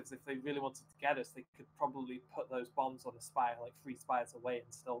explosives, if they really wanted to get us, they could probably put those bombs on a spire, like 3 spires away,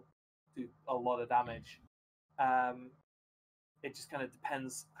 and still do a lot of damage. It just kind of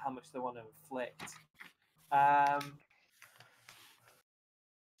depends how much they want to inflict.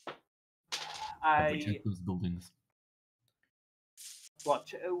 We check those buildings.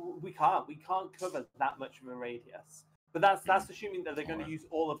 We can't cover that much of a radius, but that's assuming that they're going to use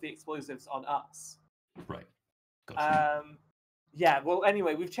all of the explosives on us. Right. Gotcha. Yeah, well,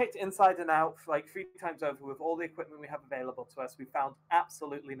 anyway, we've checked inside and out for like 3 times over with all the equipment we have available to us. We found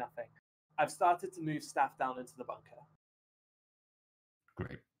absolutely nothing. I've started to move staff down into the bunker.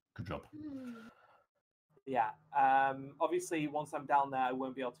 Great. Good job. Yeah. Obviously, once I'm down there, I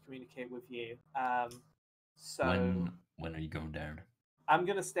won't be able to communicate with you. So when are you going down? I'm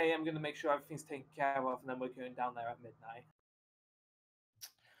going to stay. I'm going to make sure everything's taken care of, and then we're going down there at midnight.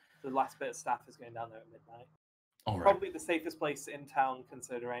 The last bit of staff is going down there at midnight. All right. Probably the safest place in town,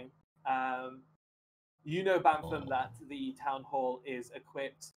 considering. You know, Bantam, that the town hall is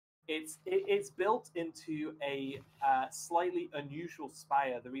equipped. It's built into a slightly unusual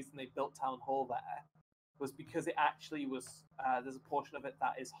spire. The reason they built town hall there was because it actually was. There's a portion of it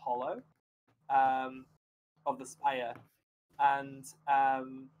that is hollow, of the spire, and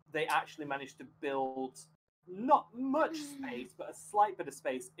they actually managed to build not much space, but a slight bit of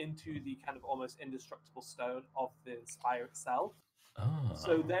space into the kind of almost indestructible stone of the spire itself. Oh.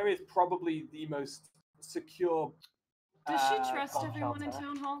 So there is probably the most secure. Does she trust bomb everyone in shelter.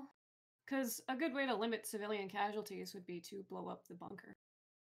 town hall? Because a good way to limit civilian casualties would be to blow up the bunker,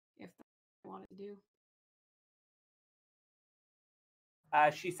 if that's what they wanted to do.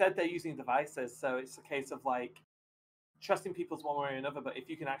 She said they're using devices, so it's a case of like trusting people's one way or another. But if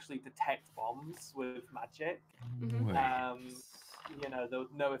you can actually detect bombs with magic, they'll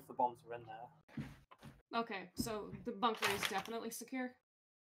know if the bombs are in there. Okay, so the bunker is definitely secure?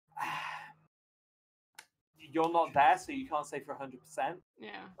 You're not there, so you can't say for 100%. Yeah.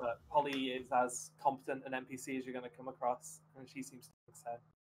 But Polly is as competent an NPC as you're going to come across, and she seems to think so.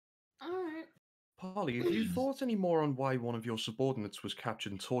 Alright. Polly, have you thought any more on why one of your subordinates was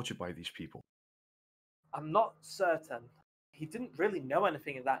captured and tortured by these people? I'm not certain. he didn't really know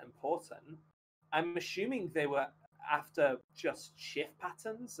anything that important. I'm assuming they were after just shift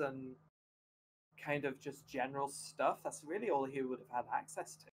patterns and kind of just general stuff. That's really all he would have had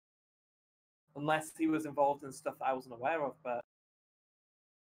access to. Unless he was involved in stuff that I wasn't aware of, but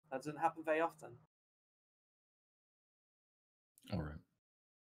that doesn't happen very often. All right.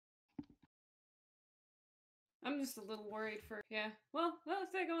 I'm just a little worried for Well,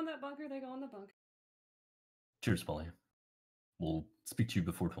 if they go in that bunker, they go in the bunker. Cheers, Polly. We'll speak to you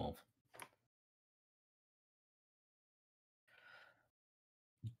before 12.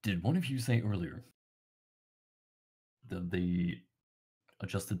 Did one of you say earlier that they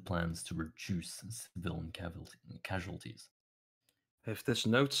adjusted plans to reduce civilian casualties? If this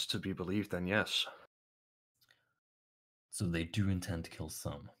note's to be believed, then yes. So they do intend to kill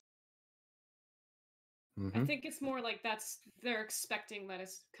some. I think it's more like they're expecting that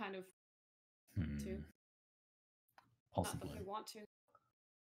it's kind of to. Possibly. Not that they want to.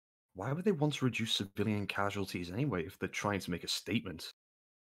 Why would they want to reduce civilian casualties anyway if they're trying to make a statement?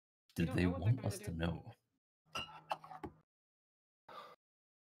 Did they want us to know?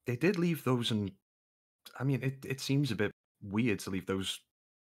 They did leave those in... I mean, it seems a bit weird to leave those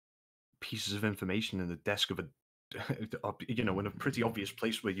pieces of information in the desk of a... in a pretty obvious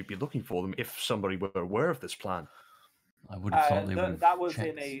place where you'd be looking for them if somebody were aware of this plan. I would have thought they would have That was checked.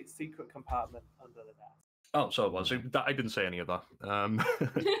 in a secret compartment under the desk. Oh, so it was. I didn't say any of that.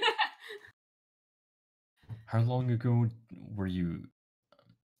 How long ago were you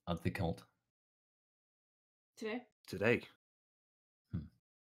at the cult? Today? Today.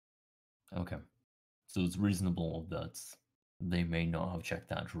 Okay. So it's reasonable that they may not have checked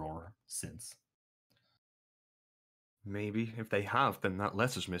that drawer since. Maybe. If they have, then that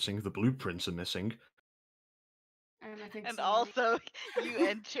letter's missing, the blueprints are missing. I think And so. also, you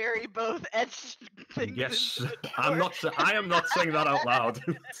and Cherry both etched things. Yes, into the I am not saying that out loud.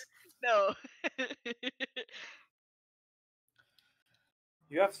 No.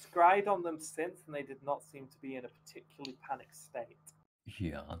 You have scryed on them since, and they did not seem to be in a particularly panicked state.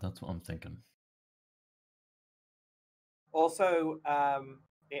 Yeah, that's what I'm thinking. Also,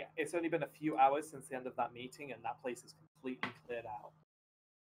 it's only been a few hours since the end of that meeting, and that place is completely cleared out.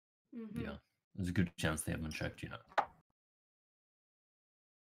 Mm-hmm. Yeah, there's a good chance they haven't checked yet.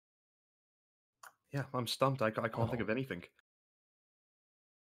 Yeah, I'm stumped. I can't think of anything.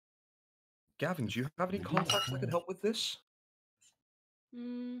 Gavin, do you have any contacts that could help with this? I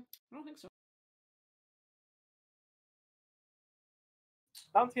don't think so.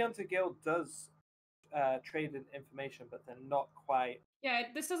 Bounty Hunter Guild does trade in information, but they're not quite. Yeah,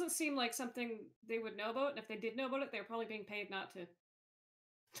 this doesn't seem like something they would know about, and if they did know about it, they're probably being paid not to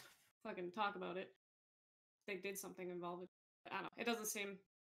fucking talk about it. They did something involved. I don't know. It doesn't seem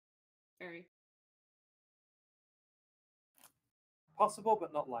very Possible,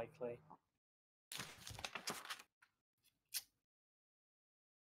 but not likely.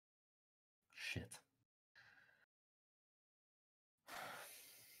 Shit.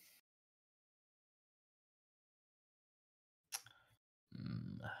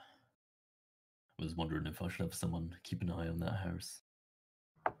 I was wondering if I should have someone keep an eye on that house.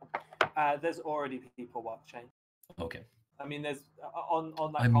 There's already people watching. Okay. I mean, there's on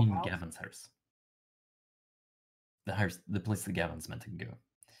that. I mean compound. Gavin's house. The place that Gavin's meant to go.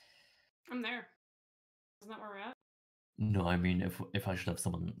 I'm there. Isn't that where we're at? No, I mean if I should have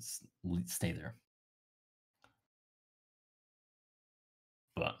someone stay there.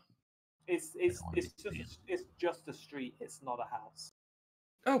 But It's just a street. It's not a house.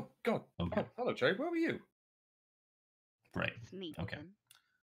 Oh, God. Okay. Oh, hello, Jerry. Where were you? Right. Sneaking. Okay.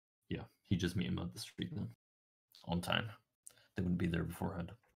 Yeah, he just meet him at the street then. On time. They wouldn't be there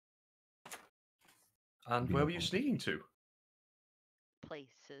beforehand. And Be where no were you problem. sneaking to?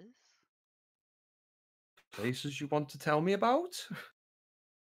 Places. Places you want to tell me about?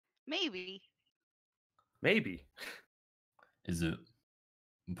 Maybe. Maybe. Is it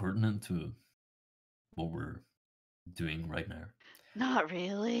pertinent to what we're doing right now? Not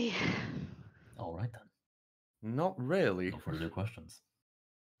really. All right then. Not really. No further questions.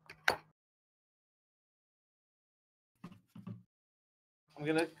 I'm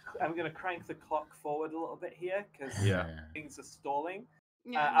gonna crank the clock forward a little bit here because Yeah. things are stalling.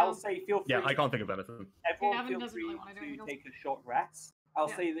 Yeah, I'll no. say feel free. Yeah, I can't think of anything. Everyone Gavin feel doesn't free really wanna do to anything else. take a short rest. I'll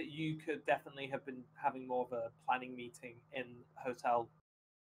Yeah. say that you could definitely have been having more of a planning meeting in a hotel,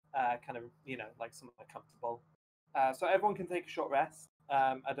 kind of, like somewhere comfortable. So everyone can take a short rest.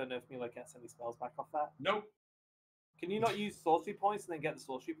 I don't know if Milo gets any spells back off that. Nope. Can you not use sorcery points and then get the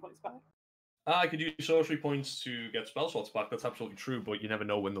sorcery points back? I could use sorcery points to get spell slots back. That's absolutely true, but you never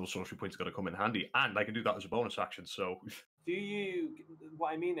know when those sorcery points are going to come in handy. And I can do that as a bonus action, so... Do you?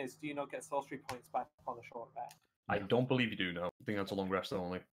 What I mean is, do you not get sorcery points back on a short rest? I don't believe you do, no. I think that's a long rest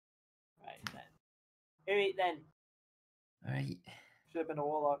only. Right then. Alright then. Alright. Should have been a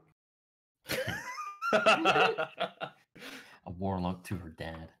warlock. A warlock to her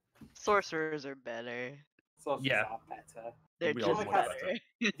dad. Sorcerers are better. Sorcerers Yeah. are better. They're We all just know better. that.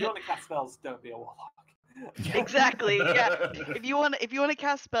 If you want to cast spells, don't be a warlock. Exactly. Yeah. If you want to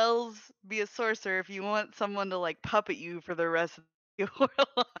cast spells, be a sorcerer. If you want someone to like puppet you for the rest of the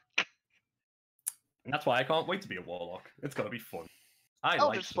warlock. And that's why I can't wait to be a warlock. It's gonna be fun. I like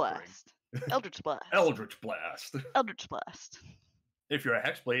Eldritch suffering. Blast. Eldritch Blast. Eldritch Blast. Eldritch Blast. If you're a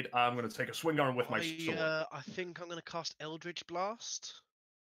Hexblade, I'm gonna take a swing arm with my sword. I think I'm gonna cast Eldritch Blast.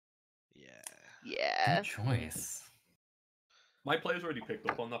 Yeah. Yeah. Good choice. My players already picked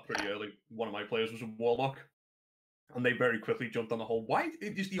up on that pretty early. One of my players was a warlock, and they very quickly jumped on the whole. Why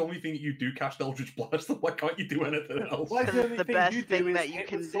is the only thing that you do cast Eldritch Blast? Why can't you do anything else? Why Because the it's only the thing best you do thing is that you hit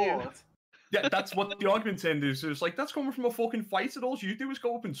can with do. sword? Yeah, that's what the argument end is. It's like, that's coming from a fucking fight, and all you do is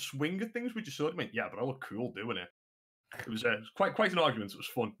go up and swing at things with your sword. I mean, yeah, but I look cool doing it. It was quite an argument. It was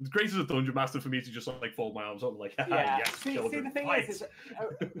fun. It's great as a dungeon master for me to just like fold my arms up and like, Yeah. yes, See, children, the thing fight. is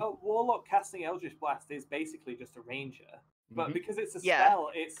a warlock casting Eldritch Blast is basically just a ranger. But Mhm. because it's a Yeah.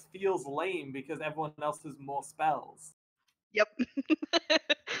 spell, it feels lame because everyone else has more spells. Yep.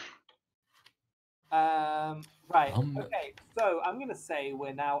 Right. Um, Okay. So I'm gonna say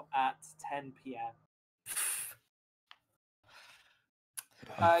we're now at 10 p.m.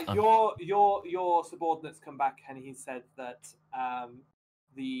 Your subordinates come back and he said that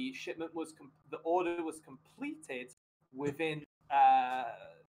the shipment was the order was completed within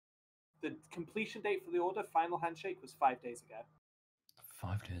the completion date for the order. Final handshake was 5 days ago.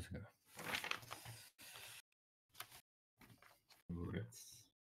 5 days ago.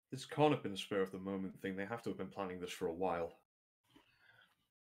 This can't have been a spur of the moment thing. They have to have been planning this for a while.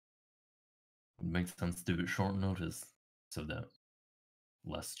 It makes sense to do it short notice so that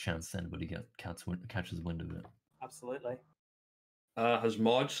less chance anybody catches wind of it. Absolutely. Has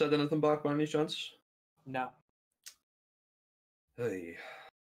Marge said anything back by any chance? No. Hey.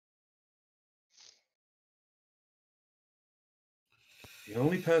 The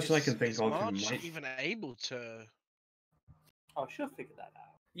only person I can think is of who Marge might... even able to? Oh, she'll figure that out.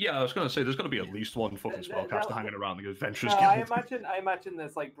 Yeah, I was going to say, there's got to be at least one fucking spellcaster no, hanging around the Adventurers No, Guild. I imagine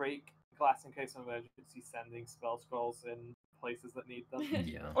there's like break glass in case of emergency, sending spell scrolls in places that need them.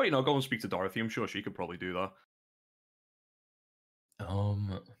 Yeah. Oh, go and speak to Dorothy. I'm sure she could probably do that.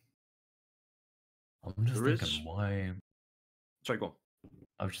 I'm just There thinking is- why. Sorry, go on.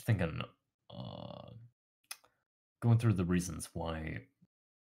 I was just thinking, going through the reasons why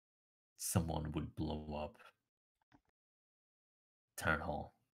someone would blow up Town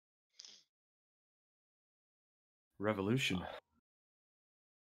Hall. Revolution.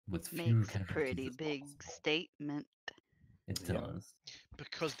 With fewer Makes a casualties pretty as big possible. statement. It Yeah. does.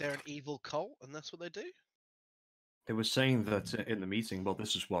 Because they're an evil cult, and that's what they do. They were saying that in the meeting, well,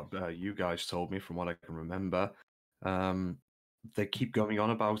 this is what you guys told me from what I can remember. They keep going on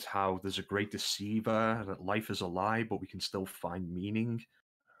about how there's a great deceiver, that life is a lie, but we can still find meaning.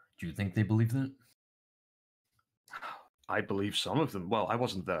 Do you think they believe that? I believe some of them. Well, I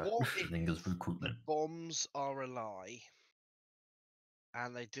wasn't there. What I think it's if recruitment. the bombs are a lie,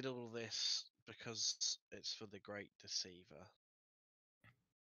 and they did all this because it's for the Great Deceiver,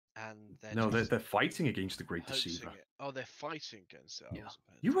 and They're fighting against the Great hoaxing Deceiver. it? Oh, they're fighting against it. I Yeah. wasn't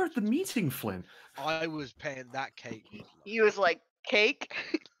paying You were at the attention. meeting, Flynn. I was paying that cake. Was He was like, cake?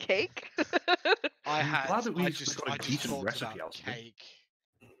 Cake? I I'm had. glad that I we've just, got a I just decent talked recipe about out of it. cake.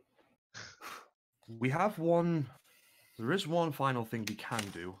 We have one. There is one final thing we can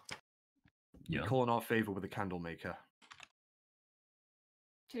do. Yeah. We call in our favor with a candle maker.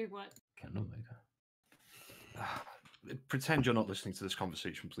 To what? Candle maker. Pretend you're not listening to this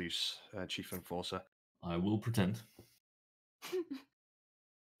conversation, please, Chief Enforcer. I will pretend.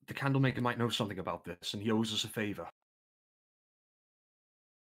 The candle maker might know something about this, and he owes us a favor.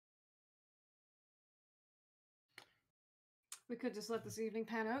 We could just let this evening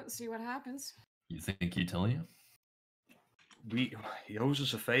pan out and see what happens. You think he'd tell you? He owes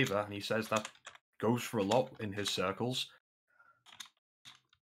us a favor, and he says that goes for a lot in his circles.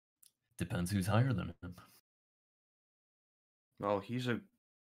 Depends who's higher than him. Well, he's a...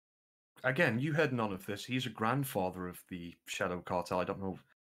 Again, you heard none of this. He's a grandfather of the Shadow Cartel. I don't know...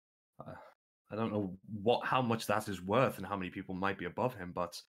 I don't know how much that is worth and how many people might be above him,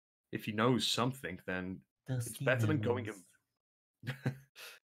 but if he knows something, then it's better than going him.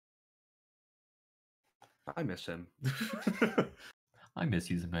 I miss him. I miss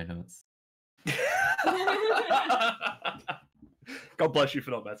using my notes. God bless you for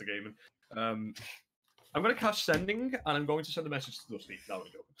not metagaming. I'm going to cast Sending, and I'm going to send a message to Dusty. Now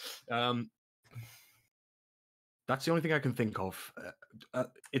we go. That's the only thing I can think of.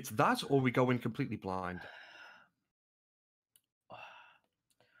 It's that, or we go in completely blind.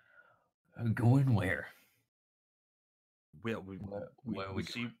 Going where? We we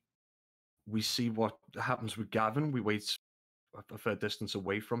see. We see what happens with Gavin. We wait a fair distance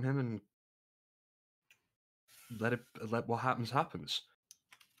away from him and let what happens.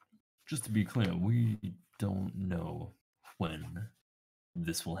 Just to be clear, we don't know when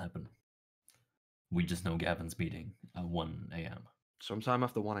this will happen. We just know Gavin's meeting at 1 a.m. Sometime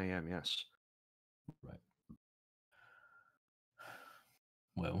after 1 a.m., yes. Right.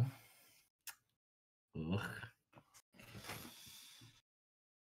 Well. Ugh.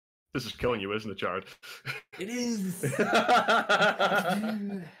 This is killing you, isn't it, Jared? It is.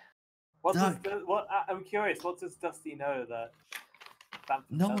 I'm curious. What does Dusty know that?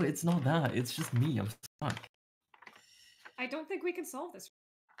 No, it's not that. It's just me. I'm stuck. I don't think we can solve this.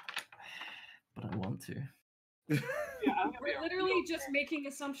 But I want to. We're literally just making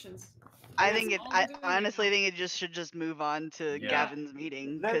assumptions. I That's think it. all I we're doing right honestly now. think it just should just move on to Yeah. Gavin's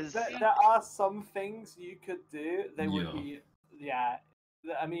meeting because There are some things you could do. They would be,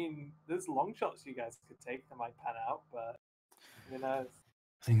 I mean, there's long shots you guys could take that might pan out, but who knows?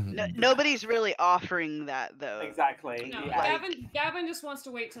 nobody's really offering that though. Exactly. No, Yeah. Gavin just wants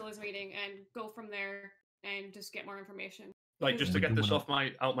to wait till his meeting and go from there and just get more information. Like, just to get this out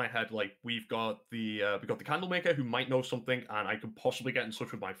my head, like we've got the Candlemaker who might know something, and I could possibly get in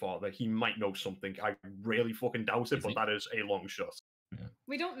touch with my father. He might know something. I really fucking doubt it, but that is a long shot. Yeah.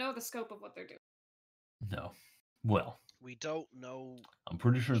 We don't know the scope of what they're doing. No. Well. We don't know. I'm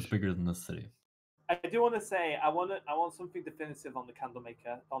pretty sure it's bigger than this city. I do want to say I want something definitive on the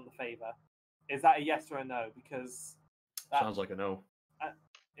Candlemaker, on the favor. Is that a yes or a no? Because Sounds like a no.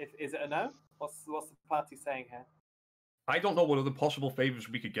 Is it a no? What's the party saying here? I don't know what other possible favors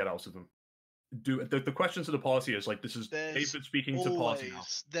we could get out of them. The question to the party is like, this is There's David speaking to party now.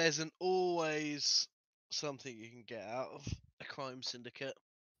 There's always something you can get out of a crime syndicate.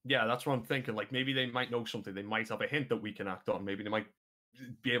 Yeah, that's what I'm thinking. Like, maybe they might know something. They might have a hint that we can act on. Maybe they might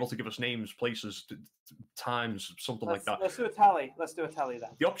be able to give us names, places, times, something like that. Let's do a tally. Let's do a tally then.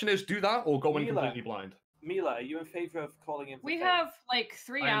 The option is do that or go in Mila. completely blind. Mila, are you in favor of calling in? We have like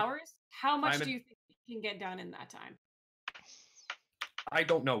 3 hours. How much I'm do you think we can get done in that time? I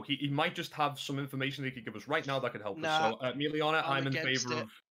don't know. He might just have some information he could give us right now that could help Nah, us. So, Miliana, I'm in against favor it. of.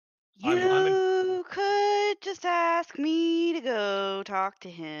 You could just ask me to go talk to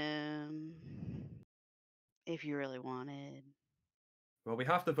him if you really wanted. Well, we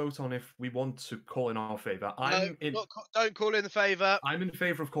have to vote on if we want to call in our favor. Don't call in the favor. I'm in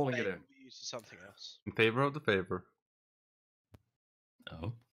favor of calling it in. We use something else. In favor of the favor.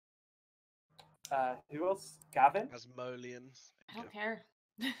 Oh. Who else? Gavin? Asmolean. I don't care.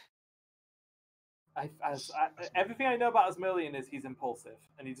 Everything I know about Asmolean is he's impulsive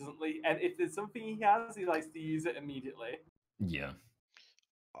and he doesn't leave. And if there's something he has, he likes to use it immediately. Yeah.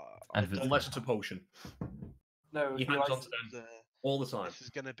 Unless it's a potion. No, he hangs on to them all the time. This is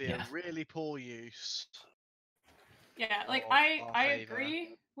going to be a really poor use. Yeah, like of I our favor.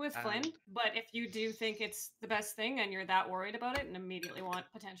 agree with Flynn, but if you do think it's the best thing and you're that worried about it and immediately want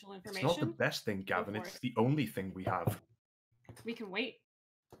potential information, It's not the best thing, Gavin. It's the only thing we have. We can wait.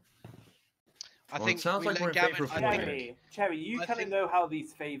 I think it sounds like we're in favor of Cherry, you kind of know how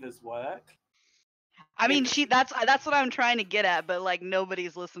these favors work. I mean, that's what I'm trying to get at, but like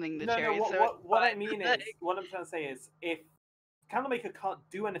nobody's listening to Cherry. What I mean is, what I'm trying to say is, if Candlemaker can't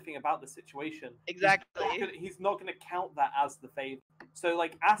do anything about the situation, exactly, he's not going to count that as the favor. So,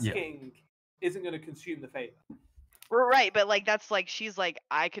 like, asking isn't going to consume the favor. Right, but like that's like she's like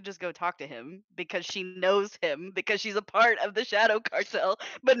I could just go talk to him because she knows him because she's a part of the Shadow Cartel,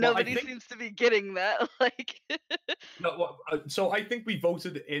 but nobody seems to be getting that. Like, so I think we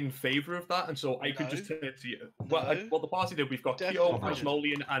voted in favor of that, and so I could just turn it to you. Well, the party did. We've got Kyo,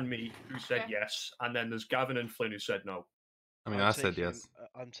 Asmolean, and me who said yes, and then there's Gavin and Flynn who said no. I mean, I said yes.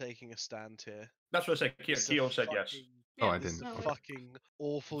 I'm taking a stand here. That's what I said. Kyo said yes. Oh, I didn't. Fucking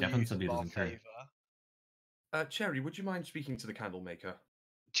awful Gavin use said of he our doesn't care. favor. Cherry, would you mind speaking to the Candlemaker?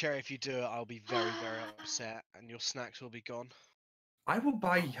 Cherry, if you do it, I'll be very, very upset, and your snacks will be gone. I will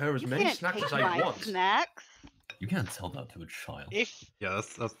buy her as many snacks as I want. Snacks? You can't tell that to a child.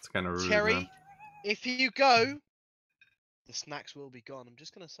 That's kind of rude. Cherry, man. if you go, the snacks will be gone. I'm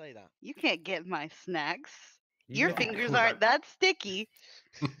just gonna say that. You can't get my snacks. Your Yeah, fingers cool. aren't that sticky.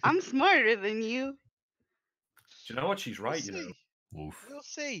 I'm smarter than you. Do you know what? She's right. You know. Oof. We'll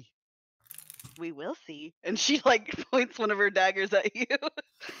see. we will see. And she like points one of her daggers at you.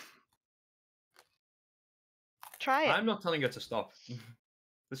 Try it. I'm not telling her to stop.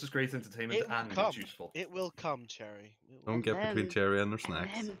 This is great entertainment It will and come. it's useful. It will come, Cherry. It will Don't And get between then- Cherry and her And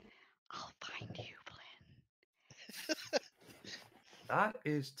snacks. then I'll find you, Flynn. That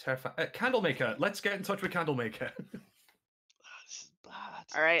is terrifying. Candlemaker, let's get in touch with Candlemaker. This is bad.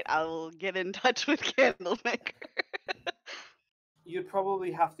 All right, I'll get in touch with Candlemaker. You'd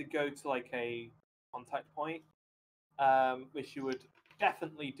probably have to go to like a contact point, which you would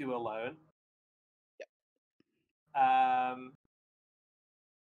definitely do alone.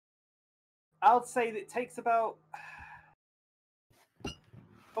 I'll say that it takes about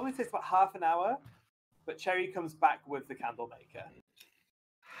probably takes about half an hour, but Cherry comes back with the Candlemaker.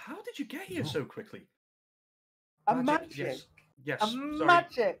 How did you get here so quickly? A magic. Yes. Yes. A Sorry.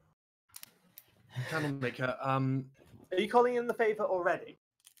 magic. Candlemaker. Are you calling in the favor already?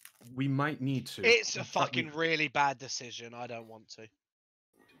 We might need to. It's a In fact, we- fucking really bad decision. I don't want to.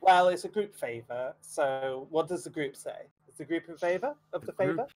 Well, it's a group favor, so what does the group say? Is the group in favor of the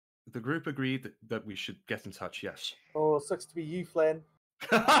favor? The group agreed that we should get in touch. Yes. Oh, sucks to be you, Flynn.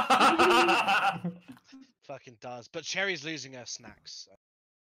 Fucking does. But Cherry's losing her snacks. So.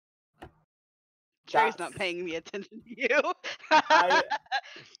 Cherry's not That's- paying me attention to you.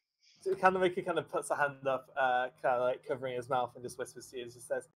 So Candlemaker kind of puts a hand up, kind of like covering his mouth, and just whispers to you and just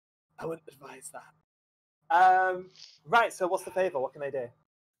says, I wouldn't advise that. Right, so what's the favor? What can I do?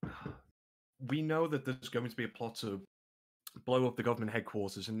 We know that there's going to be a plot to blow up the government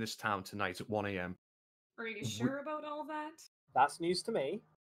headquarters in this town tonight at 1 a.m. Are you sure about all that? That's news to me.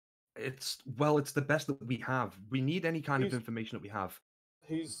 It's the best that we have. We need any kind of Who's- information that we have.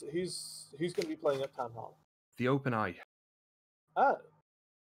 Who's going to be blowing up town hall? The Open Eye. Oh,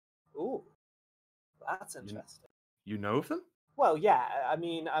 ooh, that's interesting. You know of them? Well, yeah, I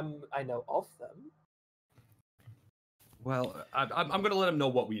mean, I know of them. Well, I'm going to let him know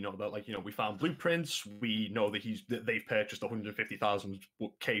what we know. That, like, we found blueprints. We know that they've purchased 150,000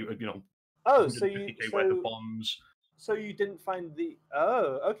 K, Oh, so 150K worth of bombs. So you didn't find the?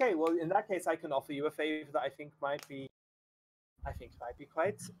 Oh, okay. Well, in that case, I can offer you a favor that I think might be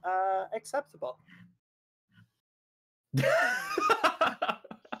quite acceptable.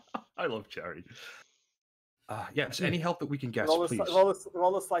 I love Cherry. Yes, any help that we can get, roll, please.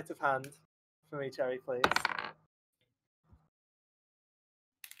 roll a sleight of hand for me, Cherry, please.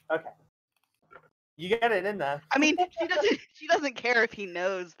 Okay. You get it in there. I mean, she doesn't care if he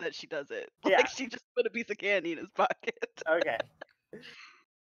knows that she does it. Like Yeah. she just put a piece of candy in his pocket. Okay.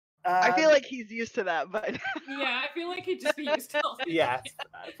 I feel like he's used to that, but Yeah, I feel like he'd just be used to all that. Yes,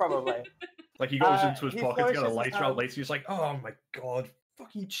 probably. Like, he goes into his he pocket to get a flourishes his lighter out hand. later. He's like, oh my god,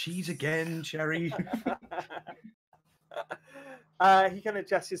 fucking cheese again, Cherry. He kind of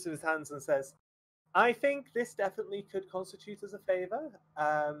gestures with his hands and says, I think this definitely could constitute as a favor.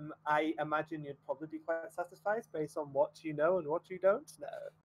 I imagine you'd probably be quite satisfied based on what you know and what you don't know.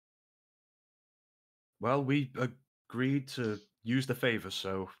 Well, we agreed to use the favor,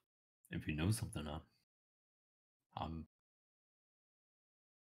 so If you know something, I'm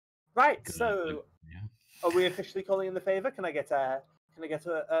Right, gonna, so yeah. are we officially calling in the favor? Can I get a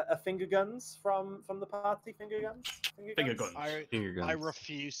finger guns from the party? Finger guns? Finger guns. Finger guns. I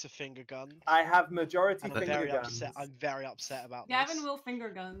refuse to finger gun. I have majority And finger I'm very guns. upset. I'm very upset about Gavin this. will finger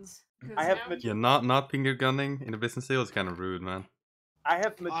guns. 'cause I have now- Yeah, not finger gunning in a business deal is kind of rude, man. I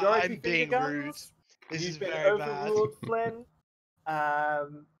have majority I'm being finger rude. guns. This You've is been very bad. overruled, Flynn.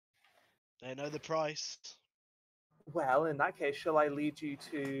 They know the price. Well, in that case, shall I lead you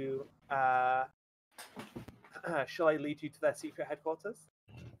to their secret headquarters?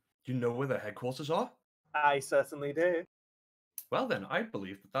 you know where their headquarters are? I certainly do. Well then, I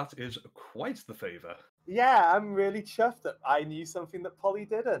believe that is quite the favor. Yeah, I'm really chuffed that I knew something that Polly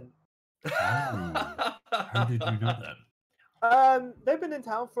didn't. Oh, how did you know that? They've been in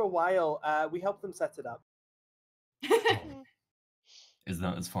town for a while. We helped them set it up. Is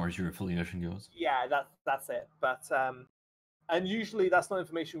that as far as your affiliation goes? Yeah, that's it. But and usually that's not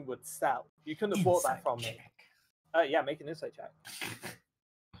information we would sell. You couldn't have bought that Insight from me. check. Yeah, make an insight check.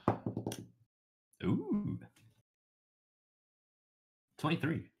 Ooh.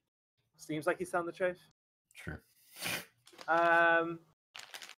 23. Seems like he's telling the truth. Sure. I'd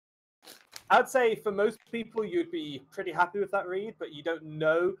say for most people you'd be pretty happy with that read, but you don't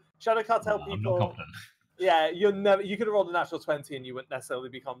know. Shadow Cartel I'm not people. confident. Yeah, you'll never. You could have rolled a natural 20 and you wouldn't necessarily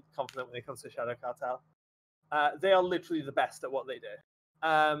be confident when it comes to Shadow Cartel. They are literally the best at what they do.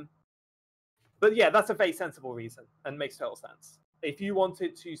 But yeah, that's a very sensible reason and makes total sense. If you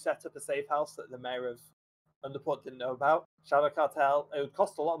wanted to set up a safe house that the mayor of Underport didn't know about, Shadow Cartel, it would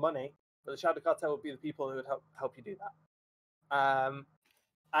cost a lot of money, But the Shadow Cartel would be the people who would help you do that.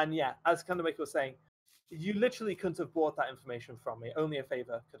 And yeah, as Candlemaker was saying, you literally couldn't have bought that information from me. Only a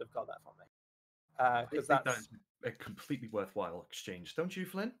favor could have got that from me. I Because think that's a completely worthwhile exchange, don't you,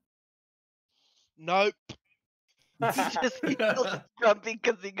 Flynn? Nope. He's just grumpy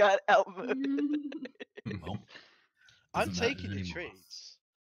because he got outvoted. Well, I'm doesn't matter taking the anymore. treats.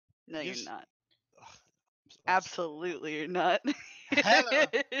 No, You you're s- not. Ugh, Absolutely, you're not. Hello.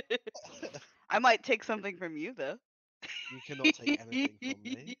 I might take something from you, though. You cannot take anything from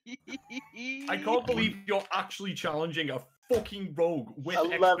me. I can't believe you're actually challenging a fucking rogue with A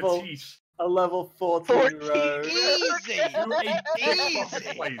level- expertise a level 14 rogue. Easy. to a big Easy.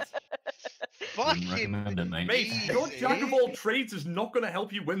 fucking fight. Wouldn't Fucking recommend it, mate. Mate, your easy. jack of all trades is not going to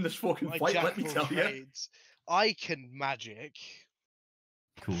help you win this fucking My fight, jack let me of all tell you. trades. I can magic.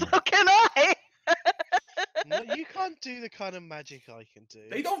 Cool. So can I. No, you can't do the kind of magic I can do.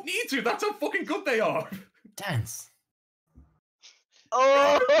 They don't need to, that's how fucking good they are. Dance.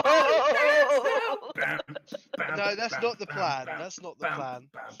 Oh. Bam, bam, No, that's bam, not the bam, plan. bam, That's not the bam, plan.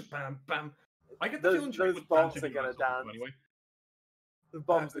 Bam, bam, bam. I get the Those- feeling those would bombs dance are if you gonna had something dance. anyway. The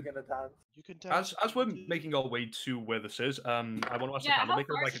bombs are gonna dance. You can dance. As we're making our way to where this is, I want to ask Yeah, the how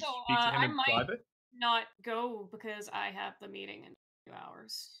Candlemaker if I far could so, speak to him I in might- private. Not go because I have the meeting in 2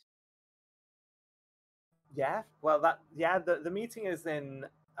 hours. Yeah. Well, the meeting is in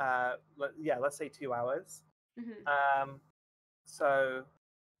let's say 2 hours. Mhm. So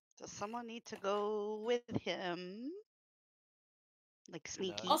Does someone need to go with him? Like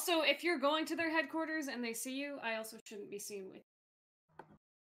sneaky. Also, if you're going to their headquarters and they see you, I also shouldn't be seen with.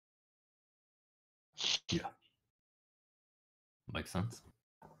 Yeah. Makes sense.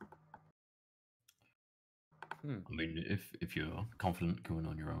 Hmm. I mean, if you're confident going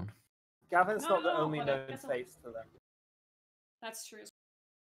on your own. Gavin's not the No, only but I known guess I'll- face to them. That's true.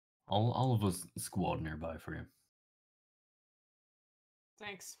 All of us squad nearby for you.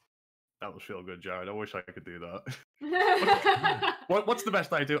 Thanks. That would feel good, Jared. I wish I could do that. I What's the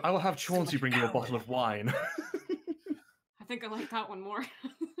best I do? I will have Chauncey bring you a bottle of wine. think I like that one more.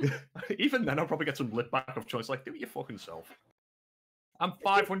 Even then, I'll probably get some lip back of choice. Like, do it your fucking self. I'm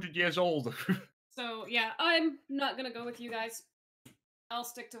 500 years old. So yeah, I'm not gonna go with you guys. I'll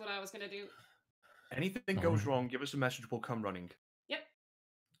stick to what I was gonna do. Anything goes wrong, give us a message. We'll come running. Yep.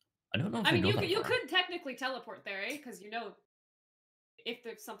 I don't know if I they mean, go you that could, you far. could technically teleport there, eh? Because if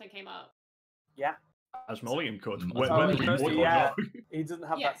there's something came up. Yeah. As Mulligan could. Mm, When, oh, when he we does, would yeah. or not. He doesn't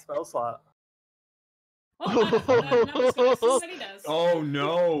have Yeah. that spell slot. Well, not as fast as he does. Oh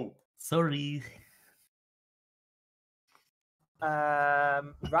no! Sorry. Right.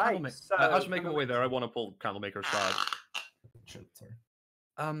 Candlemaker. So As we're making our way there, I want to pull Candlemaker aside. Shit,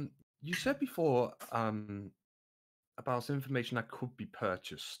 sorry. You said before about information that could be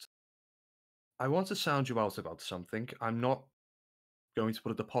purchased. I want to sound you out about something. I'm not going to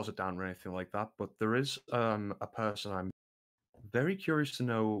put a deposit down or anything like that, but there is a person I'm very curious to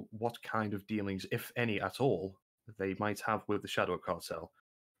know what kind of dealings, if any at all, they might have with the Shadow Cartel.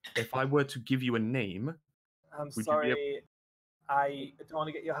 If I were to give you a name, I'm would you be sorry. I don't want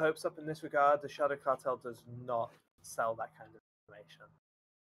to get your hopes up in this regard. The Shadow Cartel does not sell that kind of information.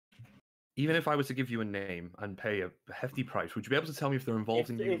 even if I were to give you a name and pay a hefty price, would you be able to tell me if they're involved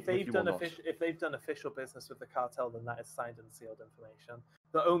in you? If they've with you done or not? if they've done official business with the cartel, then that is signed and sealed information.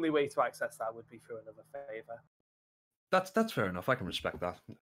 The only way to access that would be through another favor. That's fair enough. I can respect that.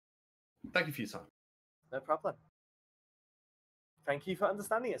 Thank you for your time. No problem. Thank you for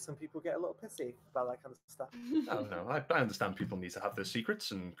understanding it. Some people get a little pissy about that kind of stuff. No, I understand people need to have their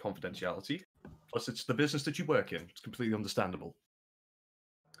secrets and confidentiality. Plus, it's the business that you work in. It's completely understandable.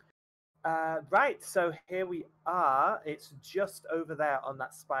 Right, so here we are. It's just over there on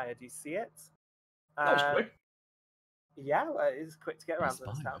that spire. Do you see it? That was quick. Yeah, it's quick to get around to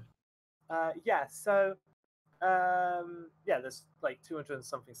this Spire. town. Yeah, so there's like 200 and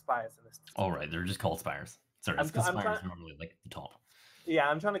something spires in this. All right, they're just called spires. Sorry, I'm it's because try- I'm spires try- normally like the top. Yeah,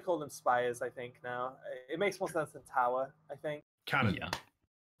 I'm trying to call them spires. I think now it makes more sense than tower. I think. Cannon. Yeah,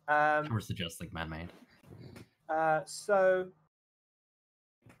 Um, or suggest like man-made. So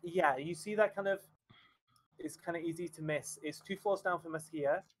yeah, you see that kind of it's kind of easy to miss. It's 2 floors down from us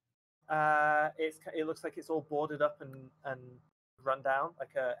here. It looks like it's all boarded up and run down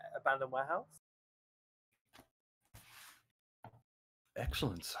like a abandoned warehouse.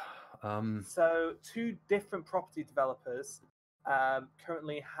 Excellent. So 2 different property developers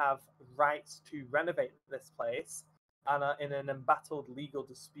currently have rights to renovate this place and are in an embattled legal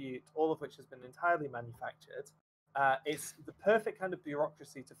dispute, all of which has been entirely manufactured. It's the perfect kind of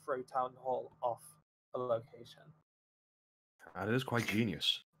bureaucracy to throw town hall off a location. That is quite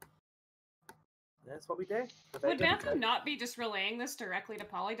genius. That's what we do. Would Bantam not be just relaying this directly to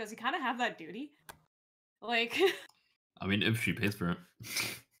Polly? Does he kind of have that duty? Like, I mean, if she pays for it.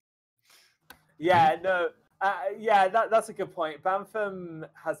 yeah, no, yeah, that's a good point. Bantam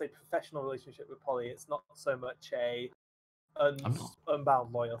has a professional relationship with Polly. It's not so much a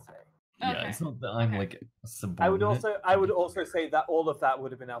unbound loyalty. Yeah, Okay. it's not that I'm like a I would subordinate. also say that all of that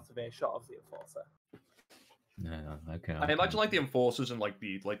would have been out of earshot of the enforcer. No, okay. I imagine like the enforcers and like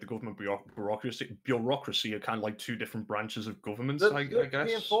the government bureaucracy are kind of like two different branches of government. I guess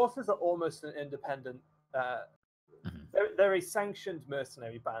the enforcers are almost an independent. They're a sanctioned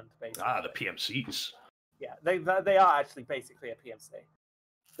mercenary band, basically. Ah, the PMCs. Yeah, they are actually basically a PMC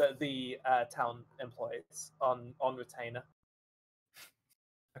that the town employs on retainer.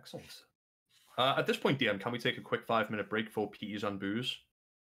 Excellent. At this point, DM, can we take a quick 5-minute break for peas and booze?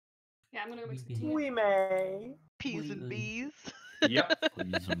 yeah, I'm gonna go make some tea. We may. Peas and bees. Yep.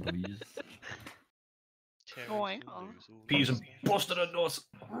 Please and please. Cherries Wow. and blues, all Peas that and stuff. busted a nose.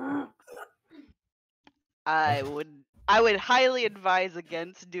 I would highly advise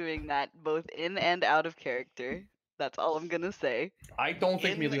against doing that both in and out of character. That's all I'm gonna say. I don't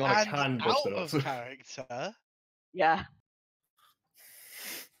think In Miliana and can bust out it of up. character. Yeah.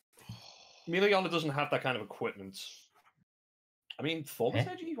 Miliana doesn't have that kind of equipment. I mean,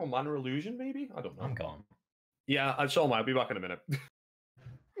 thaumaturgy or mana illusion, maybe? I don't know. I'm gone. Yeah, I saw him. I'll be back in a minute.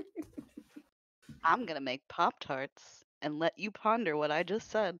 I'm gonna make Pop-Tarts and let you ponder what I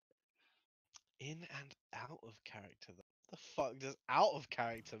just said. In and out of character. Though. What the fuck does out of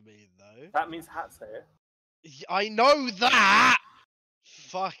character mean, though? That means Hatsu. I know that.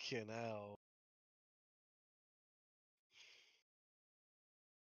 Fucking hell.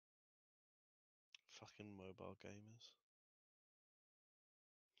 Fucking mobile gamers.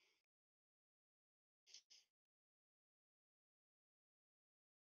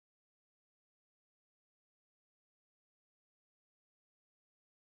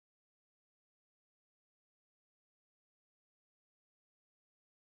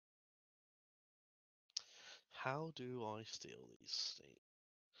 How do I steal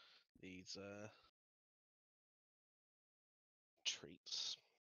these treats?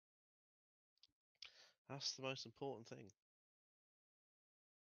 That's the most important thing.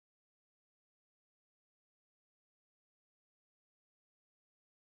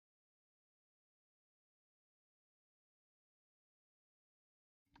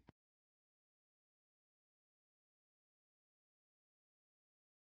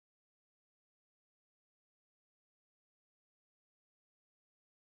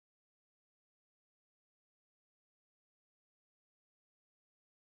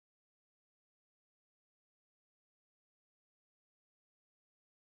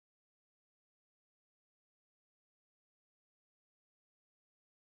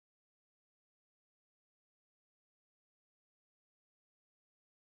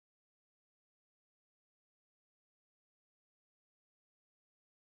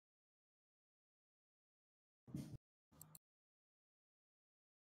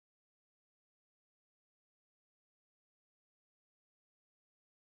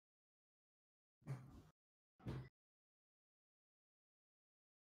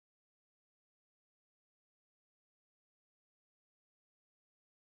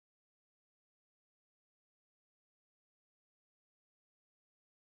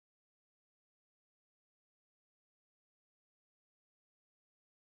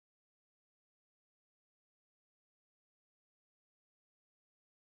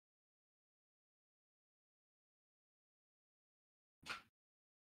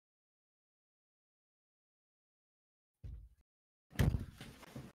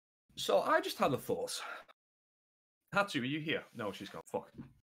 So I just had a thought. Hatsu, are you here? No, she's gone. Fuck.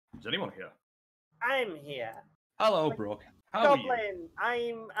 Is anyone here? I'm here. Hello, Brooke. How are you? Goblin,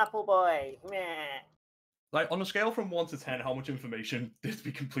 I'm Apple Boy. Meh. Like, on a scale from 1 to 10, how much information did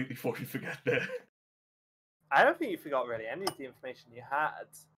we completely fucking forget there? I don't think you forgot really any of the information you had.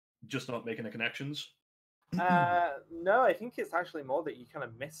 Just not making the connections? No, I think it's actually more that you kind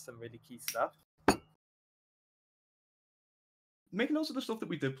of missed some really key stuff. Make notes of the stuff that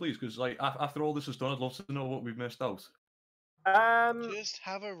we did, please, because like after all this is done, I'd love to know what we've missed out. Just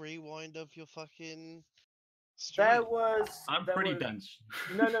have a rewind of your fucking There stream. was. I'm there pretty was- dense.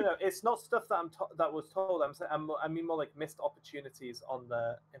 No. It's not stuff that that was told. I mean more like missed opportunities on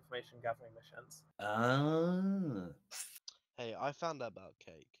the information gathering missions. Ah. Hey, I found out about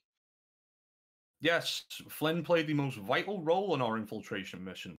Cake. Yes, Flynn played the most vital role in our infiltration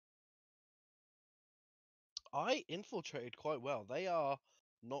mission. I infiltrated quite well. They are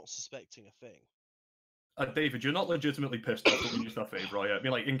not suspecting a thing. David, you're not legitimately pissed off that we used that favor, are you? I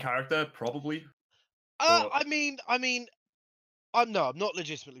mean, like, in character, probably. I mean, I'm not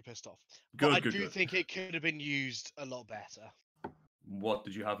legitimately pissed off, but Good, I good, do good. think it could have been used a lot better. What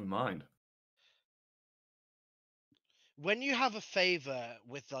did you have in mind? When you have a favor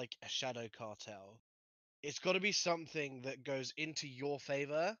with like a shadow cartel, it's got to be something that goes into your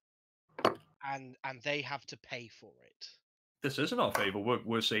favor, and they have to pay for it. This isn't our favor.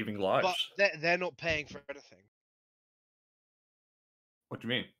 We're saving But lives. they're not paying for anything. What do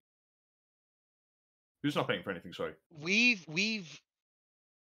you mean? Who's not paying for anything? Sorry. They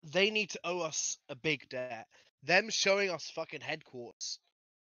need to owe us a big debt. Them showing us fucking headquarters.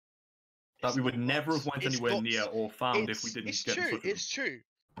 That it's we would not never have right. went It's anywhere not- near or found if we didn't It's get in true. touch with It's true.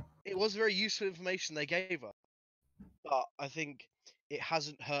 It was very useful information they gave us, but I think it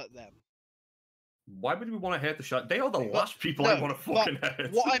hasn't hurt them. them. Why would we want to hurt the shot? They are the But- last people I no, want to but fucking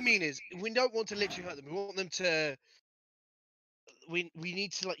hurt. What I mean is, we don't want to literally hurt them. We want them to. We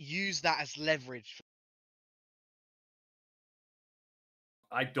need to like use that as leverage.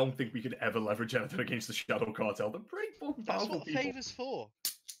 I don't think we could ever leverage anything against the Shadow Cartel. They're pretty fucking That's powerful what people. favors for.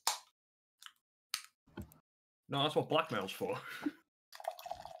 No, that's what blackmail's for.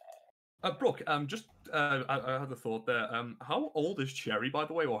 Brooke, just I had a thought there. How old is Cherry, by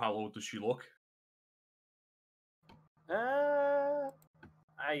the way, or how old does she look? I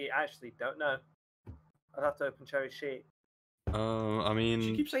actually don't know. I'd have to open Cherry's sheet. I mean,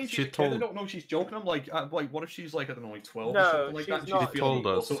 She keeps saying she she's a kid. I told don't know. She's joking. I'm like, what if she's like, I don't know, like 12 or No, something like she's that? And not. she's told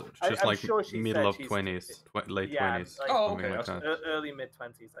feeling us also- she's I'm like sure she middle said of she's- 20s, late Yeah, 20s, like- Oh, something okay, like that's- that. Early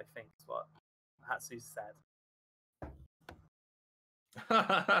mid-20s, I think, is what Hatsu said.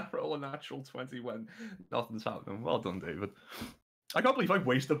 Roll a natural 20 when nothing's happening. Well done, David. I can't believe I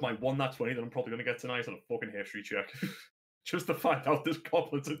wasted my one nat 20 that I'm probably going to get tonight on a fucking history check. Just to find out this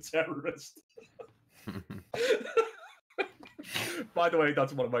goblin's a terrorist. By the way,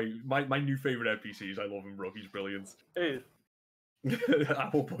 that's one of my new favorite NPCs. I love him, bro. He's brilliant. Ooh,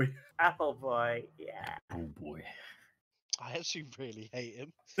 Apple boy. Apple Boy, yeah. Oh boy. I actually really hate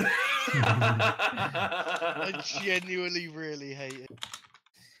him. I genuinely really hate him.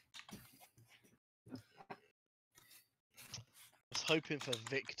 I was hoping for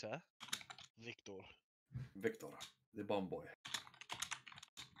Victor. Victor. Victor, the bomb boy.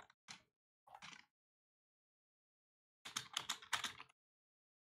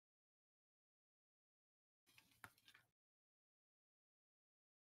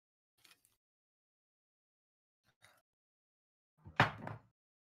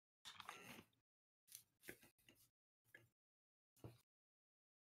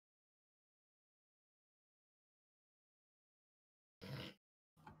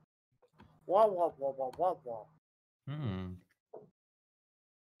 Wah, wah, wah, wah, wah, wah. Hmm.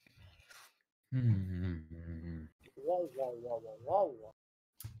 Wah, wah, wah, wah, wah, wah.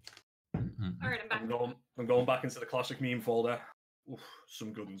 All right, I'm back. I'm going back into the classic meme folder. Oof,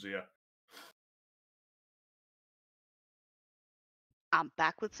 some good ones here. I'm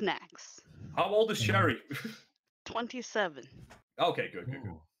back with snacks. How old is Cherry? 27. Okay, good, good,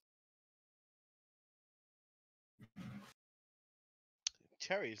 good.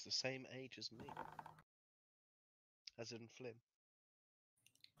 Cherry is the same age as me. As in Flynn.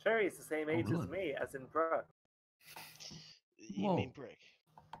 Cherry is the same age as good. me, as in Brooke. You Whoa. mean Brick?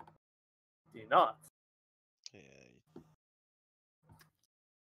 Do you not? Yeah.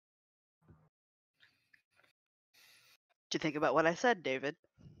 What'd you think about what I said, David?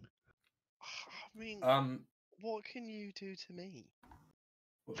 I mean, what can you do to me?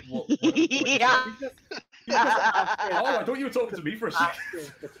 Yeah. He's just asking, Oh, I thought you were talking to me for a second.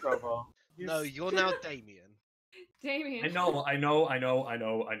 asking for trouble. No, you're now Damien. Damien. I know. I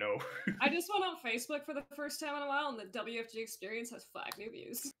just went on Facebook for the first time in a while, and the WFG experience has 5 new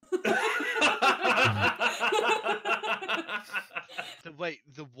views. Wait,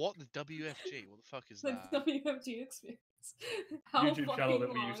 the what? The WFG? What the fuck is The that? WFG experience. How YouTube channel that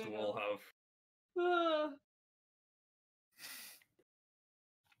we fucking used to long all ago. have.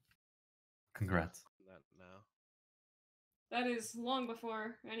 Congrats. That now. That is long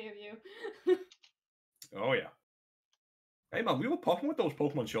before any of you. Oh yeah. Hey man, we were popping with those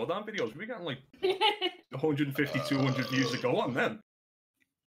Pokemon Showdown videos. We were getting like 150, 200 views to go on them.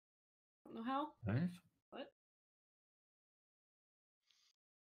 Don't know how. Nice. What?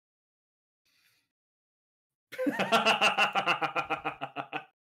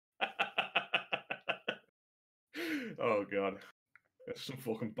 Oh god. There's some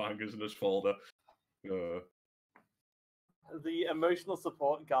fucking bangers in this folder. The emotional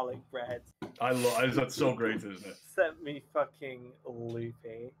support garlic bread I love that's so great, isn't it? sent me fucking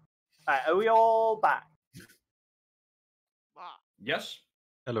loopy. Alright, are we all back? Yes?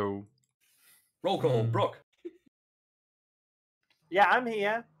 Hello. Roll call, Brooke. Yeah, I'm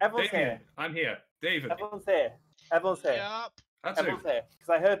here. Everyone's Damien, here. I'm here. David. Everyone's here. Everyone's here. Yup. That's who. Everyone's here. Because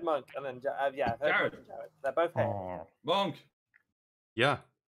I heard Monk and then yeah, I heard Jared. Monk and Jared. They're both here. Oh. Monk. Yeah.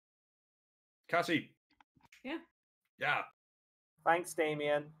 Cassie. Yeah. Yeah. Thanks,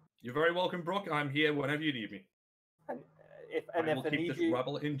 Damien. You're very welcome, Brooke. I'm here whenever you need me. And if I will I keep need this you,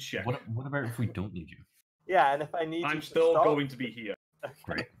 rebel in check. What about if we don't need you? yeah, and if I need you, I'm to still stop- going to be here.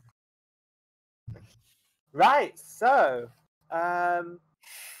 Great. Right. So,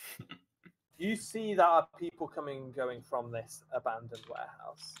 you see that are people coming and going from this abandoned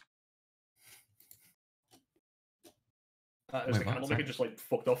warehouse. As Wait, the what? candlemaker Sorry. just like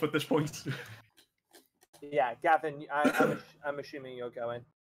fucked off at this point. Yeah, Gavin, I'm assuming you're going.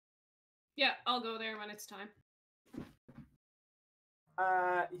 Yeah, I'll go there when it's time.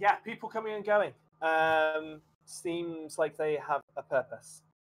 Yeah, people coming and going. Seems like they have a purpose.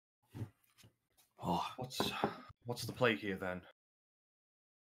 Oh, what's the play here then?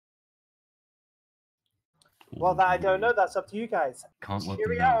 Well, that I don't know. That's up to you guys. Can't let them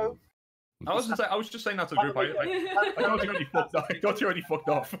Cheerio. know. I was just saying that to the group. I thought you already fucked off. I thought you already fucked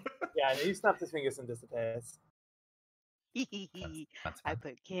off. Yeah, he snaps his fingers and disappears. That's I fine.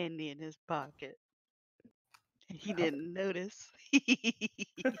 put candy in his pocket. He Oh. didn't notice. You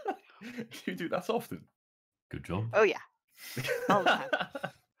do that often. Good job. Oh yeah, all the time.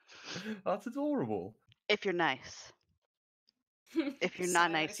 That's adorable. If you're nice. If you're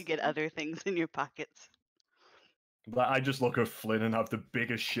not nice, you get other things in your pockets. Like, I just look at Flynn and have the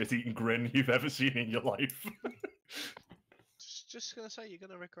biggest shit-eating grin you've ever seen in your life. Just gonna say you're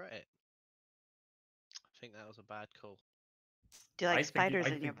gonna regret it. I think that was a bad call. Do you I like think- spiders I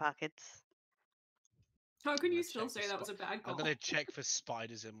in your think- pockets? How can I'm you gonna still check say the that was a bad I'm call? gonna check for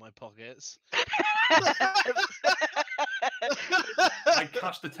spiders in my pockets. I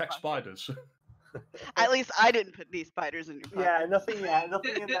cast detect spiders. At least I didn't put these spiders in your pocket. Yeah, nothing yet.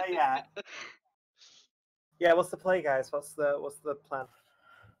 Nothing in there yet. Yeah, what's the play, guys? What's the plan?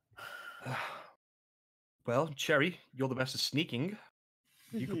 Well, Cherry, you're the best at sneaking.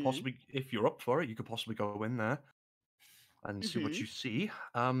 You could Mhm. possibly, if you're up for it, you could possibly go in there and see what Mhm. you see.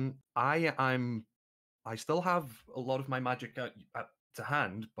 I still have a lot of my magic to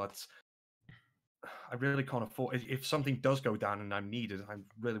hand, but I really can't afford. If something does go down and I'm needed, I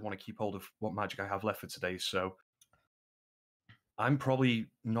really want to keep hold of what magic I have left for today. So I'm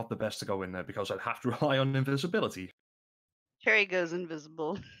probably not the best to go in there because I'd have to rely on invisibility. Cherry goes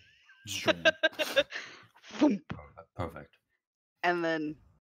invisible. Zoom. Thump, Perfect. and then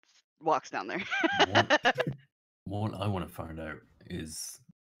walks down there. What I want to find out is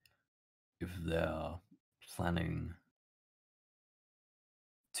if they're planning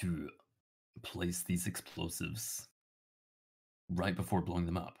to place these explosives right before blowing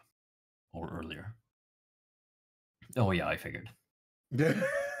them up or earlier. Oh yeah, I figured.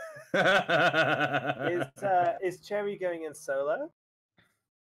 Is Cherry going in solo?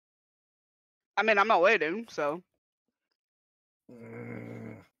 I mean, I'm not waiting, so.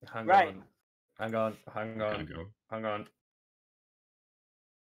 Hang Right. on. Hang on. Hang on. Go. Hang on.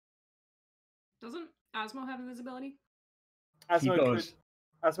 Doesn't Asmo have invisibility?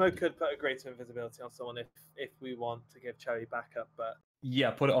 Asmo could put a greater invisibility on someone if we want to give Cherry backup, but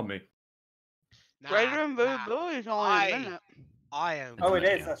Yeah, put it on me. Greater invisibility is only a minute. I am. oh, it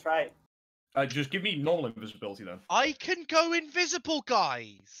Yeah. is. That's right. Just give me normal invisibility then. I can go invisible,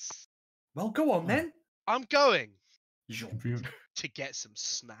 guys. Well, go on then. I'm going Zoom. to get some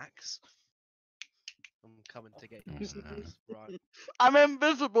snacks. I'm coming to get you snacks. Right. I'm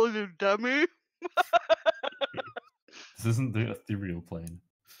invisible, you dummy. This isn't the ethereal plane.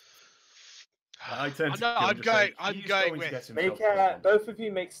 I tend to. No, kill I'm just say, going. I'm "He's going to with. get Make himself killed." both of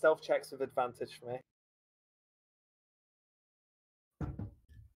you make stealth checks with advantage for me.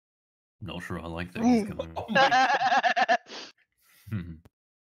 Not sure I like that. He's gonna... Oh my-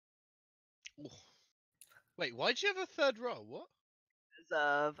 Wait, why'd you have a third roll? What?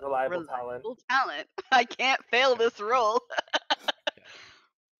 Of Reliable talent. reliable talent. I can't fail this roll.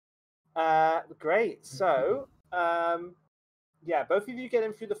 Great. So, yeah, both of you get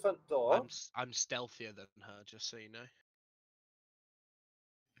in through the front door. I'm stealthier than her, just so you know.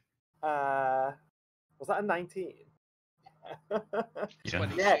 Was that a 19? Yeah.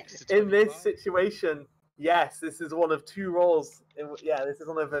 26 Yeah, to in this 25. situation, yes, this is one of two rolls. Yeah, this is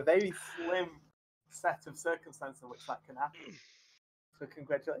one of a very slim set of circumstances in which that can happen. So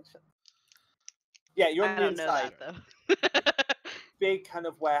congratulations. Yeah, you're on I the don't know inside. that though. Big kind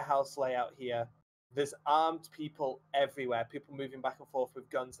of warehouse layout here. There's armed people everywhere, people moving back and forth with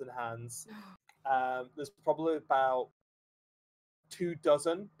guns in hands. There's probably about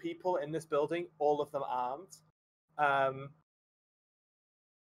 24 people in this building, all of them armed.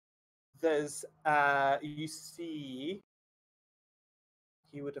 There's you see,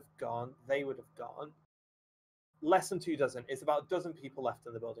 he would have gone. They would have gone. Less than 24. It's about a dozen people left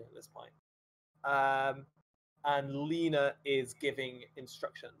in the building at this point. And Lena is giving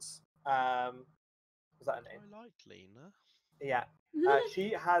instructions. Was that her name? I like Lena. Yeah.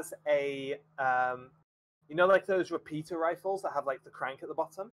 She has a, you know, like those repeater rifles that have like the crank at the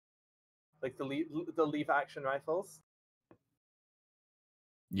bottom, like the lever action rifles.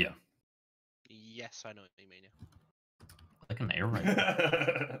 Yeah. Yes, I know what you mean. Yeah. Like an air rifle.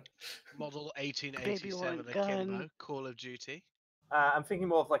 Model Baby 1887 want Akimbo, gun. Call of Duty. I'm thinking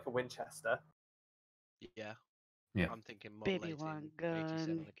more of like a Winchester. Yeah. Yeah. I'm thinking Model Baby want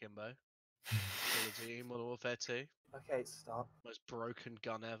 1887 gun. Akimbo. Call of Duty, Modern Warfare 2. Okay, stop. Most broken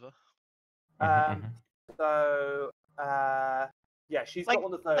gun ever. Um, so, yeah, she's got Like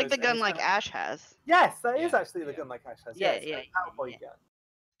one of those. like the and gun it's like kinda- Ash has. Yes, that is Yeah, actually the yeah. gun like Ash has. Yeah, it's yeah, a cowboy yeah. gun.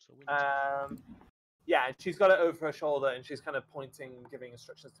 It's a Winchester. Yeah, and she's got it over her shoulder, and she's kind of pointing, giving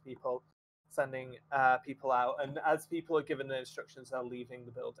instructions to people, sending people out. And as people are given the instructions, they're leaving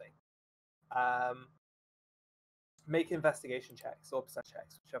the building. Make investigation checks or perception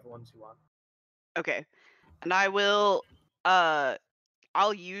checks, whichever ones you want. Okay. And I will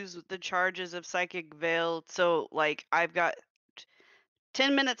I'll use the charges of Psychic Veil. So like I've got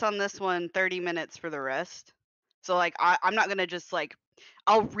 10 minutes on this one, 30 minutes for the rest. So like I'm not gonna just like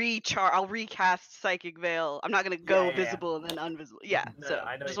I'll recast Psychic Veil. I'm not gonna go Yeah. visible and then invisible. Yeah. No, so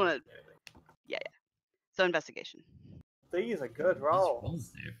I know. just you wanna mean. so investigation. These are good That's rolls. well,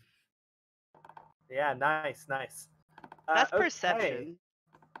 dude. Yeah, nice. That's Okay. perception.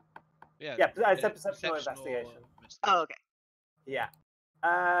 Yeah. Yeah, I said perception perception or or investigation. Oh, okay. Yeah.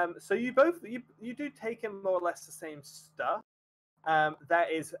 So you do take in more or less the same stuff. There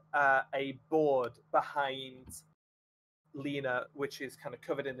is a board behind Lena, which is kind of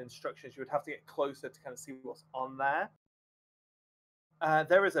covered in instructions. You would have to get closer to kind of see what's on there.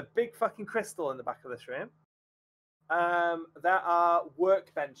 There is a big fucking crystal in the back of this room. There are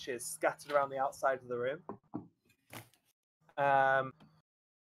workbenches scattered around the outside of the room.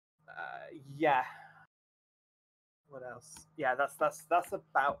 Yeah. What else? Yeah, that's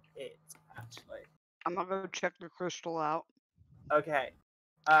about it, actually. I'm gonna go check the crystal out. Okay.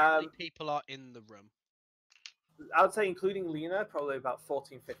 How many people are in the room? I would say including Lena, probably about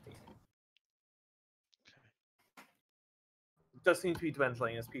 14, 15. It does seem to be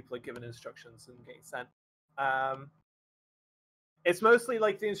dwindling as people are given instructions and getting sent. It's mostly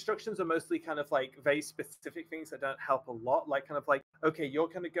like the instructions are mostly kind of like very specific things that don't help a lot. Like kind of like, okay, you're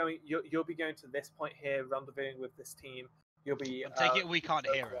kind of going, you'll be going to this point here, rendezvousing with this team. You'll be. I'm taking it we can't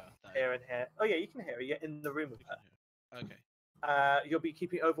hear her. Though. Here and here. Oh yeah, you can hear her. You're in the room with her. Okay. You'll be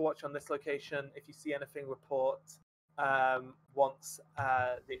keeping Overwatch on this location. If you see anything, report. Once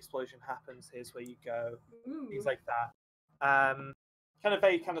the explosion happens, here's where you go. Things like that. Kind of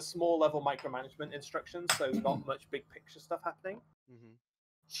very small level micromanagement instructions, so not much big picture stuff happening. Mm-hmm.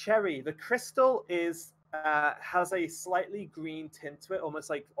 Cherry, the crystal is has a slightly green tint to it,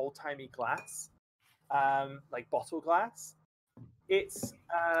 almost like old-timey glass, like bottle glass. It's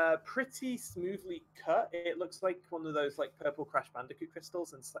pretty smoothly cut. It looks like one of those like purple Crash Bandicoot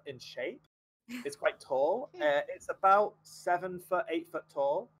crystals in shape. It's quite tall. It's about 7 foot, 8 foot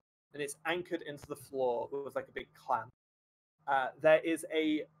tall, and it's anchored into the floor with like a big clamp. There is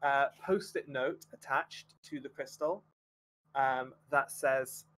a post-it note attached to the crystal that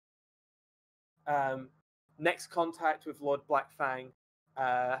says, next contact with Lord Blackfang,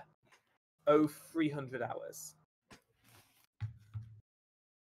 300 hours.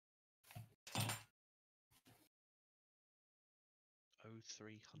 Oh,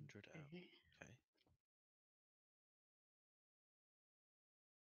 300 hours. Okay.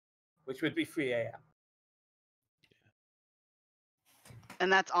 Which would be 3 a.m.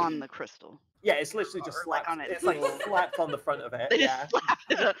 And that's on the crystal. Yeah, it's literally just Or, slapped. like, on it. It's like slapped on the front of it. They Yeah. just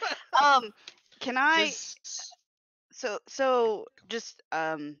slapped it up. Can I? Does- So just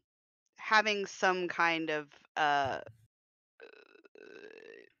having some kind of I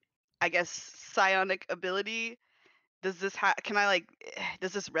guess psionic ability. Does this can I like?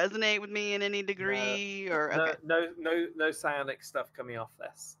 Does this resonate with me in any degree? Or okay, No psionic stuff coming off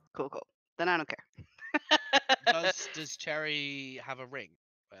this. cool. Then I don't care. does Cherry have a ring?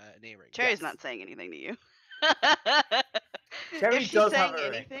 An earring? Cherry's Yes. not saying anything to you. Cherry if she's does saying have a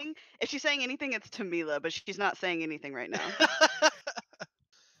ring. anything, if she's saying anything, it's to Mila, but she's not saying anything right now.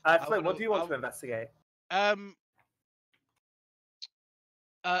 Flynn, what do you want to investigate? On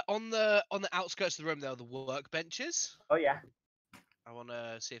the outskirts of the room, there are the workbenches. Oh yeah. I want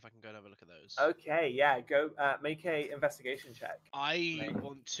to see if I can go and have a look at those. Okay, yeah, go make a investigation check. I Mate.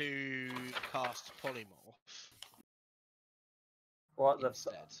 want to cast polymorph What the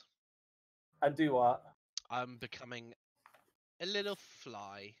instead. and do what? I'm becoming a little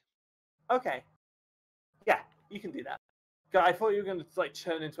fly. Okay. Yeah, you can do that. God, I thought you were going to like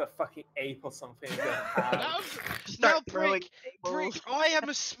turn into a fucking ape or something. And go ham. Now, Start throwing prick, tables. I am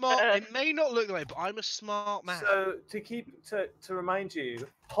a smart. It may not look that way, but I'm a smart man. So to remind you,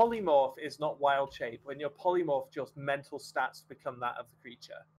 polymorph is not wild shape. When you're polymorph, your mental stats become that of the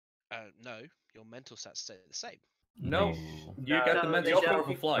creature. No, your mental stats stay the same. No, No. you No, get the no, mental you're star of a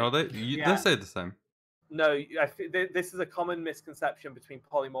thinking- fly. No, they Yeah. say the same. No, this is a common misconception between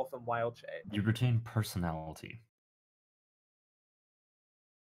polymorph and wild shape. You retain personality.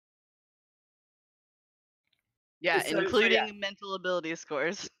 Yeah, So, including yeah. mental ability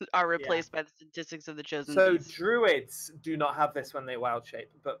scores are replaced by the statistics of the chosen So beast. druids do not have this when they wild shape,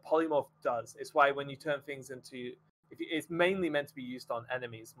 but polymorph does. It's why when you turn things into, it's mainly meant to be used on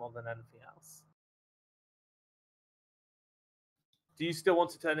enemies more than anything else. Do you still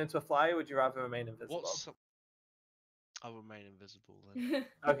want to turn into a fly, or would you rather remain invisible? I'll remain invisible then.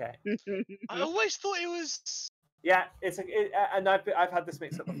 Okay. I always thought it was. Yeah, and I've had this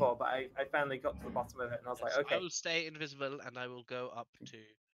mix up before, but I finally got to the bottom of it, and I was like, Yes, okay. I will stay invisible, and I will go up to.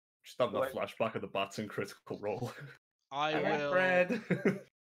 Just have that Wait. flashback of the bats and critical roll. I Yeah. will. Bread.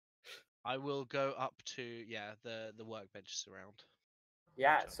 I will go up to the workbenches around.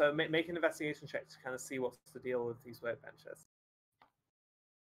 Yeah, so make an investigation check to kind of see what's the deal with these workbenches.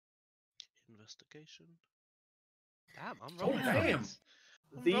 Investigation. Damn, I'm Oh, rolling. damn. good.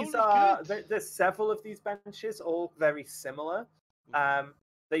 I'm These rolling are good. there's several of these benches, all very similar.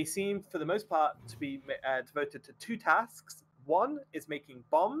 They seem, for the most part, to be devoted to two tasks. One is making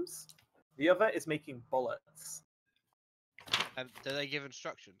bombs. The other is making bullets. And do they give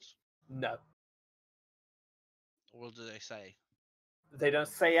instructions, No, or do they say? they don't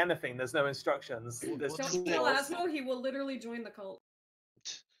say anything. There's no instructions. There's Don't Don't tools. kill Asmo, he will literally join the cult.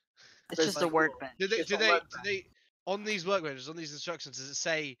 It's There's just a like- workbench. Do they? It's Do a they? Do workbench. they? On these workbenches, on these instructions, does it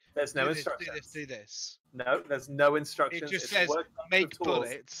say? There's no do this, instructions. Do this. No, there's no instructions. just It's a says, workbench "Make with tools.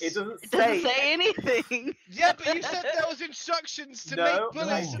 bullets." It doesn't It doesn't say. say anything. Yeah, but you said there was instructions to No, make I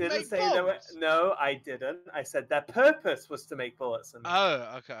bullets and didn't make say bombs. there were. No, I didn't. I said their purpose was to make bullets. And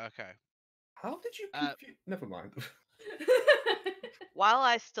Oh, okay. How did you Uh, confuse? Never mind. While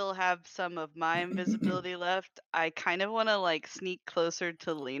I still have some of my invisibility left, I kind of want to like sneak closer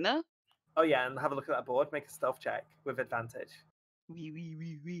to Lena. oh yeah, and have a look at that board. Make a stealth check with advantage. Wee wee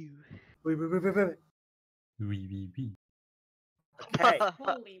wee wee. Wait, wait, wait, wait, wait. Wee. Okay,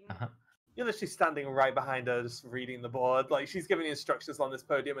 Holy Uh-huh. you're literally standing right behind her, just reading the board. Like she's giving instructions on this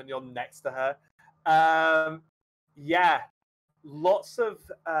podium, and you're next to her. Yeah, lots of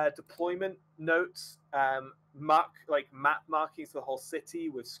deployment notes. Map markings for the whole city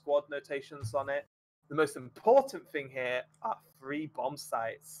with squad notations on it. The most important thing here are 3 bomb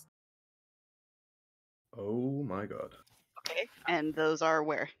sites. Oh my god. Okay. And those are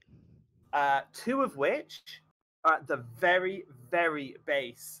where? 2 of which are at the very, very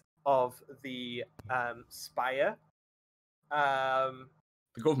base of the spire. The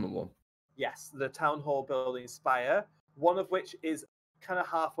government one. Yes, the town hall building spire. One of which is kind of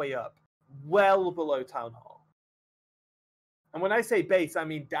halfway up, well below town hall. And when I say base, I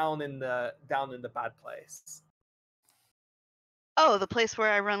mean down in the bad place. Oh, the place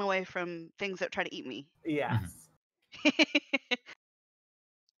where I run away from things that try to eat me. Yes.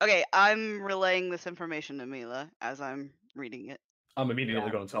 Okay, I'm relaying this information to Mila as I'm reading it. I'm immediately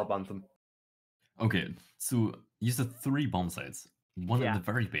Yeah. going to tell Bantham. Okay, so you said 3 bomb sites. One Yeah. at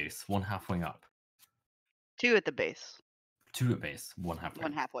the very base, one halfway up. 2 at the base, 2 at base, one halfway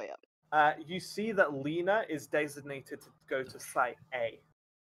one up. halfway up. You see that Lena is designated to go to Site A.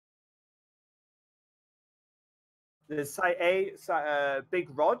 There's Site A, Big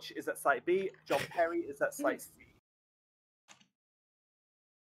Rog is at Site B, John Perry is at Site C.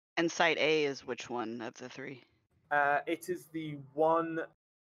 And Site A is which one of the 3? It is the one.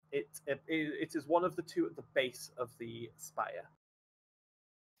 It is one of the 2 at the base of the spire.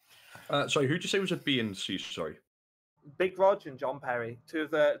 Sorry, who'd you say was at B and C? Sorry. Big Rog and John Perry, 2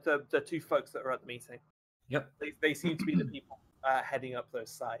 of the 2 folks that were at the meeting. Yep. They seem to be the people heading up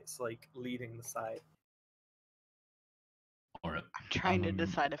those sites, like leading the site. Alright. I'm trying to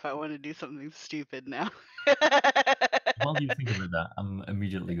decide if I want to do something stupid now. While you think about that, I'm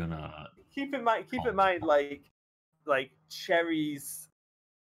immediately gonna. Keep in mind, like Cherry's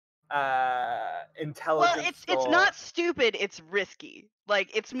intelligence. Well, it's not stupid. It's risky.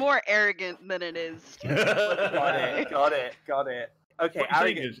 Like it's more arrogant than it is stupid. Got it. Okay, What you're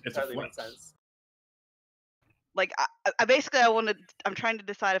saying arrogant is it's a totally makes flex. sense. Like I basically I'm trying to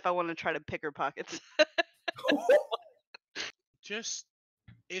decide if I want to try to pick her pockets. Just,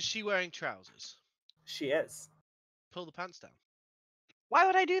 is she wearing trousers? She is. Pull the pants down. Why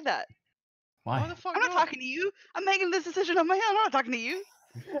would I do that? Why Why? the fuck I'm not talking to you. I'm making this decision on my own. I'm not talking to you.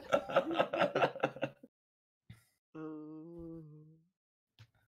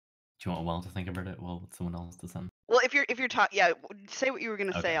 Do you want a while to think about it while someone else does something? Well, if you're talking, yeah, say what you were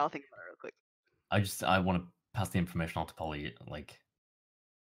gonna say. Okay. I'll think about it real quick. I want to pass the information on to Polly. Like,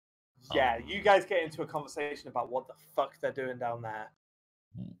 Yeah, you guys get into a conversation about what the fuck they're doing down there.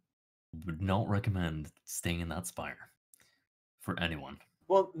 would not recommend staying in that spire for anyone.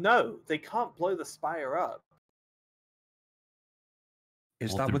 Well, no, they can't blow the spire up.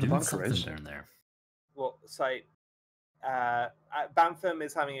 Is Well, that they're where the doing bunker something is? down there. Well, so Bantham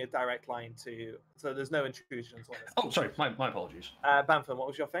is having a direct line to, so there's no intrusions on this. Oh, sorry, my apologies. Bantham, what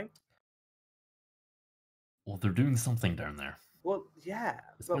was your thing? Well, they're doing something down there. Well, yeah,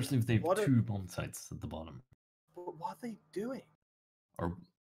 Especially if they have what are- two bomb sites at the bottom. but what are they doing? Or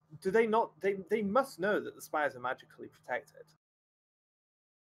Do they not? They must know that the spires are magically protected.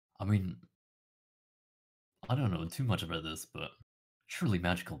 I mean, I don't know too much about this, but surely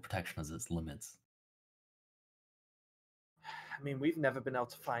magical protection has its limits. I mean, we've never been able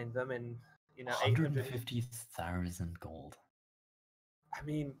to find them in, 800. 150,000 gold. I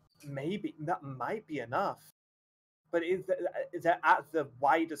mean, maybe that might be enough, but they're at the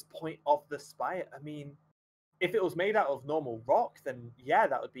widest point of the spire. I mean, if it was made out of normal rock, then yeah,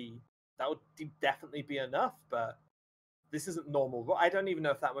 that would definitely be enough. But this isn't normal rock. I don't even know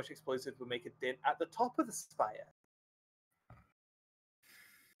if that much explosive would make a dent at the top of the spire.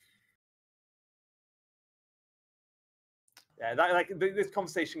 Yeah, this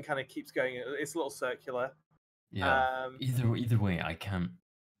conversation kind of keeps going. It's a little circular. Yeah. Either way, I can't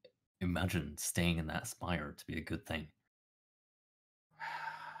imagine staying in that spire to be a good thing.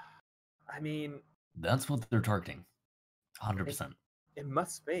 I mean, That's what they're targeting. 100%. it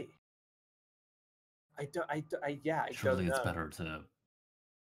must be. I Surely don't it's know. better to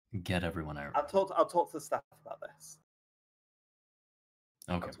get everyone out. I'll talk to the staff about this.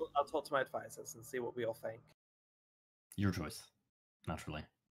 Okay. I'll talk to my advisors and see what we all think. Your choice. Naturally.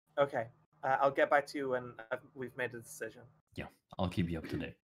 Okay. I'll get back to you when we've made a decision. Yeah. I'll keep you up to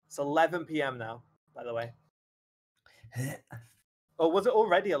date. It's 11 p.m. now, by the way. Or was it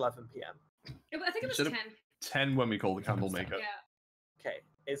already 11 p.m.? I think it was Instead 10. of 10 when we call the candle maker. Yeah. Okay.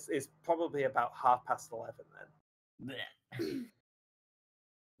 It's probably about 11:30 then.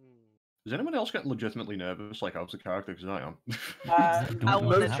 Is anyone else getting legitimately nervous, like out of character? Because I am. I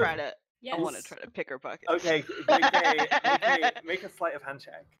want to have try it. to. Yes. I want to try to pick her pockets. Okay, make a sleight of hand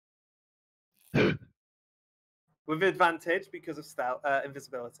check. With advantage because of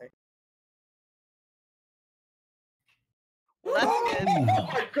invisibility. Well, that's good. Oh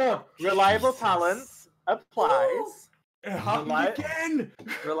my god! Reliable talent applies. It happened again!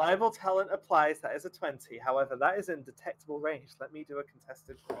 Reliable talent applies. That is a 20. However, that is in detectable range. Let me do a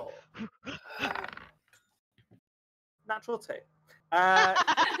contested roll. Natural 2.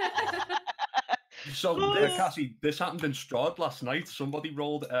 So, Cassie, this happened in Strahd last night. Somebody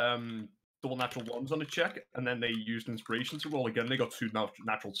rolled double natural ones on a check, and then they used inspiration to roll again. They got two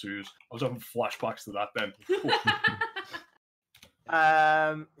natural twos. I was having flashbacks to that then.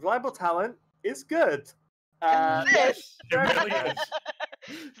 Reliable talent is good. Yes. It really is.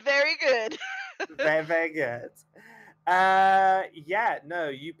 Very good. Very, very good. Yeah, no,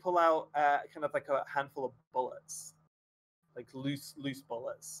 you pull out kind of like a handful of bullets, like loose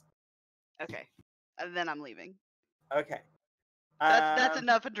bullets. Okay, and then I'm leaving. Okay. That's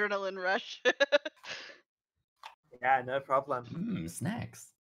enough adrenaline rush. Yeah, no problem. Snacks.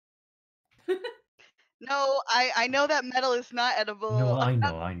 No, I know that metal is not edible. No, I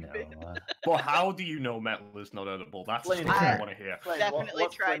know. But how do you know metal is not edible? That's the Flynn, stuff I want to hear. Flynn, Definitely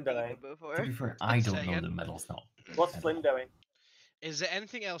what's tried Flynn doing? pizza before. To be fair, I don't Say know again? that metal's not. What's Flynn doing? Is there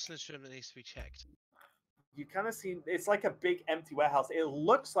anything else in this room that needs to be checked? You kind of see it's like a big empty warehouse. It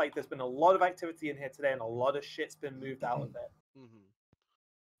looks like there's been a lot of activity in here today, and a lot of shit's been moved out of it. Mm-hmm.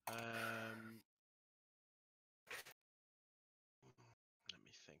 Let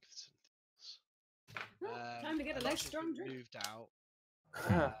me think. Well, time to get a lot nice has strong been drink. moved out.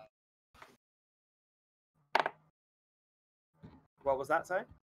 What was that, sorry?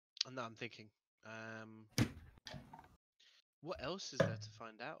 No, I'm thinking. What else is there to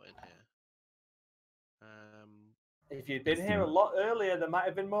find out in here? If you'd been here a lot earlier, there might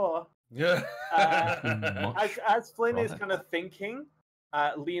have been more. Yeah. As Flynn is kind of thinking,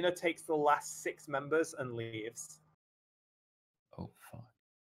 Lena takes the last 6 members and leaves. Oh fuck.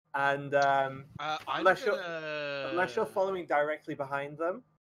 And I'm unless you're gonna... following directly behind them,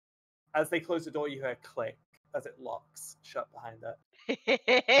 as they close the door, you hear a click as it locks shut behind it.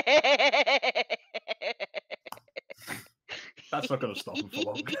 That's not going to stop him for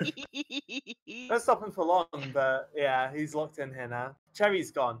long. Don't stop him for long, but yeah, he's locked in here now.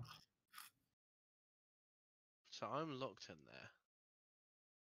 Cherry's gone. So I'm locked in there.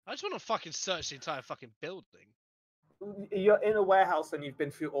 I just want to fucking search the entire fucking building. You're in a warehouse and you've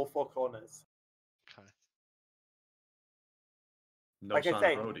been through all four corners. Okay. No Like I sign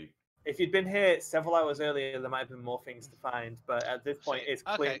say, of Brody. if you'd been here several hours earlier, there might have been more things to find. But at this point, So, it's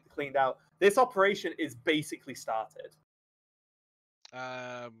okay. cleaned out. This operation is basically started.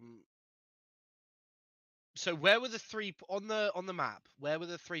 So where were the three on the map? Where were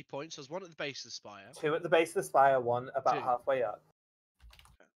the 3 points? There's one at the base of the spire. 2 at the base of the spire, 1 about 2. halfway up.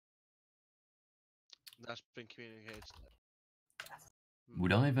 That's been communicated.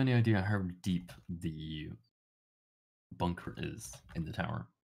 Would I have any idea how deep the bunker is in the tower?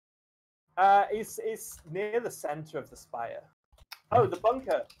 It's near the center of the spire. Oh, the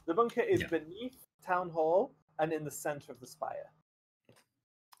bunker. The bunker is beneath Town Hall and in the center of the spire.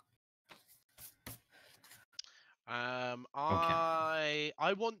 I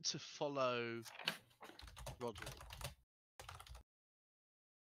want to follow Roderick.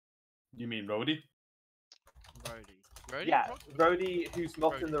 You mean Rody? Rhodey? Yeah, Rhodey, who's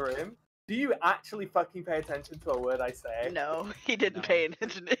not in the room. Do you actually fucking pay attention to a word I say? No, he didn't pay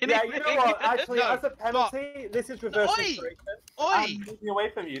attention to anything. Yeah, you know what? Actually, No, as a penalty, this is reverse inspiration. I'm moving away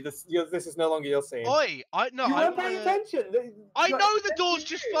from you. This is no longer your scene. You weren't paying attention. I know the door's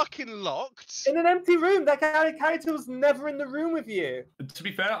just fucking locked. In an empty room. That character was never in the room with you. To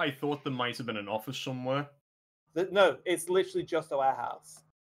be fair, I thought there might have been an office somewhere. No, it's literally just a warehouse.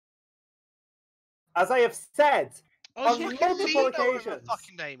 As I have said on multiple occasions. What the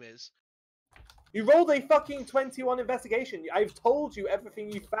fucking name is. You rolled a fucking 21 investigation. I've told you everything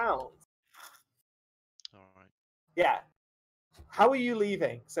you found. Alright. Yeah. How are you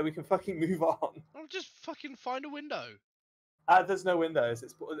leaving so we can fucking move on? I'll just fucking find a window. There's no windows.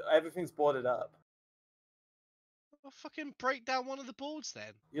 Everything's boarded up. I'll fucking break down one of the boards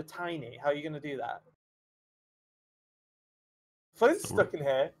then. You're tiny. How are you going to do that? Flynn's stuck in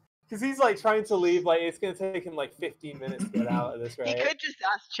here. Because he's like trying to leave, like it's gonna take him like 15 minutes to get out of this, right? He could just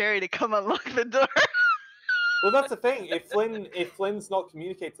ask Cherry to come unlock the door. Well, that's the thing. If Flynn's not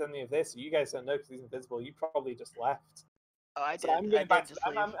communicated any of this, you guys don't know because he's invisible. You probably just left. Oh, I did. So I'm going back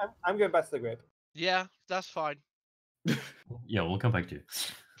to the grid. Yeah, that's fine. Yeah, we'll come back to you.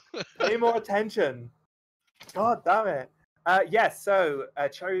 Pay more attention. God damn it. Yes. So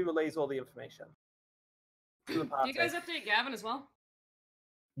Cherry relays all the information to the Do party. you guys update Gavin as well?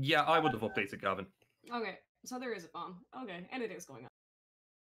 Yeah, I would have updated Gavin. Okay, so there is a bomb. Okay, and it is going on.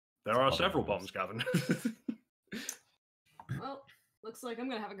 There are several bombs, Gavin. Well, looks like I'm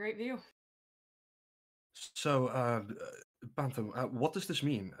gonna have a great view. So, Bantham, what does this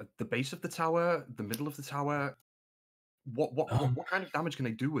mean? At the base of the tower, the middle of the tower? What kind of damage can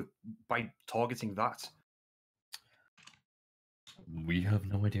they do by targeting that? We have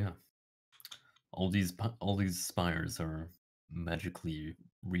no idea. All these spires are magically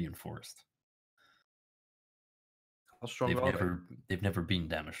reinforced. How strong are they? They've never been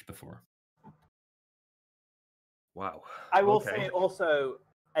damaged before. Wow. I will say also,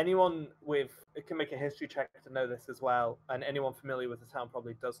 anyone can make a history check to know this as well, and anyone familiar with the town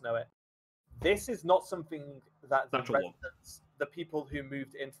probably does know it. This is not something that the residents, the people who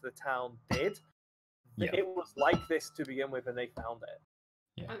moved into the town, did. Yeah. It was like this to begin with, and they found it.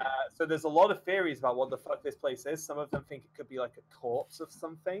 Yeah. So there's a lot of theories about what the fuck this place is. Some of them think it could be like a corpse of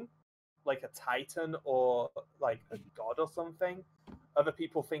something, like a titan or like a god or something. Other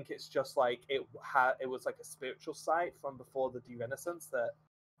people think it's just like it was like a spiritual site from before the de-Renaissance that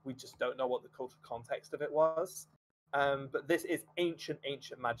we just don't know what the cultural context of it was. But this is ancient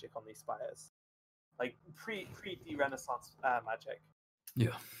magic on these spires, like pre de-Renaissance magic.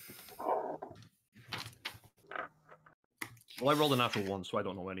 Yeah. Well, I rolled a natural 1, so I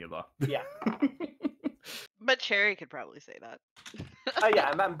don't know any of that. Yeah. But Cherry could probably say that. Yeah,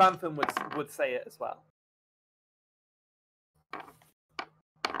 and Bantham would say it as well.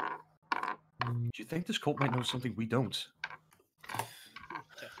 Do you think this cult might know something we don't?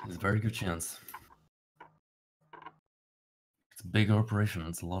 There's a very good chance. It's a big operation.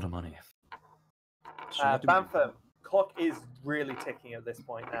 It's a lot of money. So Bantham, clock is really ticking at this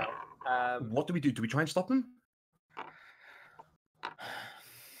point now. What do we do? Do we try and stop them?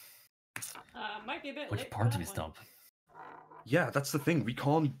 Might be a bit Which late. part do we stop? Yeah, that's the thing. We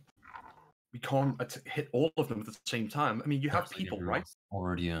can't we can't hit all of them at the same time. I mean, you have Sounds like people, right? everyone's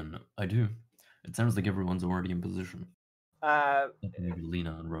already in. I do. It sounds like everyone's already in position. Maybe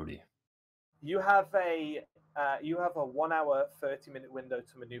Lena and Rhodey. You have a 1 hour, 30-minute window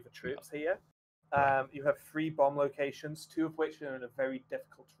to maneuver troops here. Right. You have 3 bomb locations, 2 of which are in a very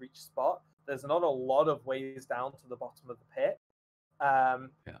difficult to reach spot. There's not a lot of ways down to the bottom of the pit.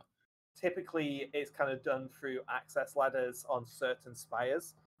 Typically, it's kind of done through access ladders on certain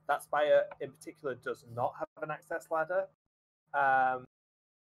spires. That spire in particular does not have an access ladder.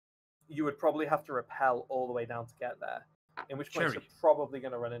 You would probably have to rappel all the way down to get there, in which case you're probably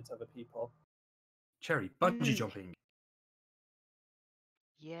going to run into other people. Cherry, bungee jumping.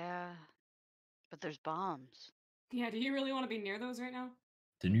 Yeah, but there's bombs. Yeah, do you really want to be near those right now?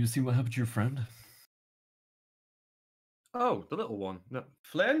 Didn't you see what happened to your friend? Oh, the little one. No.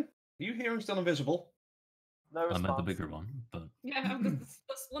 Flynn, are you here and still invisible? No response. I meant the bigger one, but Yeah, the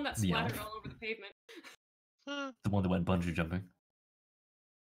one that The splattered elf. all over the pavement. the one that went bungee jumping.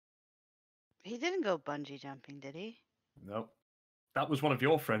 He didn't go bungee jumping, did he? No. That was one of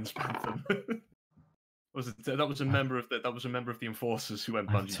your friends, Phantom. That was a member of the enforcers who went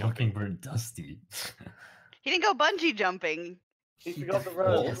I'm bungee talking jumping. about Dusty. He didn't go bungee jumping. He forgot the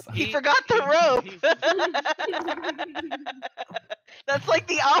rope. Yes, He forgot the rope. That's like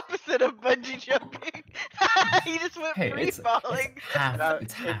the opposite of bungee jumping. He just went Hey, free it's falling. half. No,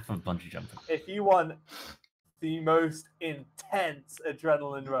 It's half of bungee jumping. If you want the most intense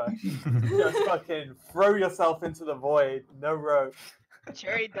adrenaline rush, just fucking throw yourself into the void. No rope.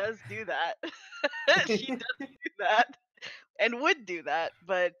 Cherry does do that. She does do that, and would do that.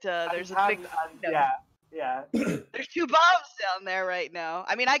 But there's a big yeah. there's 2 bombs down there right now.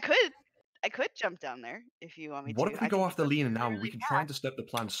 I mean, I could jump down there if you want me What to. if we I go think after that's Lena now? really We can try and disturb the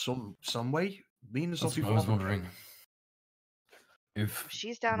plan some way. Lena's not That's too what I was far. wondering. If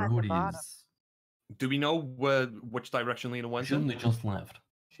She's down at the bottom. Rhodey's... Do we know which direction Lena went She in? only just left.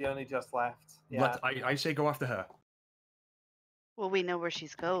 She only just left. Yeah. I say go after her. Well, we know where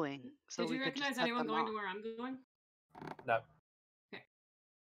she's going, so Did we you could just recognize cut anyone them going off. to where I'm going? No.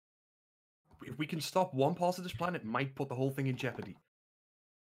 If we can stop one part of this plan, it might put the whole thing in jeopardy.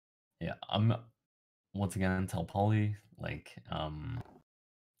 Yeah, I'm once again tell Polly like I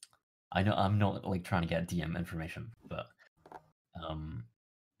know I'm not like trying to get DM information, but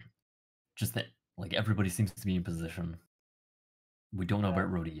just that like everybody seems to be in position. We don't know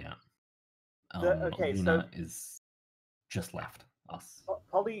about Rhodey yet. Okay, Lena is just left us.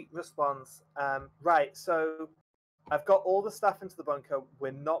 Polly responds, right, so I've got all the stuff into the bunker.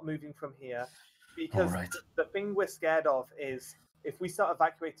 We're not moving from here because Alright. the thing we're scared of is if we start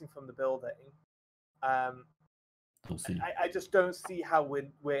evacuating from the building, We'll see. I just don't see how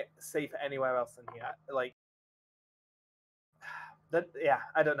we're safe anywhere else than here. Like,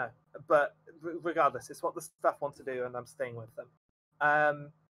 I don't know. But regardless, it's what the staff want to do, and I'm staying with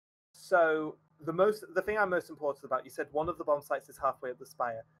them. So the thing I'm most important about, you said one of the bomb sites is halfway up the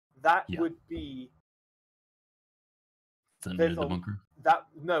spire. That would be. Is that near the bunker?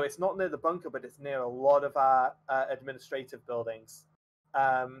 No, it's not near the bunker, but it's near a lot of our administrative buildings.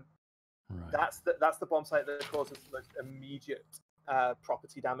 Right. That's the bomb site that causes the most immediate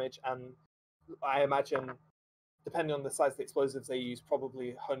property damage, and I imagine, depending on the size of the explosives they use,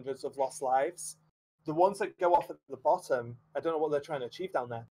 probably hundreds of lost lives. The ones that go off at the bottom, I don't know what they're trying to achieve down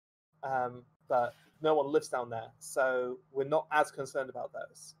there, but no one lives down there, so we're not as concerned about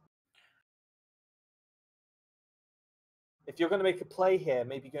those. If you're going to make a play here,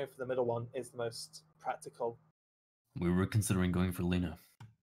 maybe going for the middle one is the most practical. We were considering going for Lena.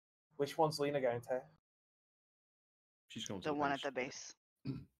 Which one's Lena going to? She's going to The the one base. at the base.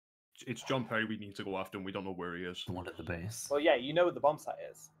 It's John Perry we need to go after, and we don't know where he is. The one at the base. Well, yeah, you know where the bomb site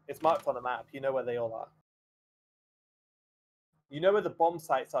is. It's marked on the map. You know where they all are. You know where the bomb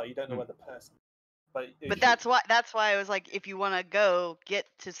sites are. You don't know where the person. But that's why I was like, if you want to go get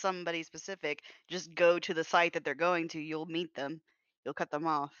to somebody specific, just go to the site that they're going to. You'll meet them. You'll cut them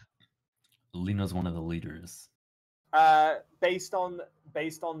off. Lena's one of the leaders. Based on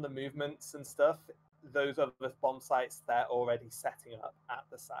the movements and stuff, those are the bomb sites they're already setting up at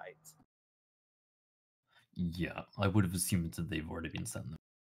the site. Yeah, I would have assumed that they've already been sent them.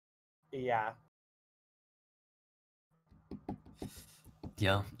 Yeah.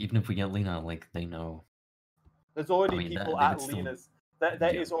 Yeah, even if we get Lena, like, they know. There's already I mean, people they at would still- Lena's.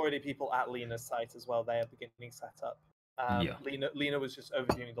 There is already people at Lena's site as well. They are beginning setup. Yeah. Lena was just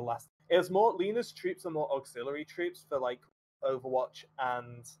overviewing the last. It was more Lena's troops are more auxiliary troops for like Overwatch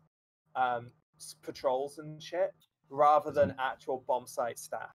and patrols and shit, rather than actual bomb site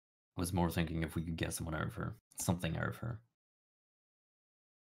staff. I was more thinking if we could get someone out of her, something out of her.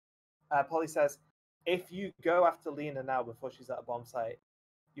 Polly says, if you go after Lena now before she's at a bomb site,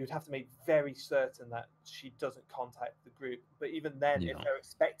 you would have to make very certain that she doesn't contact the group. But even then, if Yeah. they're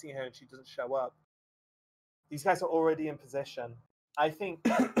expecting her and she doesn't show up, these guys are already in position. I think.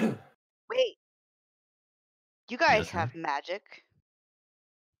 Wait, you guys Yes, have magic.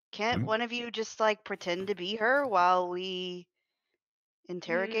 Can't Mm. one of you just like pretend to be her while we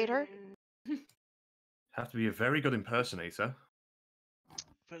interrogate her? Have to be a very good impersonator.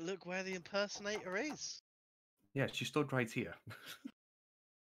 But look where the impersonator is. Yeah, she stood right here.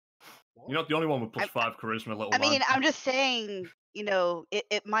 What? You're not the only one with plus I'm- 5 charisma, little I man. mean, I'm just saying, you know,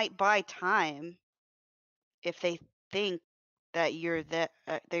 it might buy time if they think that you're that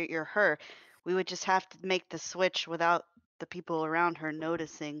you're her. We would just have to make the switch without the people around her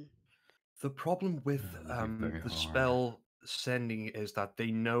noticing. The problem with That would be very the hard. spell sending is that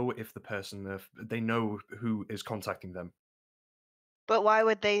they know if the person, they know who is contacting them. But why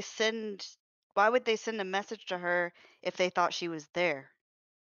would they send a message to her if they thought she was there?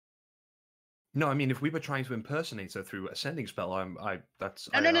 No, I mean, if we were trying to impersonate her through a sending spell, that's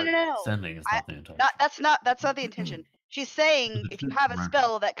No. Sending is I- not the intention. That's not the intention. She's saying the if you troops have a around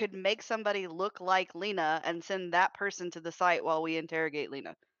spell that could make somebody look like Lena and send that person to the site while we interrogate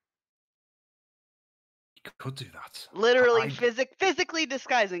Lena. you could do that. Literally I- physically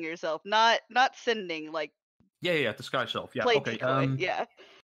disguising yourself, not sending like Yeah, disguise self. Yeah, play okay. decoy. Yeah.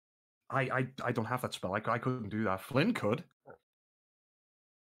 I don't have that spell. I couldn't do that. Flynn could.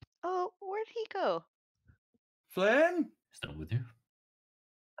 Oh, where'd he go? Flynn? Still with you?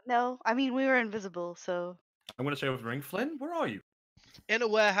 No, I mean we were invisible, so I'm going to say over the ring. Flynn, where are you? In a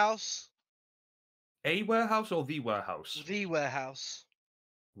warehouse. A warehouse or the warehouse? The warehouse.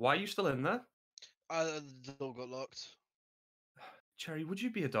 Why are you still in there? The door got locked. Cherry, would you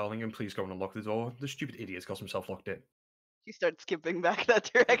be a darling and please go and unlock the door? The stupid idiot's got himself locked in. he starts skipping back that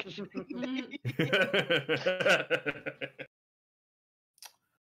direction.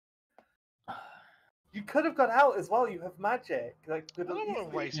 You could have got out as well. You have magic. Like, I don't want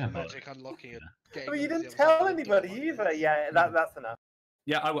to waste Yeah, but- magic unlocking it. I mean, you didn't tell anybody either. Yeah, that's enough.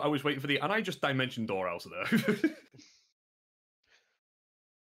 Yeah, I was waiting for the... And I just dimension door out of there.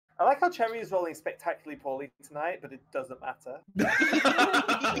 I like how Cherry is rolling spectacularly poorly tonight, but it doesn't matter.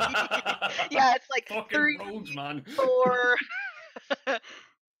 Yeah, it's like Fucking 3, roads, man. 4.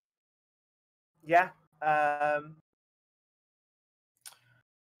 Yeah.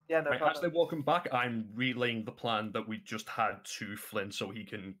 Yeah, no Right, as they're problem. walking back, I'm relaying the plan that we just had to Flynn so he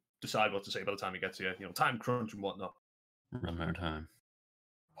can decide what to say by the time he gets here. You know, time crunch and whatnot. Run out of time.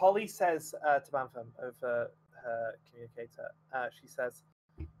 Polly says to Bantham over her communicator, she says,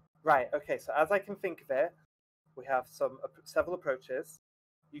 right, okay, so as I can think of it, we have several approaches.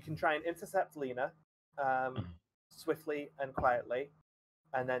 You can try and intercept Lena swiftly and quietly,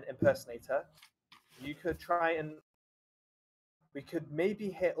 and then impersonate her. You could try and... We could maybe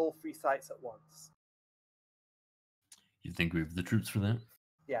hit all 3 sites at once. You think we have the troops for that?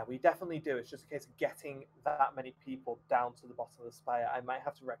 Yeah, we definitely do. It's just a case of getting that many people down to the bottom of the spire. I might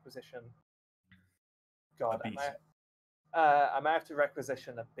have to requisition... God, A beast. I might have to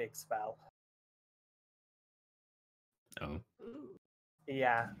requisition a big spell. Oh,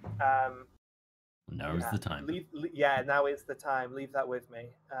 Yeah. now is the time. Yeah, now is the time. Leave that with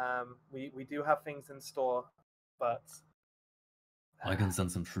me. We do have things in store, but I can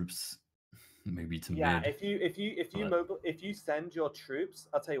send some troops, maybe to yeah, mid. if you send your troops,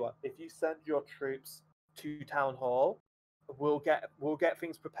 I'll tell you what. If you send your troops to town hall, we'll get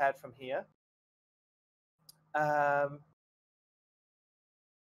things prepared from here.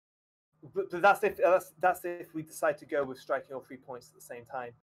 But that's if we decide to go with striking all 3 points at the same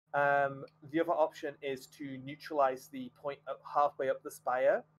time. The other option is to neutralize the point halfway up the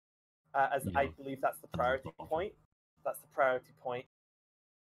spire, as I Yeah. believe that's the That's priority awful. point. That's the priority point.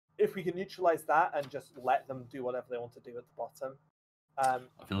 If we can neutralize that and just let them do whatever they want to do at the bottom, I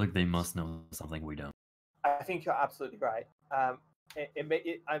feel like they must know something we don't. I think you're absolutely right. I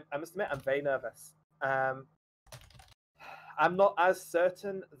must admit, I'm very nervous. I'm not as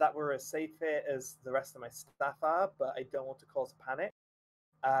certain that we're as safe here as the rest of my staff are, but I don't want to cause panic.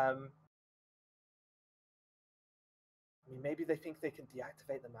 I mean, maybe they think they can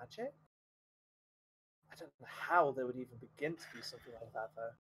deactivate the magic? I don't know how they would even begin to do something like that,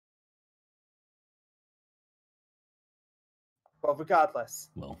 though. Well, regardless,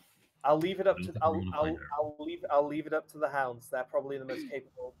 Well, I'll leave it up I don't to think we're gonna find her. I'll leave it up to the hounds. They're probably the most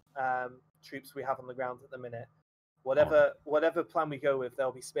capable troops we have on the ground at the minute. Whatever plan we go with,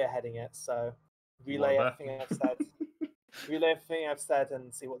 they'll be spearheading it. So relay Whatever. everything I've said. Relay everything I've said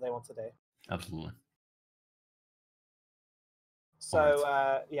and see what they want to do. absolutely.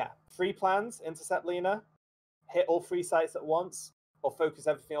 So yeah, 3 plans: intercept Lena, hit all 3 sites at once, or focus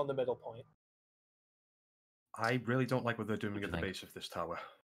everything on the middle point. I really don't like what they're doing What do at you the think? base of this tower.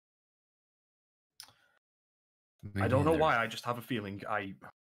 I Maybe don't know they're- why. I just have a feeling. Could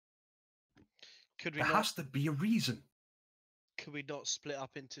we There not? has to be a reason. Could we not split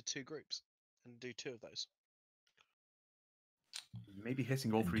up into 2 groups and do 2 of those? Maybe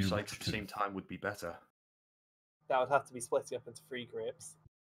hitting all And 3 do sites at which the two? same time would be better. That would have to be splitting up into 3 groups.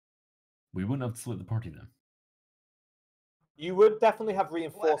 We wouldn't have to split the party then. You would definitely have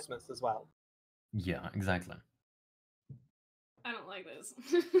reinforcements as well. Yeah, exactly. I don't like this.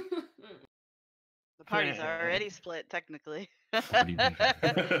 The party's already split, technically. What do you think?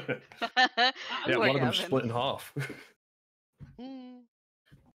 Yeah, Poor one of them Gavin. split in half. Hmm.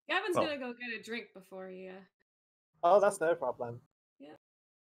 Gavin's Well- gonna go get a drink before he. Oh, that's no problem. Yeah.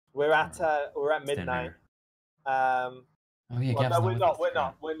 We're at Stand midnight. there. Um, Oh yeah, well, Gav's no, not we're with not. us, We're yeah.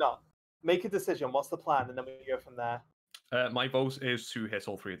 not. We're not. Make a decision. What's the plan, and then we go from there. My vote is to hit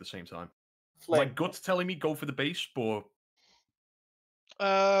all 3 at the same time. My Flynn, gut's telling me go for the base, but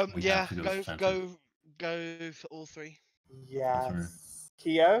We Yeah. have to go Go center. go for all 3. yes.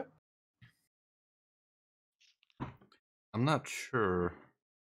 Keo, I'm not sure.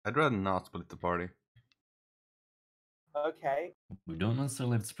 I'd rather not split the party. okay. We don't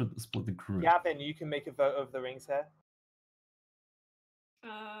necessarily have to split the crew. Gavin, you can make a vote over the rings here.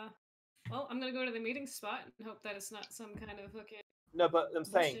 Well, I'm gonna go to the meeting spot and hope that it's not some kind of fucking No, but I'm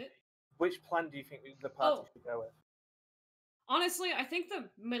saying, bullshit. which plan do you think the party Oh. should go with? Honestly, I think the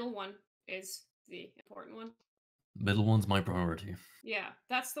middle one is the important one. Middle one's my priority. Yeah,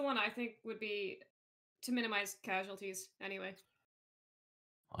 that's the one I think would be to minimize casualties. Anyway,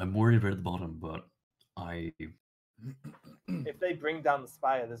 I'm worried about the bottom, but If they bring down the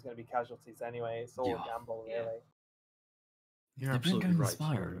spire, there's going to be casualties anyway. It's all Yeah. a gamble, Yeah. really. you're they bring absolutely down the right.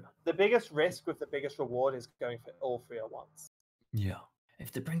 spire. The biggest risk with the biggest reward is going for all 3 at once. Yeah.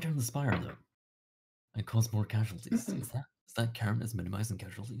 If they bring down the spire though, and cause more casualties, does that count as minimizing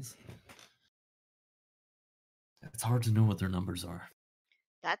casualties? It's hard to know what their numbers are.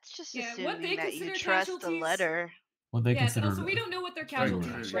 That's just Yeah, what assuming they that you consider trust the casualties- letter. What they yeah. consider. Also, we don't know what their very casualty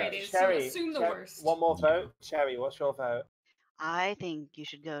rare. rate is, Cherry, so assume the Cher- worst. One more Yeah. vote. Cherry, what's your vote? I think you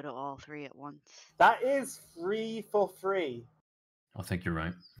should go to all 3 at once. That is 3 for 3. I think you're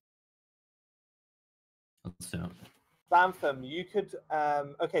right. Let's do it. Bantham, you could.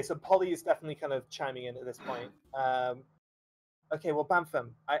 Okay, so Polly is definitely kind of chiming in at this point. Okay, well,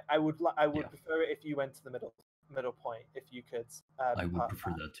 Bantham, I would Yeah. prefer it if you went to the middle point, if you could. I be would part of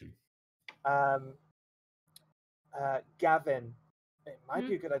prefer that too. Gavin, it might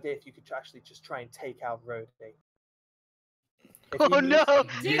be a good idea if you could actually just try and take out Rhodey. If he Oh meets- no!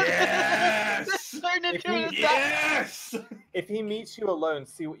 Yes! Turned If into he- a Yes! If he meets you alone,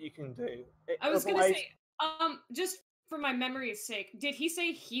 see what you can do. I was gonna Otherwise- say, just for my memory's sake, did he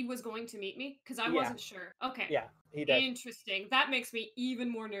say he was going to meet me? Because I Yeah. wasn't sure. Okay. Yeah, he did. Interesting. That makes me even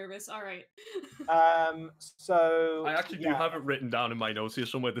more nervous. All right. So I actually do yeah. have it written down in my notes here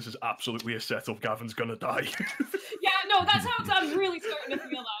somewhere. This is absolutely a setup. Gavin's gonna die. Yeah, no, that's how I'm really starting to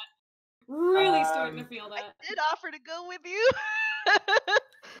feel that. Really starting to feel I that. did offer to go with you.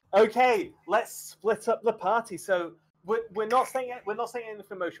 Okay, let's split up the party. So we're not saying anything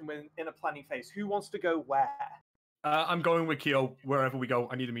for motion. We're in a planning phase. Who wants to go where? I'm going with Keo wherever we go.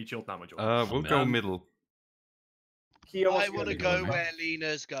 I need to meet Shield Damage. We'll go Um, middle. Keo I wants want to go go with me. where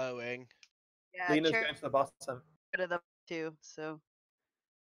Lena's going. Yeah, Lena's Cherry going to the bottom. to the 2, so.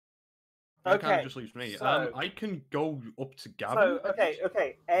 That kind Okay, of just leaves me. so- I can go up to Gavin. So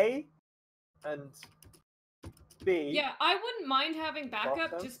okay, A and B. Yeah, I wouldn't mind having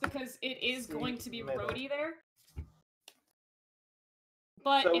backup Bottom. just because it is C, going to be middle. roadie there.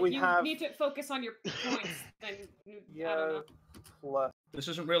 But So if we you have- need to focus on your points, then I don't Yo know. plus. This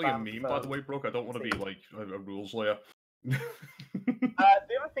isn't really a meme, by the Bam, way, Brooke. I don't want to be C. like a rules layer. The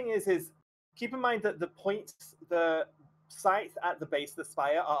other thing is keep in mind that the sites at the base of the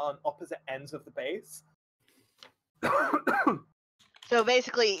spire are on opposite ends of the base. So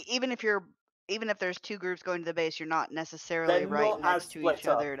basically, even if there's 2 groups going to the base, you're not necessarily They're right not as next to split each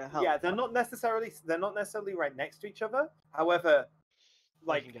other up. to help. Yeah, they're not necessarily right next to each other. However, I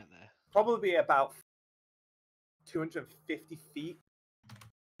like can get there. probably about 250 feet.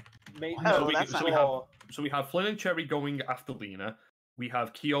 Maybe Oh, we- that's so not we bad. have so we have Flynn and Cherry going after Lena. We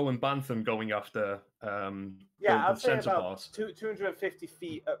have Keo and Bantham going after yeah, the I'd say center about part. 250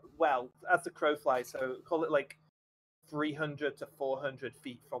 feet. Well, as the crow flies, so call it like 300 to 400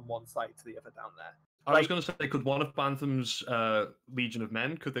 feet from one side to the other down there. I was like- going to say, could one of Bantham's Legion of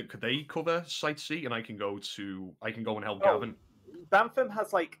Men could they cover Site C, and I can go and help Oh, Gavin. Bantham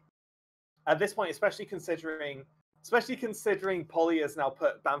has like at this point, especially considering Polly has now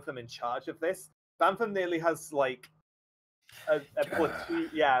put Bantham in charge of this. Bantham nearly has like a platoon.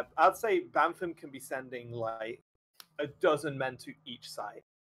 Yeah, I'd say Bantham can be sending like a dozen men to each side.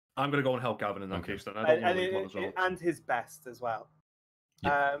 I'm going to go and help Gavin in that Okay. case then. I don't want to leave him on his own. And his best as well.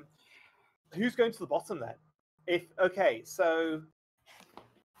 Yeah. Who's going to the bottom then? So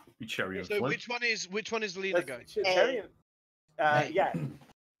Be Cherry and So Flint. which one is the leader going? Cherry, yeah,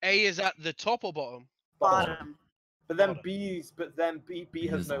 A is at the top or bottom? Bottom. but then Bottom. B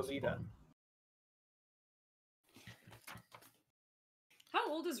has no leader.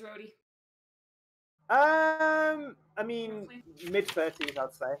 How old is Rhodey? I mean, Roughly? mid-30s,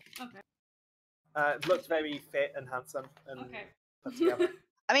 I'd say. Okay. Looks very fit and handsome and Okay. put together.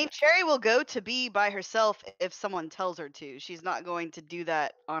 I mean, Cherry will go to B by herself if someone tells her to. She's not going to do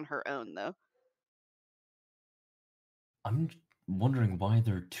that on her own, though. I'm wondering why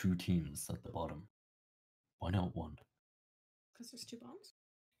there are 2 teams at the bottom. Why not 1? Because there's 2 bombs.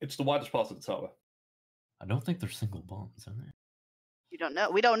 It's the widest part of the tower. I don't think they're single bombs, are they? You don't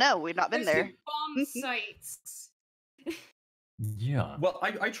know. We don't know. We've not been There's there. 2 bomb sites. Yeah. Well,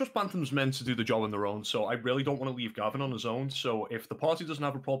 I trust Bantham's men to do the job on their own, so I really don't want to leave Gavin on his own. So if the party doesn't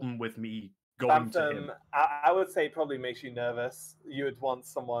have a problem with me going to him... Bantham, I would say it probably makes you nervous. You would want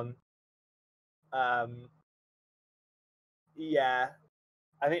someone... Yeah.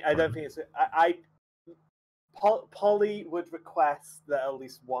 I don't think it's... Polly would request that at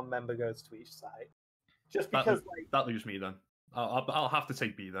least one member goes to each side. Just because, that leaves me then. I'll have to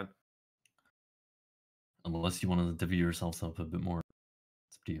take B then. Unless you want to divvy yourselves up a bit more.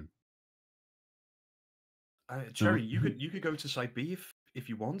 It's up to you. Cherry, you could go to side B if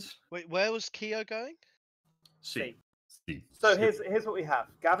you want. Wait, where was Keo going? C. C. So here's what we have.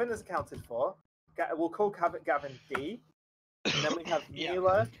 Gavin is accounted for. We'll call Gavin D. And then we have Yeah.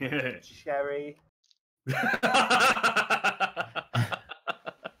 Mila, Cherry.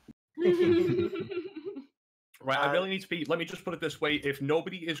 Right, I really need to be. Let me just put it this way: if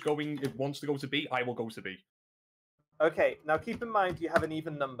nobody wants to go to B, I will go to B. Okay, now keep in mind you have an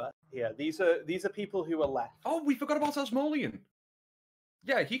even number here. These are people who are left. Oh, we forgot about Asmoleon.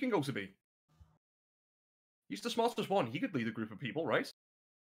 Yeah, he can go to B. He's the smartest one. He could lead a group of people, right?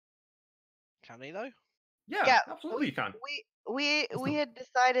 Can he though? Yeah, absolutely he can. We had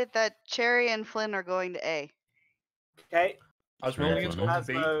decided that Cherry and Flynn are going to A. Okay. Asmoleon's going to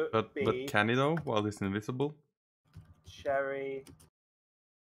B. Asmo, But B, can he though, while he's invisible? Cherry,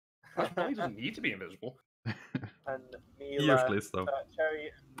 Asmoleon doesn't need to be invisible. and He Mila. usually is though.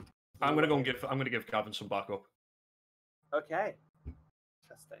 Cherry. And I'm gonna Mila. I'm gonna give Gavin some backup. Okay.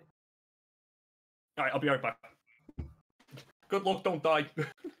 Interesting. All right, I'll be right back. Good luck, don't die.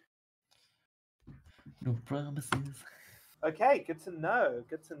 No promises. Okay, good to know.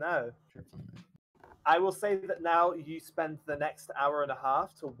 Good to know. I will say that now you spend the next hour and a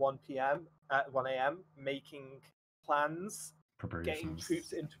half to 1 p.m. at 1 a.m. making plans, getting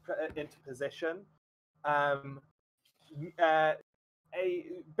troops into position.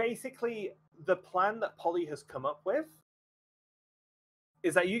 Basically, the plan that Polly has come up with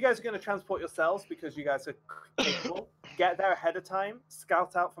is that you guys are going to transport yourselves because you guys are capable. Get there ahead of time,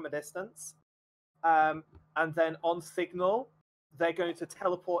 scout out from a distance, and then on signal, they're going to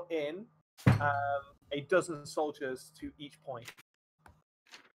teleport in a dozen soldiers to each point.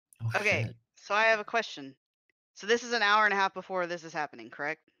 Oh, Okay, shit. so I have a question. So this is an hour and a half before this is happening,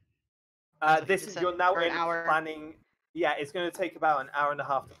 correct? This is you're now for an in hour. planning. Yeah, it's going to take about an hour and a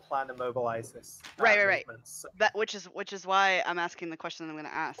half to plan and mobilize this. Right. movements. That which is why I'm asking the question I'm going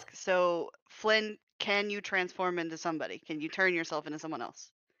to ask. So Flynn, can you transform into somebody? Can you turn yourself into someone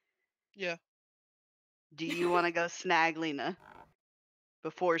else? Yeah. Do you want to go snag Lena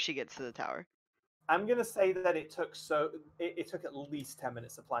before she gets to the tower? I'm going to say that it took at least 10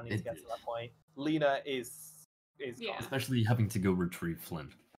 minutes of planning to get to that point. Lena is Yeah. gone. Especially having to go retrieve Flynn.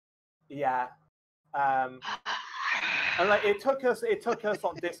 Yeah. And like it took us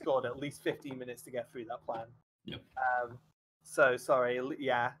on Discord at least 15 minutes to get through that plan. Yep. So sorry.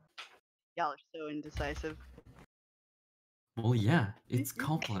 Yeah. Y'all are so indecisive. Well, yeah, it's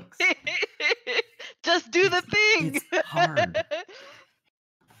complex. Just do the thing. It's hard.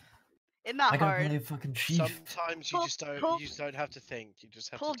 It's not I gotta hard. play a fucking chief. Sometimes you Pull- just don't. pull- You just don't have to think. You just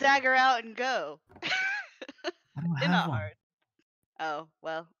have Pull to do it. dagger out and go. I don't It's have not one. hard. Oh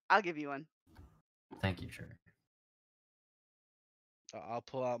well, I'll give you one. Thank you, Cherry. I'll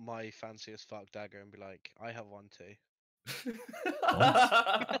pull out my fancy as fuck dagger and be like, I have one too.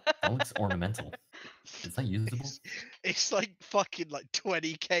 That looks ornamental. Is that usable? It's like fucking like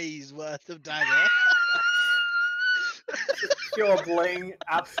 20K's worth of dagger. Pure bling,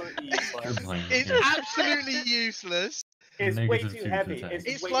 absolutely Pure useless. bling. It's yeah. absolutely useless. It's way Negative too 2 heavy. to It's,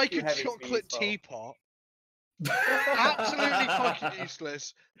 attack. It's way like too a heavy to be chocolate useful. teapot. Absolutely fucking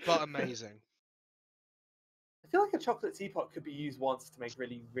useless, but amazing. I feel like a chocolate teapot could be used once to make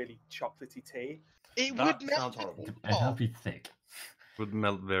really, really chocolatey tea. It That would melt sounds the horrible. And teapot. that'd be thick. Would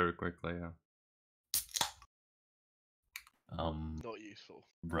melt very quickly, yeah. Not useful.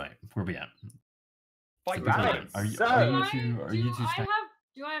 Right. Where we at? Fight Right, time. Are you so- stacked?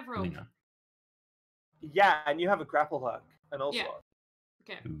 Do I have rope? Lena? Yeah, and you have a grapple hook, and also,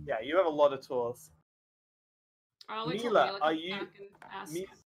 Okay. Ooh. yeah, you have a lot of tools. I'll wait till Mila, Mila are comes you- back and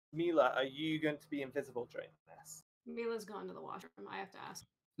asks. Mila, are you going to be invisible during this? Mila's gone to the washroom. I have to ask.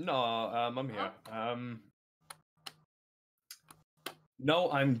 No, I'm here.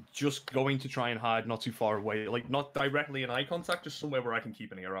 No, I'm just going to try and hide not too far away. Like, not directly in eye contact, just somewhere where I can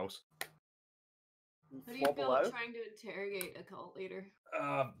keep an ear out. How do you Floor feel below? about trying to interrogate a cult leader?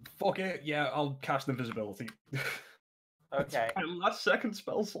 Fuck it. Yeah, I'll cast invisibility. Okay. My second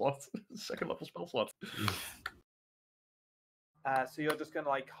spell slot. Second level spell slot. So you're just going to,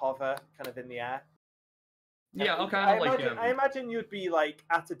 like, hover kind of in the air? Yeah, I'll I kind of like... imagine, I imagine you'd be, like,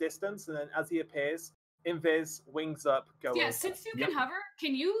 at a distance, and then as he appears, invis, wings up, go Yeah, over. since you can hover,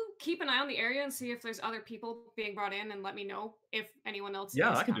 can you keep an eye on the area and see if there's other people being brought in, and let me know if anyone else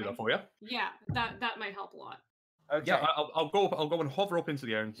Yeah, is I can do coming? that for you. Yeah, that might help a lot. Okay. Yeah, I'll go and hover up into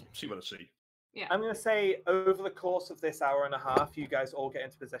the air and see what I see. Yeah. I'm going to say over the course of this hour and a half, you guys all get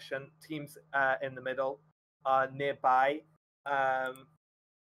into position. Teams in the middle are nearby.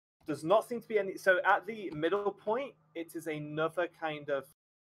 Does not seem to be any. So at the middle point, it is another kind of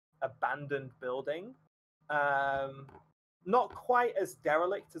abandoned building. Not quite as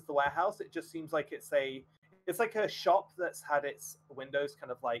derelict as the warehouse. It just seems like it's like a shop that's had its windows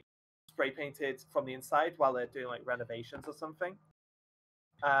kind of like spray painted from the inside while they're doing like renovations or something.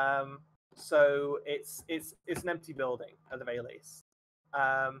 So it's an empty building at the very least.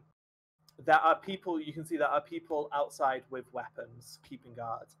 There are people. You can see there are people outside with weapons keeping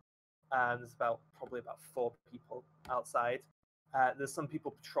guard. There's probably about 4 people outside. There's some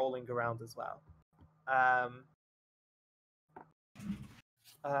people patrolling around as well.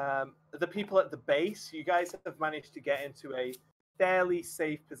 The people at the base, you guys have managed to get into a fairly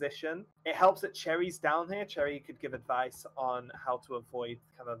safe position. It helps that Cherry's down here. Cherry could give advice on how to avoid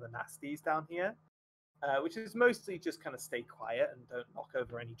kind of the nasties down here, which is mostly just kind of stay quiet and don't knock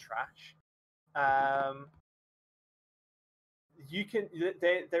over any trash.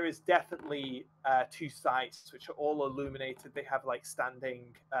 There is definitely 2 sites which are all illuminated. They have like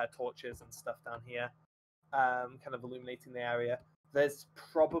standing torches and stuff down here, kind of illuminating the area. There's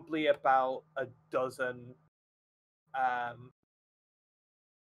probably about a dozen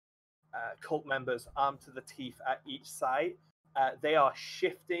cult members armed to the teeth at each site. They are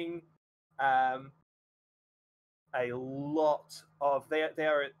shifting a lot of. They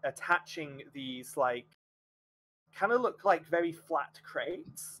are attaching these like kind of look like very flat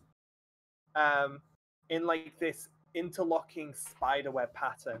crates in like this interlocking spiderweb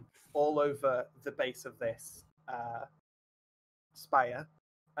pattern all over the base of this spire,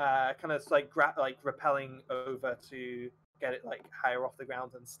 kind of like rappelling over to get it like higher off the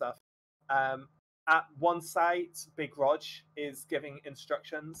ground and stuff. At one site, Big Rog is giving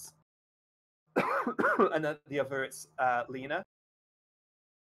instructions, and then the other it's Lena.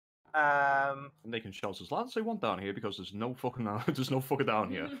 And they can shout as loud as they want down here because there's no fucking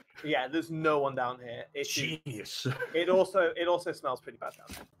down here. Yeah, there's no one down here. Genius. It also smells pretty bad down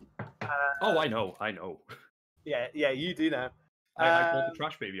there. Oh, I know. Yeah, you do know. I pulled the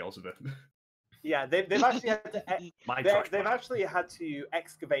trash baby out of it. Yeah, they've actually had to they've actually had to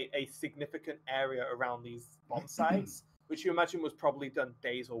excavate a significant area around these bomb sites, which you imagine was probably done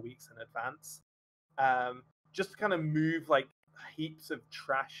days or weeks in advance. Just to kind of move like heaps of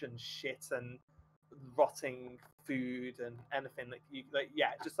trash and shit and rotting food and anything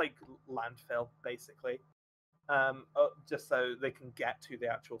just like landfill basically. Just so they can get to the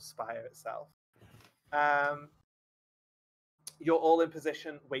actual spire itself. You're all in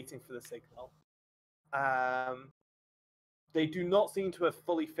position waiting for the signal. They do not seem to have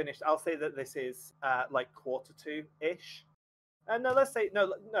fully finished. I'll say that this is like 1:45-ish.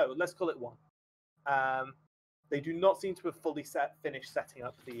 Let's call it 1. They do not seem to have fully finished setting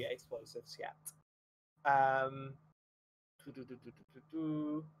up the explosives yet.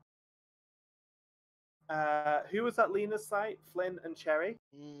 Who was at Lena's site? Flynn and Cherry?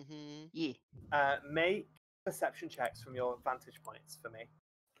 Mm-hmm. Yeah. Make perception checks from your vantage points for me.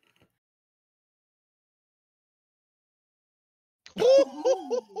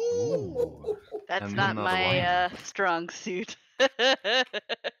 Ooh. That's And not another my one. strong suit.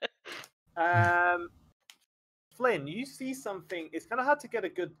 Flynn, you see something. It's kind of hard to get a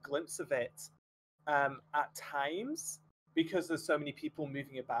good glimpse of it at times because there's so many people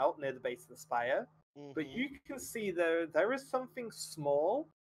moving about near the base of the spire. But Mhm. you can see there is something small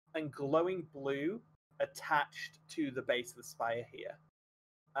and glowing blue attached to the base of the spire here.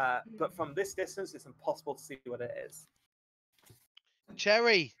 But from this distance, it's impossible to see what it is.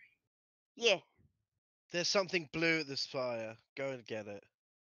 Cherry, Yeah. there's something blue at the spire. Go and get it.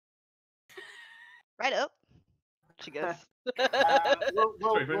 Right up. She goes.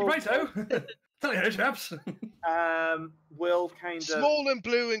 Righto. Tell you how, chaps. We'll kind of Small and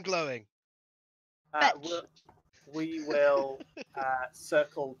blue and glowing. Fetch. we will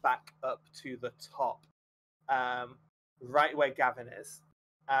circle back up to the top, right where Gavin is,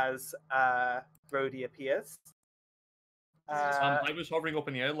 as Brody appears. I was hovering up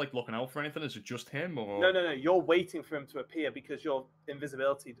in the air, like looking out for anything. Is it just him, or No. You're waiting for him to appear because your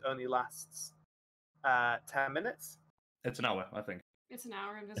invisibility only lasts 10 minutes. it's an hour? I think. It's an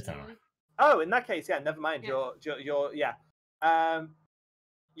hour It's an hour. invisibility. Oh, in that case, yeah, never mind. Yeah. You're yeah.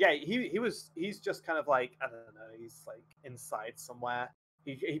 He's just kind of like, I don't know, he's like inside somewhere.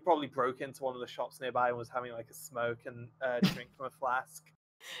 He probably broke into one of the shops nearby and was having like a smoke and drink from a flask.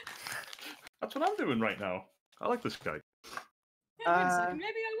 That's what I'm doing right now. I like this guy. Yeah, wait a second.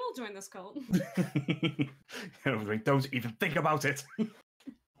 Maybe I will join this cult. Don't even think about it.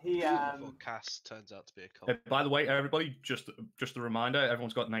 He Before Cass turns out to be a cult. By the way, everybody, just a reminder: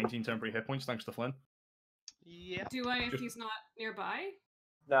 everyone's got 19 temporary hit points thanks to Flynn. Yeah. Do I if Just- he's not nearby?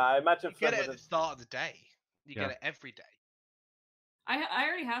 no, I imagine You Flynn get it would at the have. start of the day. You Yeah. get it every day. I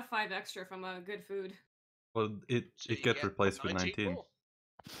already have 5 extra from good food. Well, it So you gets get replaced with 19 19. more.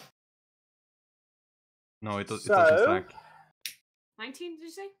 No, it doesn't So- stack. 19, did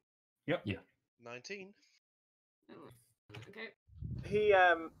you say? 19. Oh, okay. He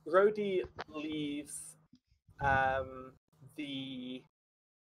Rhodey leaves the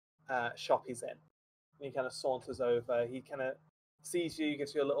shop he's in. He kind of saunters over. He kind of sees you,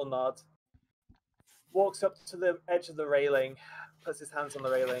 gives you a little nod, walks up to the edge of the railing, puts his hands on the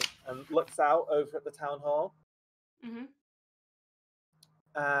railing, and looks out over at the town hall. Mm-hmm.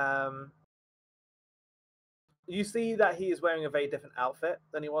 You see that he is wearing a very different outfit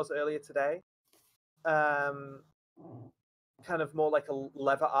than he was earlier today. Kind of more like a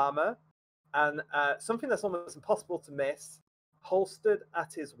leather armor, and something that's almost impossible to miss. Holstered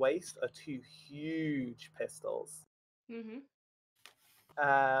at his waist are 2 huge pistols. Mm-hmm.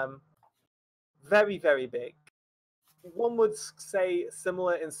 Very, very big. One would say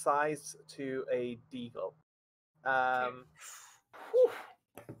similar in size to a deagle.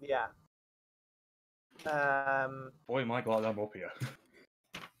 Yeah. Boy, am I glad I'm up here.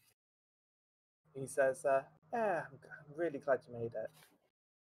 He says, "Yeah, I'm really glad you made it."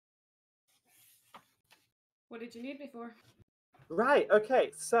 What did you need me for? Right.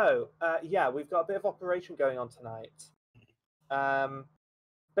 Okay. So, yeah, we've got a bit of operation going on tonight.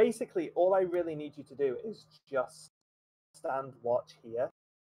 Basically, all I really need you to do is just stand watch here.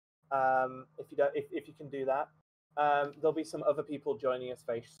 If you can do that, there'll be some other people joining us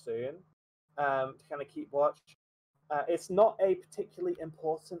very soon to kind of keep watch. It's not a particularly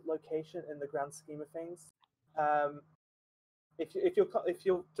important location in the grand scheme of things. If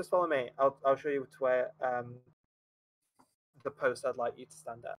you'll just follow me, I'll show you to where the post I'd like you to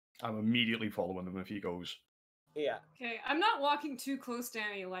stand at. I'm immediately following him if he goes. Yeah. Okay, I'm not walking too close to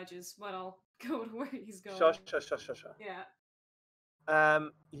any ledges, but I'll go to where he's going. Sure. Yeah.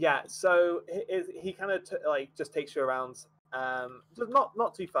 Yeah. So he kind of just takes you around, just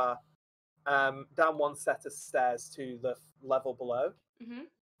not too far, down one set of stairs to the level below.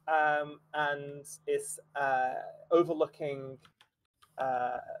 Mm-hmm. And it's overlooking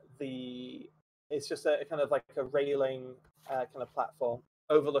it's just a kind of like a railing kind of platform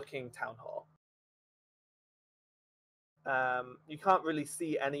overlooking town hall. You can't really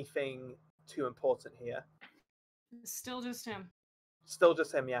see anything too important here. Still just him. Still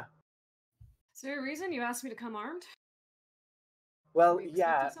just him, yeah. Is there a reason you asked me to come armed? Well, We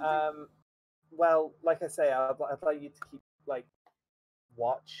yeah. expecting something? Well, like I say, I'd like you to keep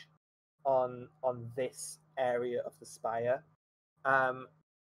watch on this area of the spire.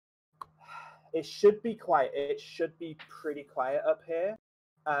 It should be quiet. It should be pretty quiet up here.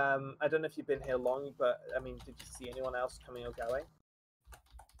 I don't know if you've been here long, but I mean, did you see anyone else coming or going?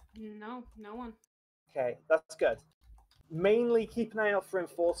 No, no one. Okay, that's good. Mainly keep an eye out for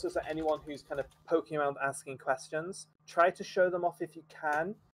enforcers or anyone who's kind of poking around asking questions. Try to show them off if you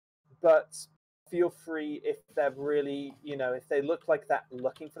can, but feel free if they're really, if they look like they're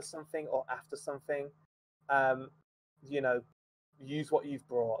looking for something or after something, use what you've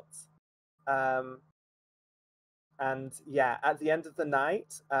brought. And yeah, at the end of the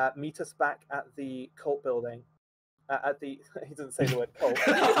night, meet us back at the cult building. He doesn't say the word cult.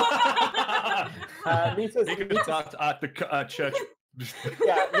 Meet us at the church.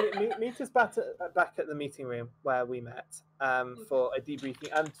 Yeah, meet us back at the meeting room where we met for a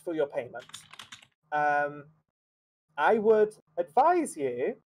debriefing and for your payment. I would advise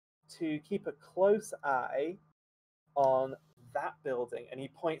you to keep a close eye on that building, and he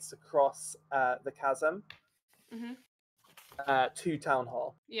points across the chasm to Town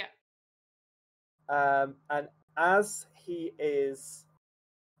Hall. Yeah. And as he is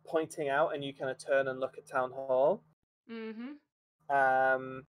pointing out, and you kind of turn and look at Town Hall,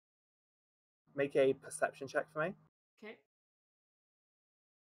 make a perception check for me. Okay.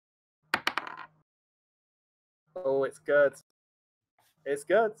 Oh, it's good. It's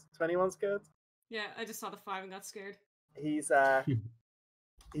good. 21's good. Yeah, I just saw the 5 and got scared. He's better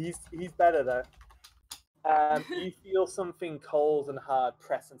though. You feel something cold and hard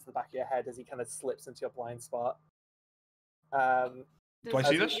press into the back of your head as he kind of slips into your blind spot. Do I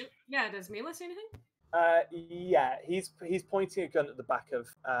see this? Yeah, does Mila see anything? Yeah, he's pointing a gun at the back of.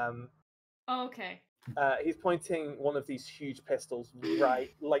 Oh, okay. He's pointing one of these huge pistols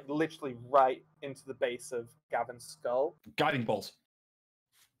right, like literally right into the base of Gavin's skull. Guiding bolts.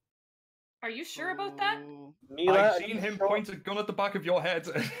 Are you sure about that? Mila, I've seen him point a gun at the back of your head.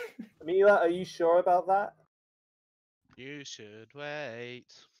 Mila, are you sure about that? You should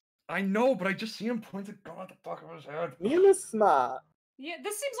wait. I know, but I just see him point a gun at the back of his head. Mila's smart. Yeah,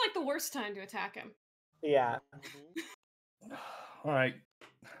 this seems like the worst time to attack him. Yeah. All right.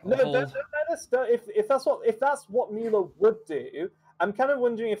 No, don't if that's what Mila would do. I'm kind of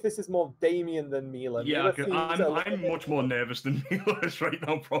wondering if this is more Damien than Mila. Yeah, Mila I'm much more nervous than Mila is right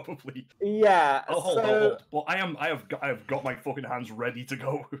now, probably. Yeah. Hold. Well, I have got my fucking hands ready to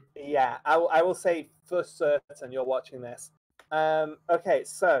go. Yeah, I will say for certain you're watching this. Okay,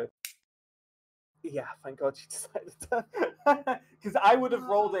 so yeah, thank God you decided to, because I would have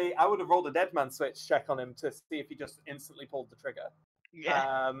rolled a dead man switch check on him to see if he just instantly pulled the trigger.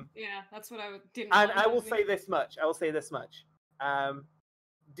 Yeah. Yeah, that's what I didn't. And I will say this much.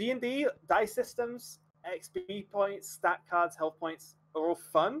 D&D dice systems, XP points, stat cards, health points are all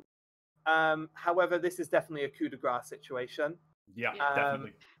fun. However, this is definitely a coup de grace situation. Yeah,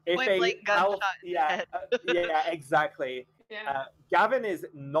 definitely. Yeah, exactly. Yeah. Gavin is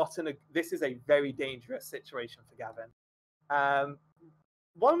not this is a very dangerous situation for Gavin.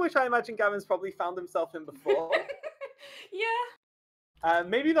 One which I imagine Gavin's probably found himself in before. Yeah.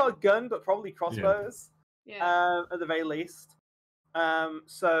 Maybe not a gun, but probably crossbows. Yeah. At the very least.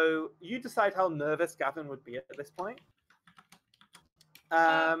 So you decide how nervous Gavin would be at this point.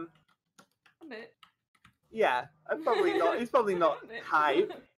 A bit. Yeah, probably not. He's probably not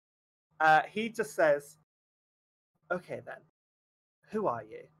hype. He just says, "Okay then, who are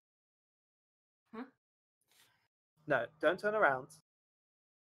you?" Huh? No, don't turn around.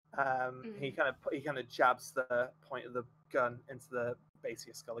 He kind of jabs the point of the gun into the base of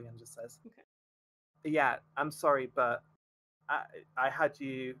your skull again. Just says, "Okay. Yeah, I'm sorry, but I had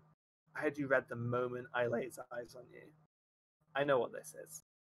you read the moment I laid eyes on you. I know what this is."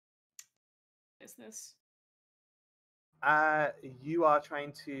 What is this? You are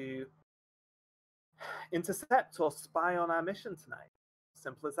trying to intercept or spy on our mission tonight.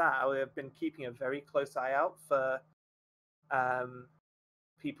 Simple as that. I have been keeping a very close eye out for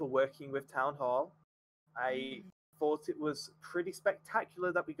people working with Town Hall. I thought it was pretty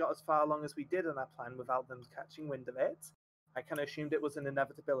spectacular that we got as far along as we did in our plan without them catching wind of it. I kind of assumed it was an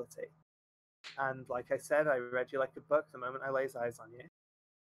inevitability. And like I said, I read you like a book the moment I laid eyes on you.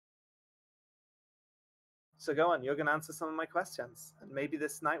 So go on, you're going to answer some of my questions, and maybe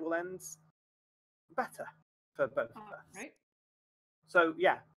this night will end better for both of us. Right. So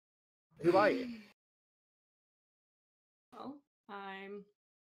yeah, who are you? Well, I'm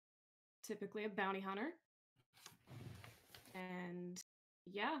typically a bounty hunter. And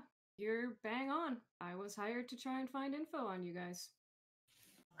yeah, you're bang on. I was hired to try and find info on you guys.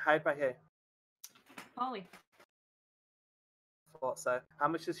 Hired by who? Polly. Thought so. How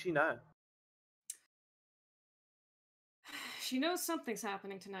much does she know? She knows something's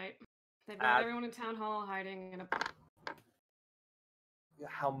happening tonight. They've got everyone in town hall hiding in a...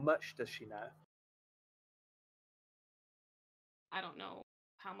 How much does she know? I don't know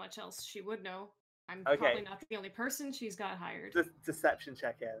how much else she would know. I'm Okay. probably not the only person she's got hired. Deception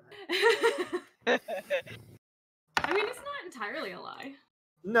check in. I mean, it's not entirely a lie.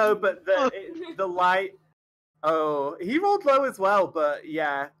 No, but the light. Oh, he rolled low as well, but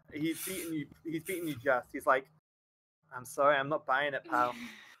yeah, he's beaten you. He's beaten you just. He's like, I'm sorry, I'm not buying it, pal.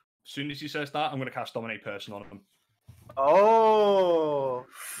 As soon as he says that, I'm going to cast Dominate Person on him. Oh.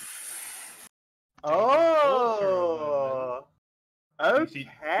 Oh. DC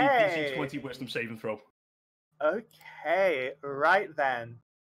Okay. 20 Wisdom saving throw. Okay, right then.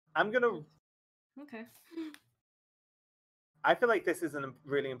 I'm gonna. Okay. I feel like this is a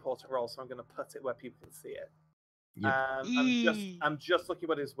really important role, so I'm gonna put it where people can see it. Yep. I'm just looking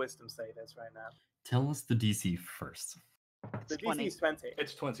what his wisdom save is right now. Tell us the DC first. The It's 20. DC is 20.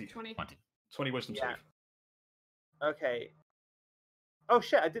 It's 20. 20. 20 Wisdom Yeah. save. Okay. Oh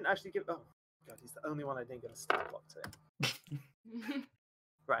shit! I didn't actually give. Oh god, he's the only one I didn't get a stat block to.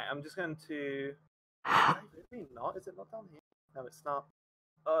 Right, I'm just going to. Maybe not. Is it not down here? No, it's not.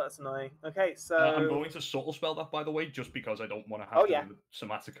 Oh, that's annoying. Okay, so I'm going to subtle spell that, by the way, just because I don't want to have Oh, to yeah. do the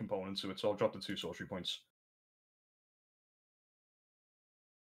somatic component to it, so I'll drop the 2 sorcery points.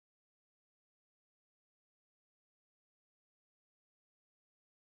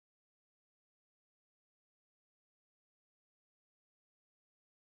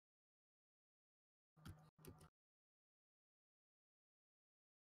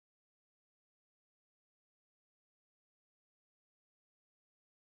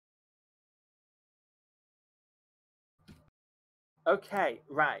 okay,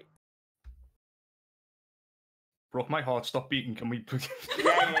 right. Broke my heart, stop beating, can we...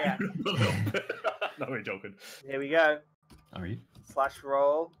 Yeah. No, we're joking. Here we go. Are you? Slash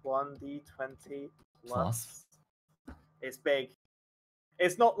roll 1d20 plus. It's big.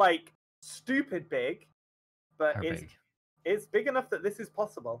 It's not like stupid big, but How it's big? it's big enough that this is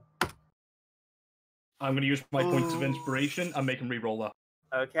possible. I'm going to use my points of inspiration and make him re-roll that.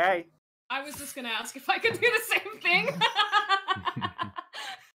 Okay. I was just gonna ask if I could do the same thing.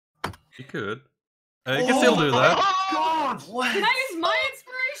 You could. You can still do that. God! What? Can I use my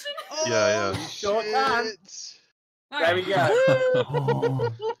inspiration? Yeah. You sure can. There we Alright. go.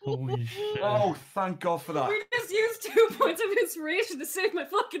 Oh, holy shit. Oh, thank God for that. We just used 2 points of inspiration to save my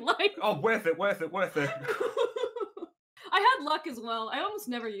fucking life. Oh, worth it. I had luck as well. I almost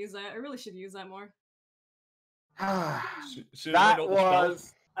never use that. I really should use that more. Soon as I That know the spell-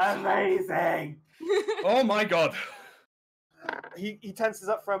 was amazing. Oh my god. He tenses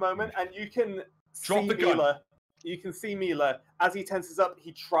up for a moment, and you can Drop see the gun. Mila. You can see Mila as he tenses up.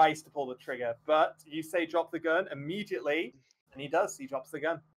 He tries to pull the trigger, but you say drop the gun immediately, and he does. He drops the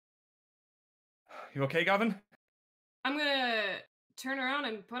gun. You okay, Gavin? I'm gonna turn around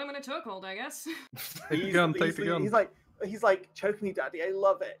and put him in a chokehold, I guess. Take the gun, take the gun. He's like, choke me, daddy. I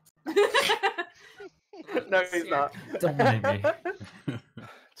love it. No, he's not. Don't make me.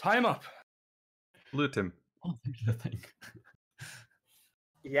 Tie him up. Loot him. Oh, there's the thing.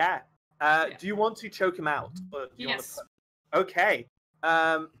 Yeah. Yeah. Do you want to choke him out? Or do you Yes. Want to... Okay.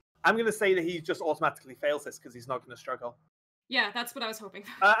 I'm going to say that he just automatically fails this because he's not going to struggle. Yeah, that's what I was hoping.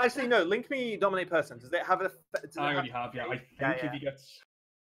 Actually, no. Link me dominate person. Does it have a? I already have, yeah. I think if he gets...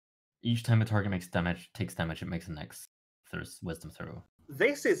 Each time a target takes damage, it makes the next wisdom throw.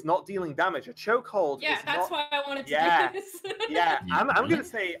 This is not dealing damage. A chokehold. Yeah, is that's not... why I wanted to Yeah. do this. Yeah, I'm Really? going to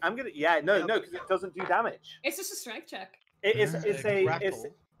say no, because it doesn't do damage. It's just a strength check. It's grapple.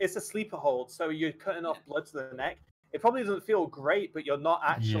 it's a sleeper hold, so you're cutting off blood to the neck. It probably doesn't feel great, but you're not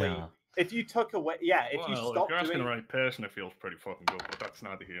actually. Yeah. If you took away, if you Well, if stop you're asking doing, the right person, it feels pretty fucking good, but that's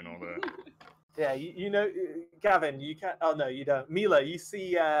neither here nor there. yeah, you know, Gavin, you can't. Oh no, you don't. Mila, you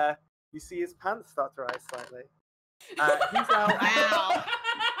see his pants start to rise slightly. He's out. Wow.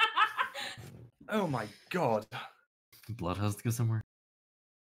 Oh my god. Blood has to go somewhere.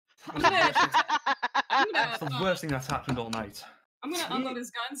 I'm gonna, That's the worst thing that's happened all night. I'm gonna unload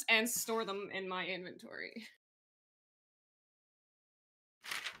his guns and store them in my inventory.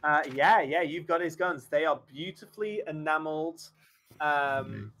 Yeah, you've got his guns. They are beautifully enameled.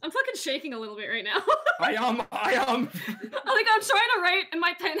 I'm fucking shaking a little bit right now. I am. I'm trying to write and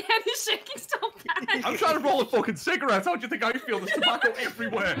my pen hand is shaking so bad. I'm trying to roll a fucking cigarette. How do you think I feel? There's tobacco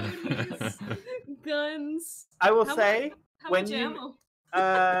everywhere. Guns. I will How say How when much you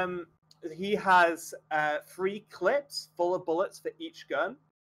ammo? he has 3 clips full of bullets for each gun.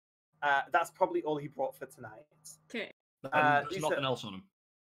 That's probably all he brought for tonight. Okay. There's these nothing are- else on him.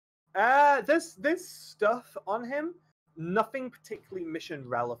 There's stuff on him. Nothing particularly mission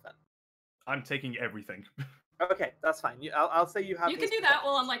relevant. I'm taking everything. Okay, that's fine. I'll say you have. You can his do that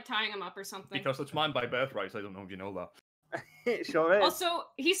while I'm like tying him up or something. Because it's mine by birthright. I don't know if you know that. It sure is. Also,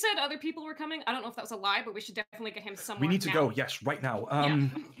 he said other people were coming. I don't know if that was a lie, but we should definitely get him somewhere. We need to now. go. Yes, right now. Yeah.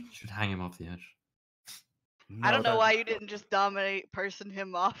 Should hang him off the edge. No, I don't know that- why you didn't just dominate person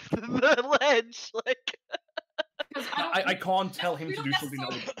him off the ledge. Like, Because I can't tell him we to don't do something that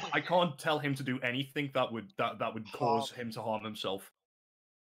would. necessarily- I can't tell him to do anything that would cause him to harm himself.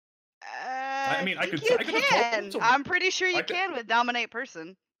 I mean, I think could- you I could have told can. him. I'm pretty sure I you could- can with dominate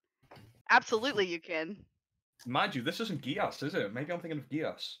person. Absolutely, you can. Mind you, this isn't Gias, is it? Maybe I'm thinking of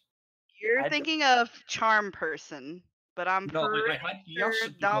Gias. You're I d- thinking of charm person, but I'm No, pretty I had Gias sure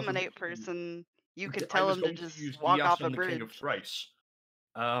because dominate originally person. You could I tell was him to going just use walk Gias off a on the King of bridge. Thrice.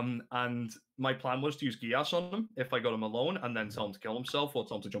 And my plan was to use Gias on him if I got him alone, and then tell him to kill himself or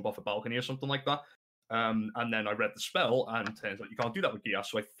tell him to jump off a balcony or something like that. And then I read the spell, and it turns out you can't do that with Gias.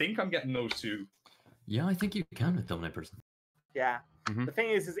 So I think I'm getting those two. Yeah, I think you can with dominate person. Yeah. Mhm. The thing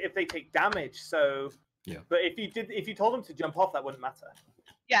is if they take damage, so. Yeah. But if you told them to jump off, that wouldn't matter.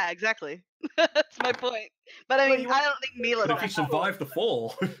 Yeah, exactly. That's my point. But I Well, mean, you- I don't think Mila's But if that he cruel. survived the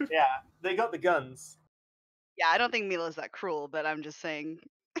fall, Yeah, they got the guns. Yeah, I don't think Mila's that cruel, but I'm just saying.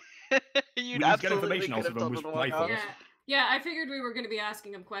 need You'd to get absolutely information could out have of him told with him to walk rifles. off. Yeah, I figured we were going to be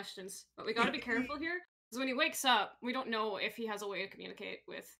asking him questions, but we got to be careful here because when he wakes up, we don't know if he has a way to communicate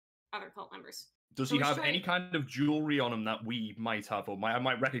with other cult members. does So he he's have trying- any kind of jewelry on him that we might have or I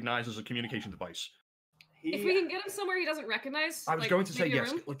might recognize as a communication device? If we can get him somewhere he doesn't recognize, I was like, going to say maybe a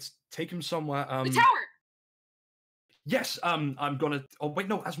yes. room? Let's take him somewhere. The tower. Yes. I'm gonna. Oh wait,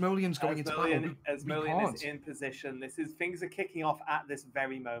 no. Asmoleon's going into battle. Asmoleon is in position. Things are kicking off at this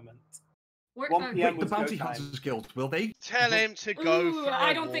very moment. Where, 1 p.m. Wait, the was go Bounty time. Hunters Guild. Will they? Tell him to go Ooh, for a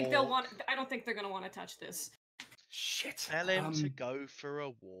I don't think they'll walk. want. I don't think they're gonna want to touch this. Shit. Tell him to go for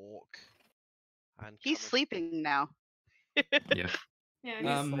a walk. And He's come and- sleeping now. Yeah. Yeah, he's,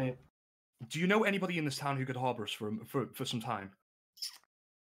 Um, do you know anybody in this town who could harbor us for some time?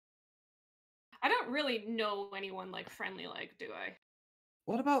 I don't really know anyone like friendly, like, do I?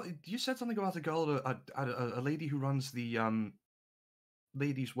 What about you said something about a girl, a lady who runs the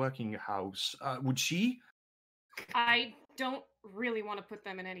ladies' working house? Would she? I don't really want to put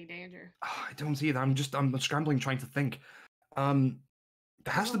them in any danger. I don't either. I'm scrambling trying to think. There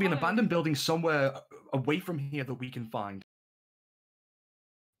has There's to a be an lot of- abandoned building somewhere away from here that we can find.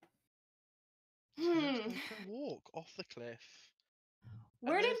 Tell him to Hmm. go for a walk off the cliff.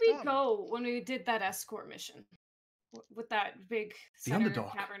 Where then did it's we done. go when we did that escort mission with that big The center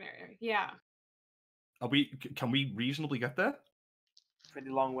Underdark. cavern area? Yeah. Can we reasonably get there? Pretty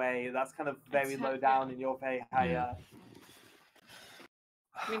long way. That's kind of very It's low not- down, yeah. and you're very high Yeah. up.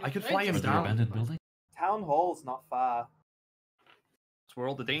 I mean, I could the fly bridge him is Is there down. abandoned building? Town Hall's not far. That's where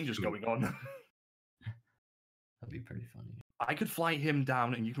all the danger's Sure. going on. That'd be pretty funny. I could fly him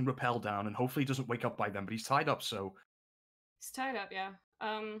down, and you can rappel down, and hopefully he doesn't wake up by then. But he's tied up, so He's tied up, yeah.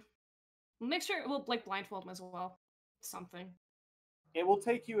 We'll make sure we'll like blindfold him as well. Something. It will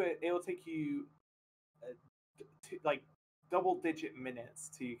take you. Like double-digit minutes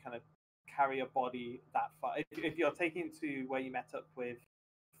to kind of carry a body that far. If you're taking it to where you met up with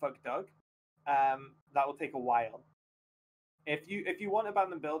Fug Doug, that will take a while. If you want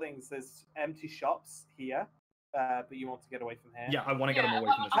abandoned buildings, there's empty shops here, but you want to get away from here. yeah, I want to get him Yeah,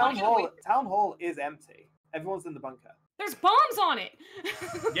 away from this. I wanna Town get away- Hall. Town Hall is empty. Everyone's in the bunker. There's bombs on it.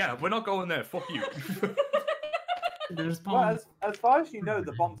 Yeah, we're not going there. Fuck you. There's Well, bombs. as far as you know,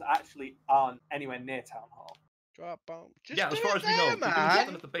 the bombs actually aren't anywhere near Town Hall. Drop bomb. Just yeah, do as far it as we know, there, we can get them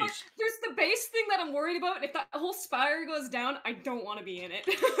man. at the But base. there's the base thing that I'm worried about. If that whole spire goes down, I don't want to be in it.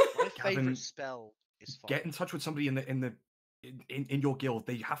 My Gavin, favorite spell is fire. Get in touch with somebody in your guild.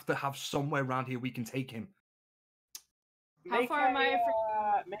 They have to have somewhere around here we can take him. How far am I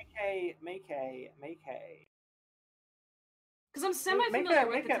Make a. Because I'm semi-familiar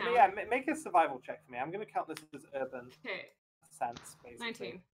with the town. Make a survival check for me. I'm going to count this as urban Okay, sense, basically.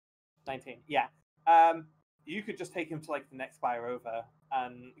 19. 19. Yeah. You could just take him to like the next spire over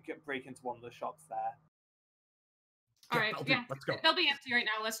and break into one of the shops there. All Yeah, right, that'll do. yeah. Let's go. They'll be empty right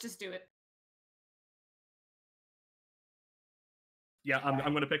now. Let's just do it. Yeah, I'm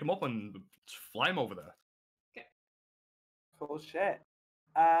going to pick him up and fly him over there. Cool shit.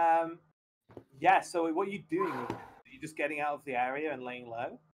 Yeah. So what are you doing? Are you just getting out of the area and laying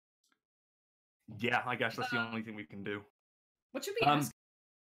low? Yeah, I guess that's the only thing we can do. What should we ask?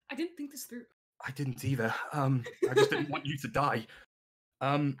 I didn't think this through. I didn't either. I just didn't want you to die.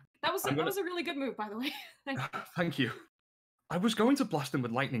 That was I'm that gonna- was a really good move, by the way. Thank you. Thank you. I was going to blast him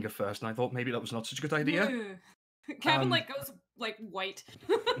with lightning at first, and I thought maybe that was not such a good idea. Kevin Um, like goes like white.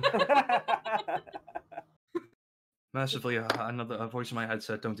 Mercifully, a voice in my head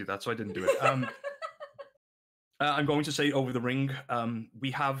said, "Don't do that," so I didn't do it. I'm going to say over the ring.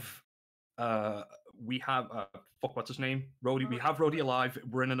 We have fuck, what's his name? Rhodey. We have Rhodey alive.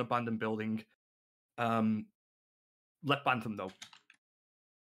 We're in an abandoned building. let Bantam know.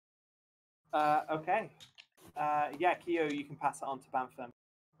 Okay. Yeah, Kyo, you can pass it on to Bantam.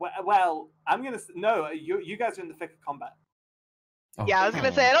 Well, I'm gonna no. You guys are in the thick of combat. Oh, Yeah, I was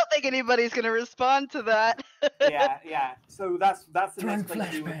gonna say I don't think anybody's gonna respond to that. Yeah. So that's the Throwing next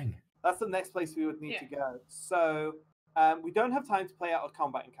place we would, flashbang. that's the next place we would need to go. So we don't have time to play out a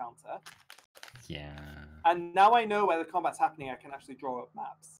combat encounter. Yeah. And now I know where the combat's happening. I can actually draw up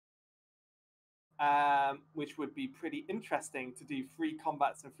maps, which would be pretty interesting to do 3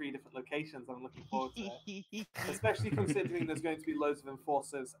 combats in 3 different locations. I'm looking forward to it, especially considering there's going to be loads of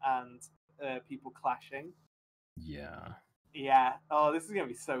enforcers and people clashing. Yeah. Yeah. Oh, this is gonna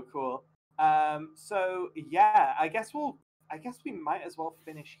be so cool. So yeah, I guess we might as well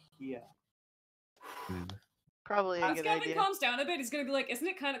finish here. Probably a Once good Calvin idea. calms down a bit, he's gonna be like, "Isn't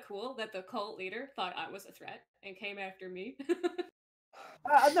it kind of cool that the cult leader thought I was a threat and came after me?"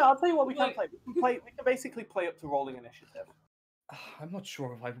 No, I'll tell you what we can Like- play. We can basically play up to rolling initiative. I'm not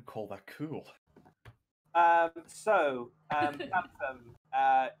sure if I would call that cool. Phantom,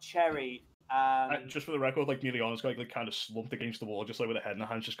 Cherry, and Just for the record, like Miliana's like kind of slumped against the wall, just like with her head in her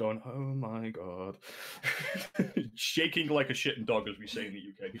hands, just going, "Oh my god," shaking like a shitting dog, as we say in the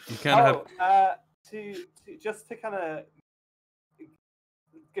UK. You kind of to kind of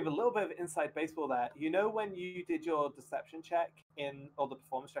give a little bit of inside baseball there. You know when you did your deception check or the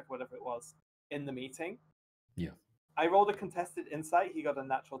performance check, whatever it was, in the meeting? Yeah. I rolled a contested insight. He got a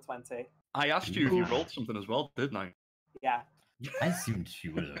natural 20. I asked you if you rolled something as well, didn't I? Yeah. I assumed she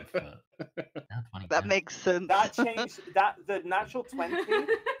would have, but not funny. That makes sense. That changed. The natural 20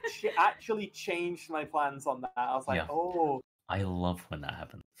 actually changed my plans on that. I was like, Yeah. oh, I love when that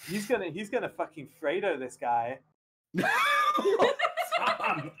happens. he's gonna fucking Fredo this guy.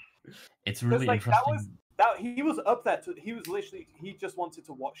 It's really like, interesting. He was up there. He was literally. He just wanted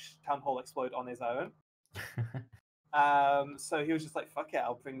to watch Town Hall explode on his own. So he was just like, "Fuck it,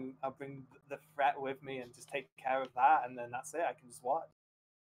 I'll bring the threat with me and just take care of that, and then that's it. I can just watch."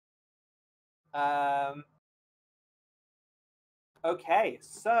 Okay,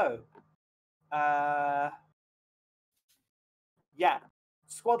 so, yeah,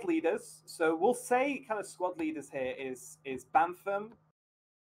 squad leaders. So we'll say kind of squad leaders here is Bantham.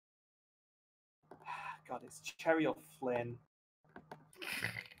 God, it's Cherry or Flynn.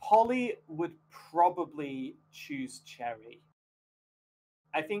 Polly would probably choose Cherry.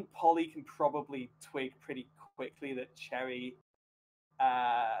 I think Polly can probably twig pretty quickly that Cherry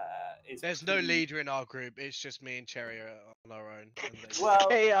is. There's no leader in our group. It's just me and Cherry are on our own. And Well,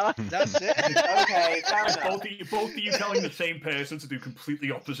 Chaos. that's it. Okay, fair enough. Both of you telling the same person to do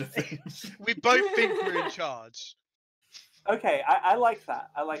completely opposite things. We both think we're in charge. Okay, I like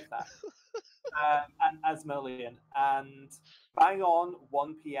that. I like that. And Asmodean. And bang on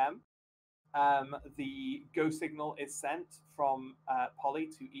 1 p.m., the go signal is sent from Polly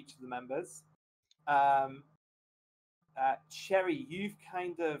to each of the members. Cherry, you've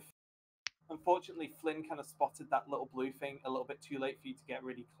kind of, unfortunately, Flynn kind of spotted that little blue thing a little bit too late for you to get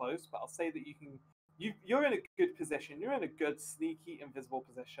really close. But I'll say that you're in a good position. You're in a good, sneaky, invisible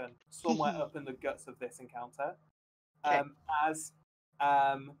position, somewhere up in the guts of this encounter. Okay.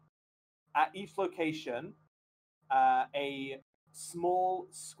 At each location, a small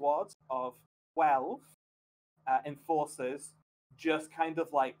squad of 12 enforcers just kind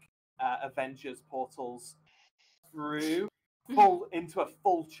of like Avengers portals through into a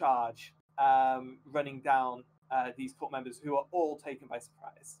full charge, running down these cult members who are all taken by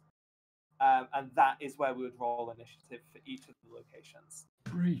surprise. And that is where we would roll initiative for each of the locations.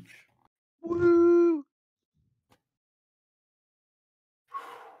 Breach. Woo!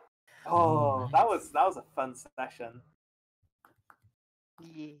 Oh, that was a fun session.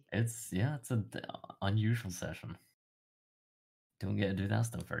 Yeah. It's an unusual session. Don't get to do that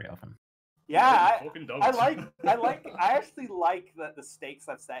stuff very often. Yeah, No, you fucking don't. I actually like that the stakes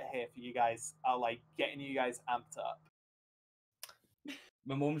I've set here for you guys are like getting you guys amped up.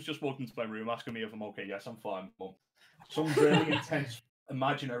 My mum's just walked into my room asking me if I'm okay. Yes, I'm fine, Mum. Some really intense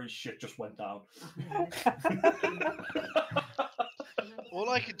imaginary shit just went down. All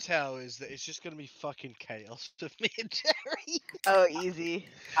I can tell is that it's just going to be fucking chaos with me and Jerry. Oh, easy.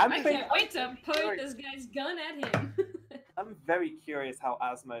 I can't wait to point this guy's gun at him. I'm very curious how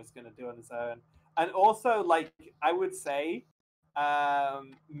Asmo is going to do on his own. And also, like, I would say,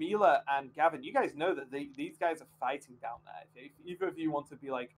 Mila and Gavin, you guys know that these guys are fighting down there. If either of you want to be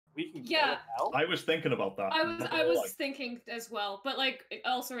like, we can go and help. I was thinking about that. I was thinking as well, but like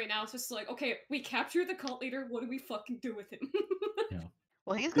also right now it's just like, okay, we capture the cult leader. What do we fucking do with him?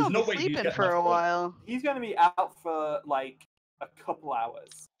 Well, he's There's gonna no be way he's sleeping getting for a off work. while. He's going to be out for like a couple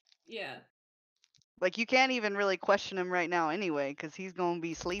hours. Yeah. Like, you can't even really question him right now anyway, because he's going to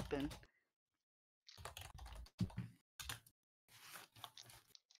be sleeping.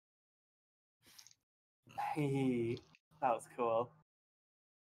 Hey, that was cool.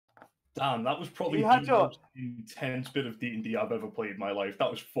 Damn, that was probably You the had your- most intense bit of D&D I've ever played in my life. That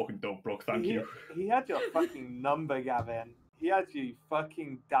was fucking dope, Brooke. Thank you. He had your fucking number, Gavin. He had you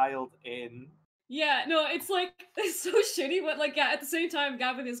fucking dialed in. Yeah, no, it's like it's so shitty, but like yeah, at the same time,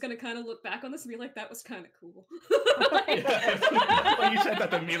 Gavin is gonna kind of look back on this and be like, "That was kind of cool." Like- Yeah. When you said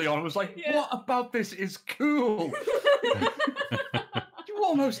that to Emilion, I was like, Yeah. "What about this is cool? You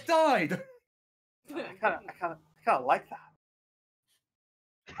almost died." I kind of like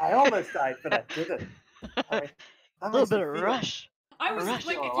that. I almost died, but I didn't. A little bit of rush. I was Rush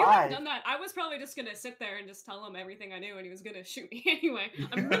like, if your you hadn't life. done that, I was probably just gonna sit there and just tell him everything I knew, and he was gonna shoot me anyway.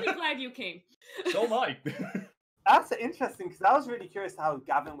 I'm really glad you came. So am I. That's interesting because I was really curious how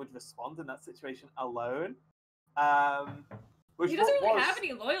Gavin would respond in that situation alone. Which He doesn't what really was- have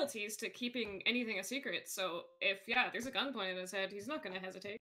any loyalties to keeping anything a secret, so if there's a gun pointed at his head, he's not gonna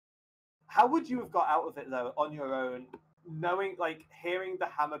hesitate. How would you have got out of it though on your own, knowing like hearing the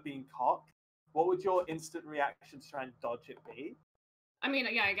hammer being cocked? What would your instant reaction to try and dodge it be? I mean,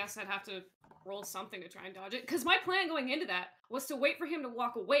 yeah, I guess I'd have to roll something to try and dodge it. Because my plan going into that was to wait for him to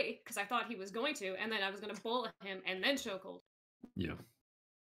walk away, because I thought he was going to, and then I was going to bullet him and then chokehold. Yeah.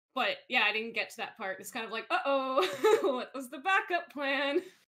 But yeah, I didn't get to that part. It's kind of like, uh-oh, what was the backup plan?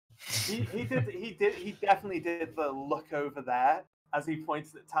 He definitely did the look over there as he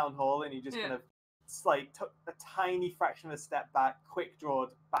pointed at Town Hall, and he just kind of like took a tiny fraction of a step back, quick drawed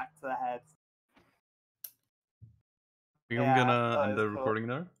back to the head. I think I'm gonna end the recording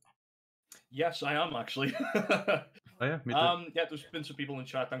there. Yes, I am actually. Oh yeah, me too. Yeah, there's been some people in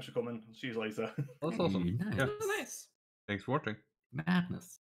chat. Thanks for coming. See you later. That's awesome. Nice. Yeah. Oh, nice. Thanks for watching.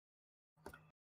 Madness.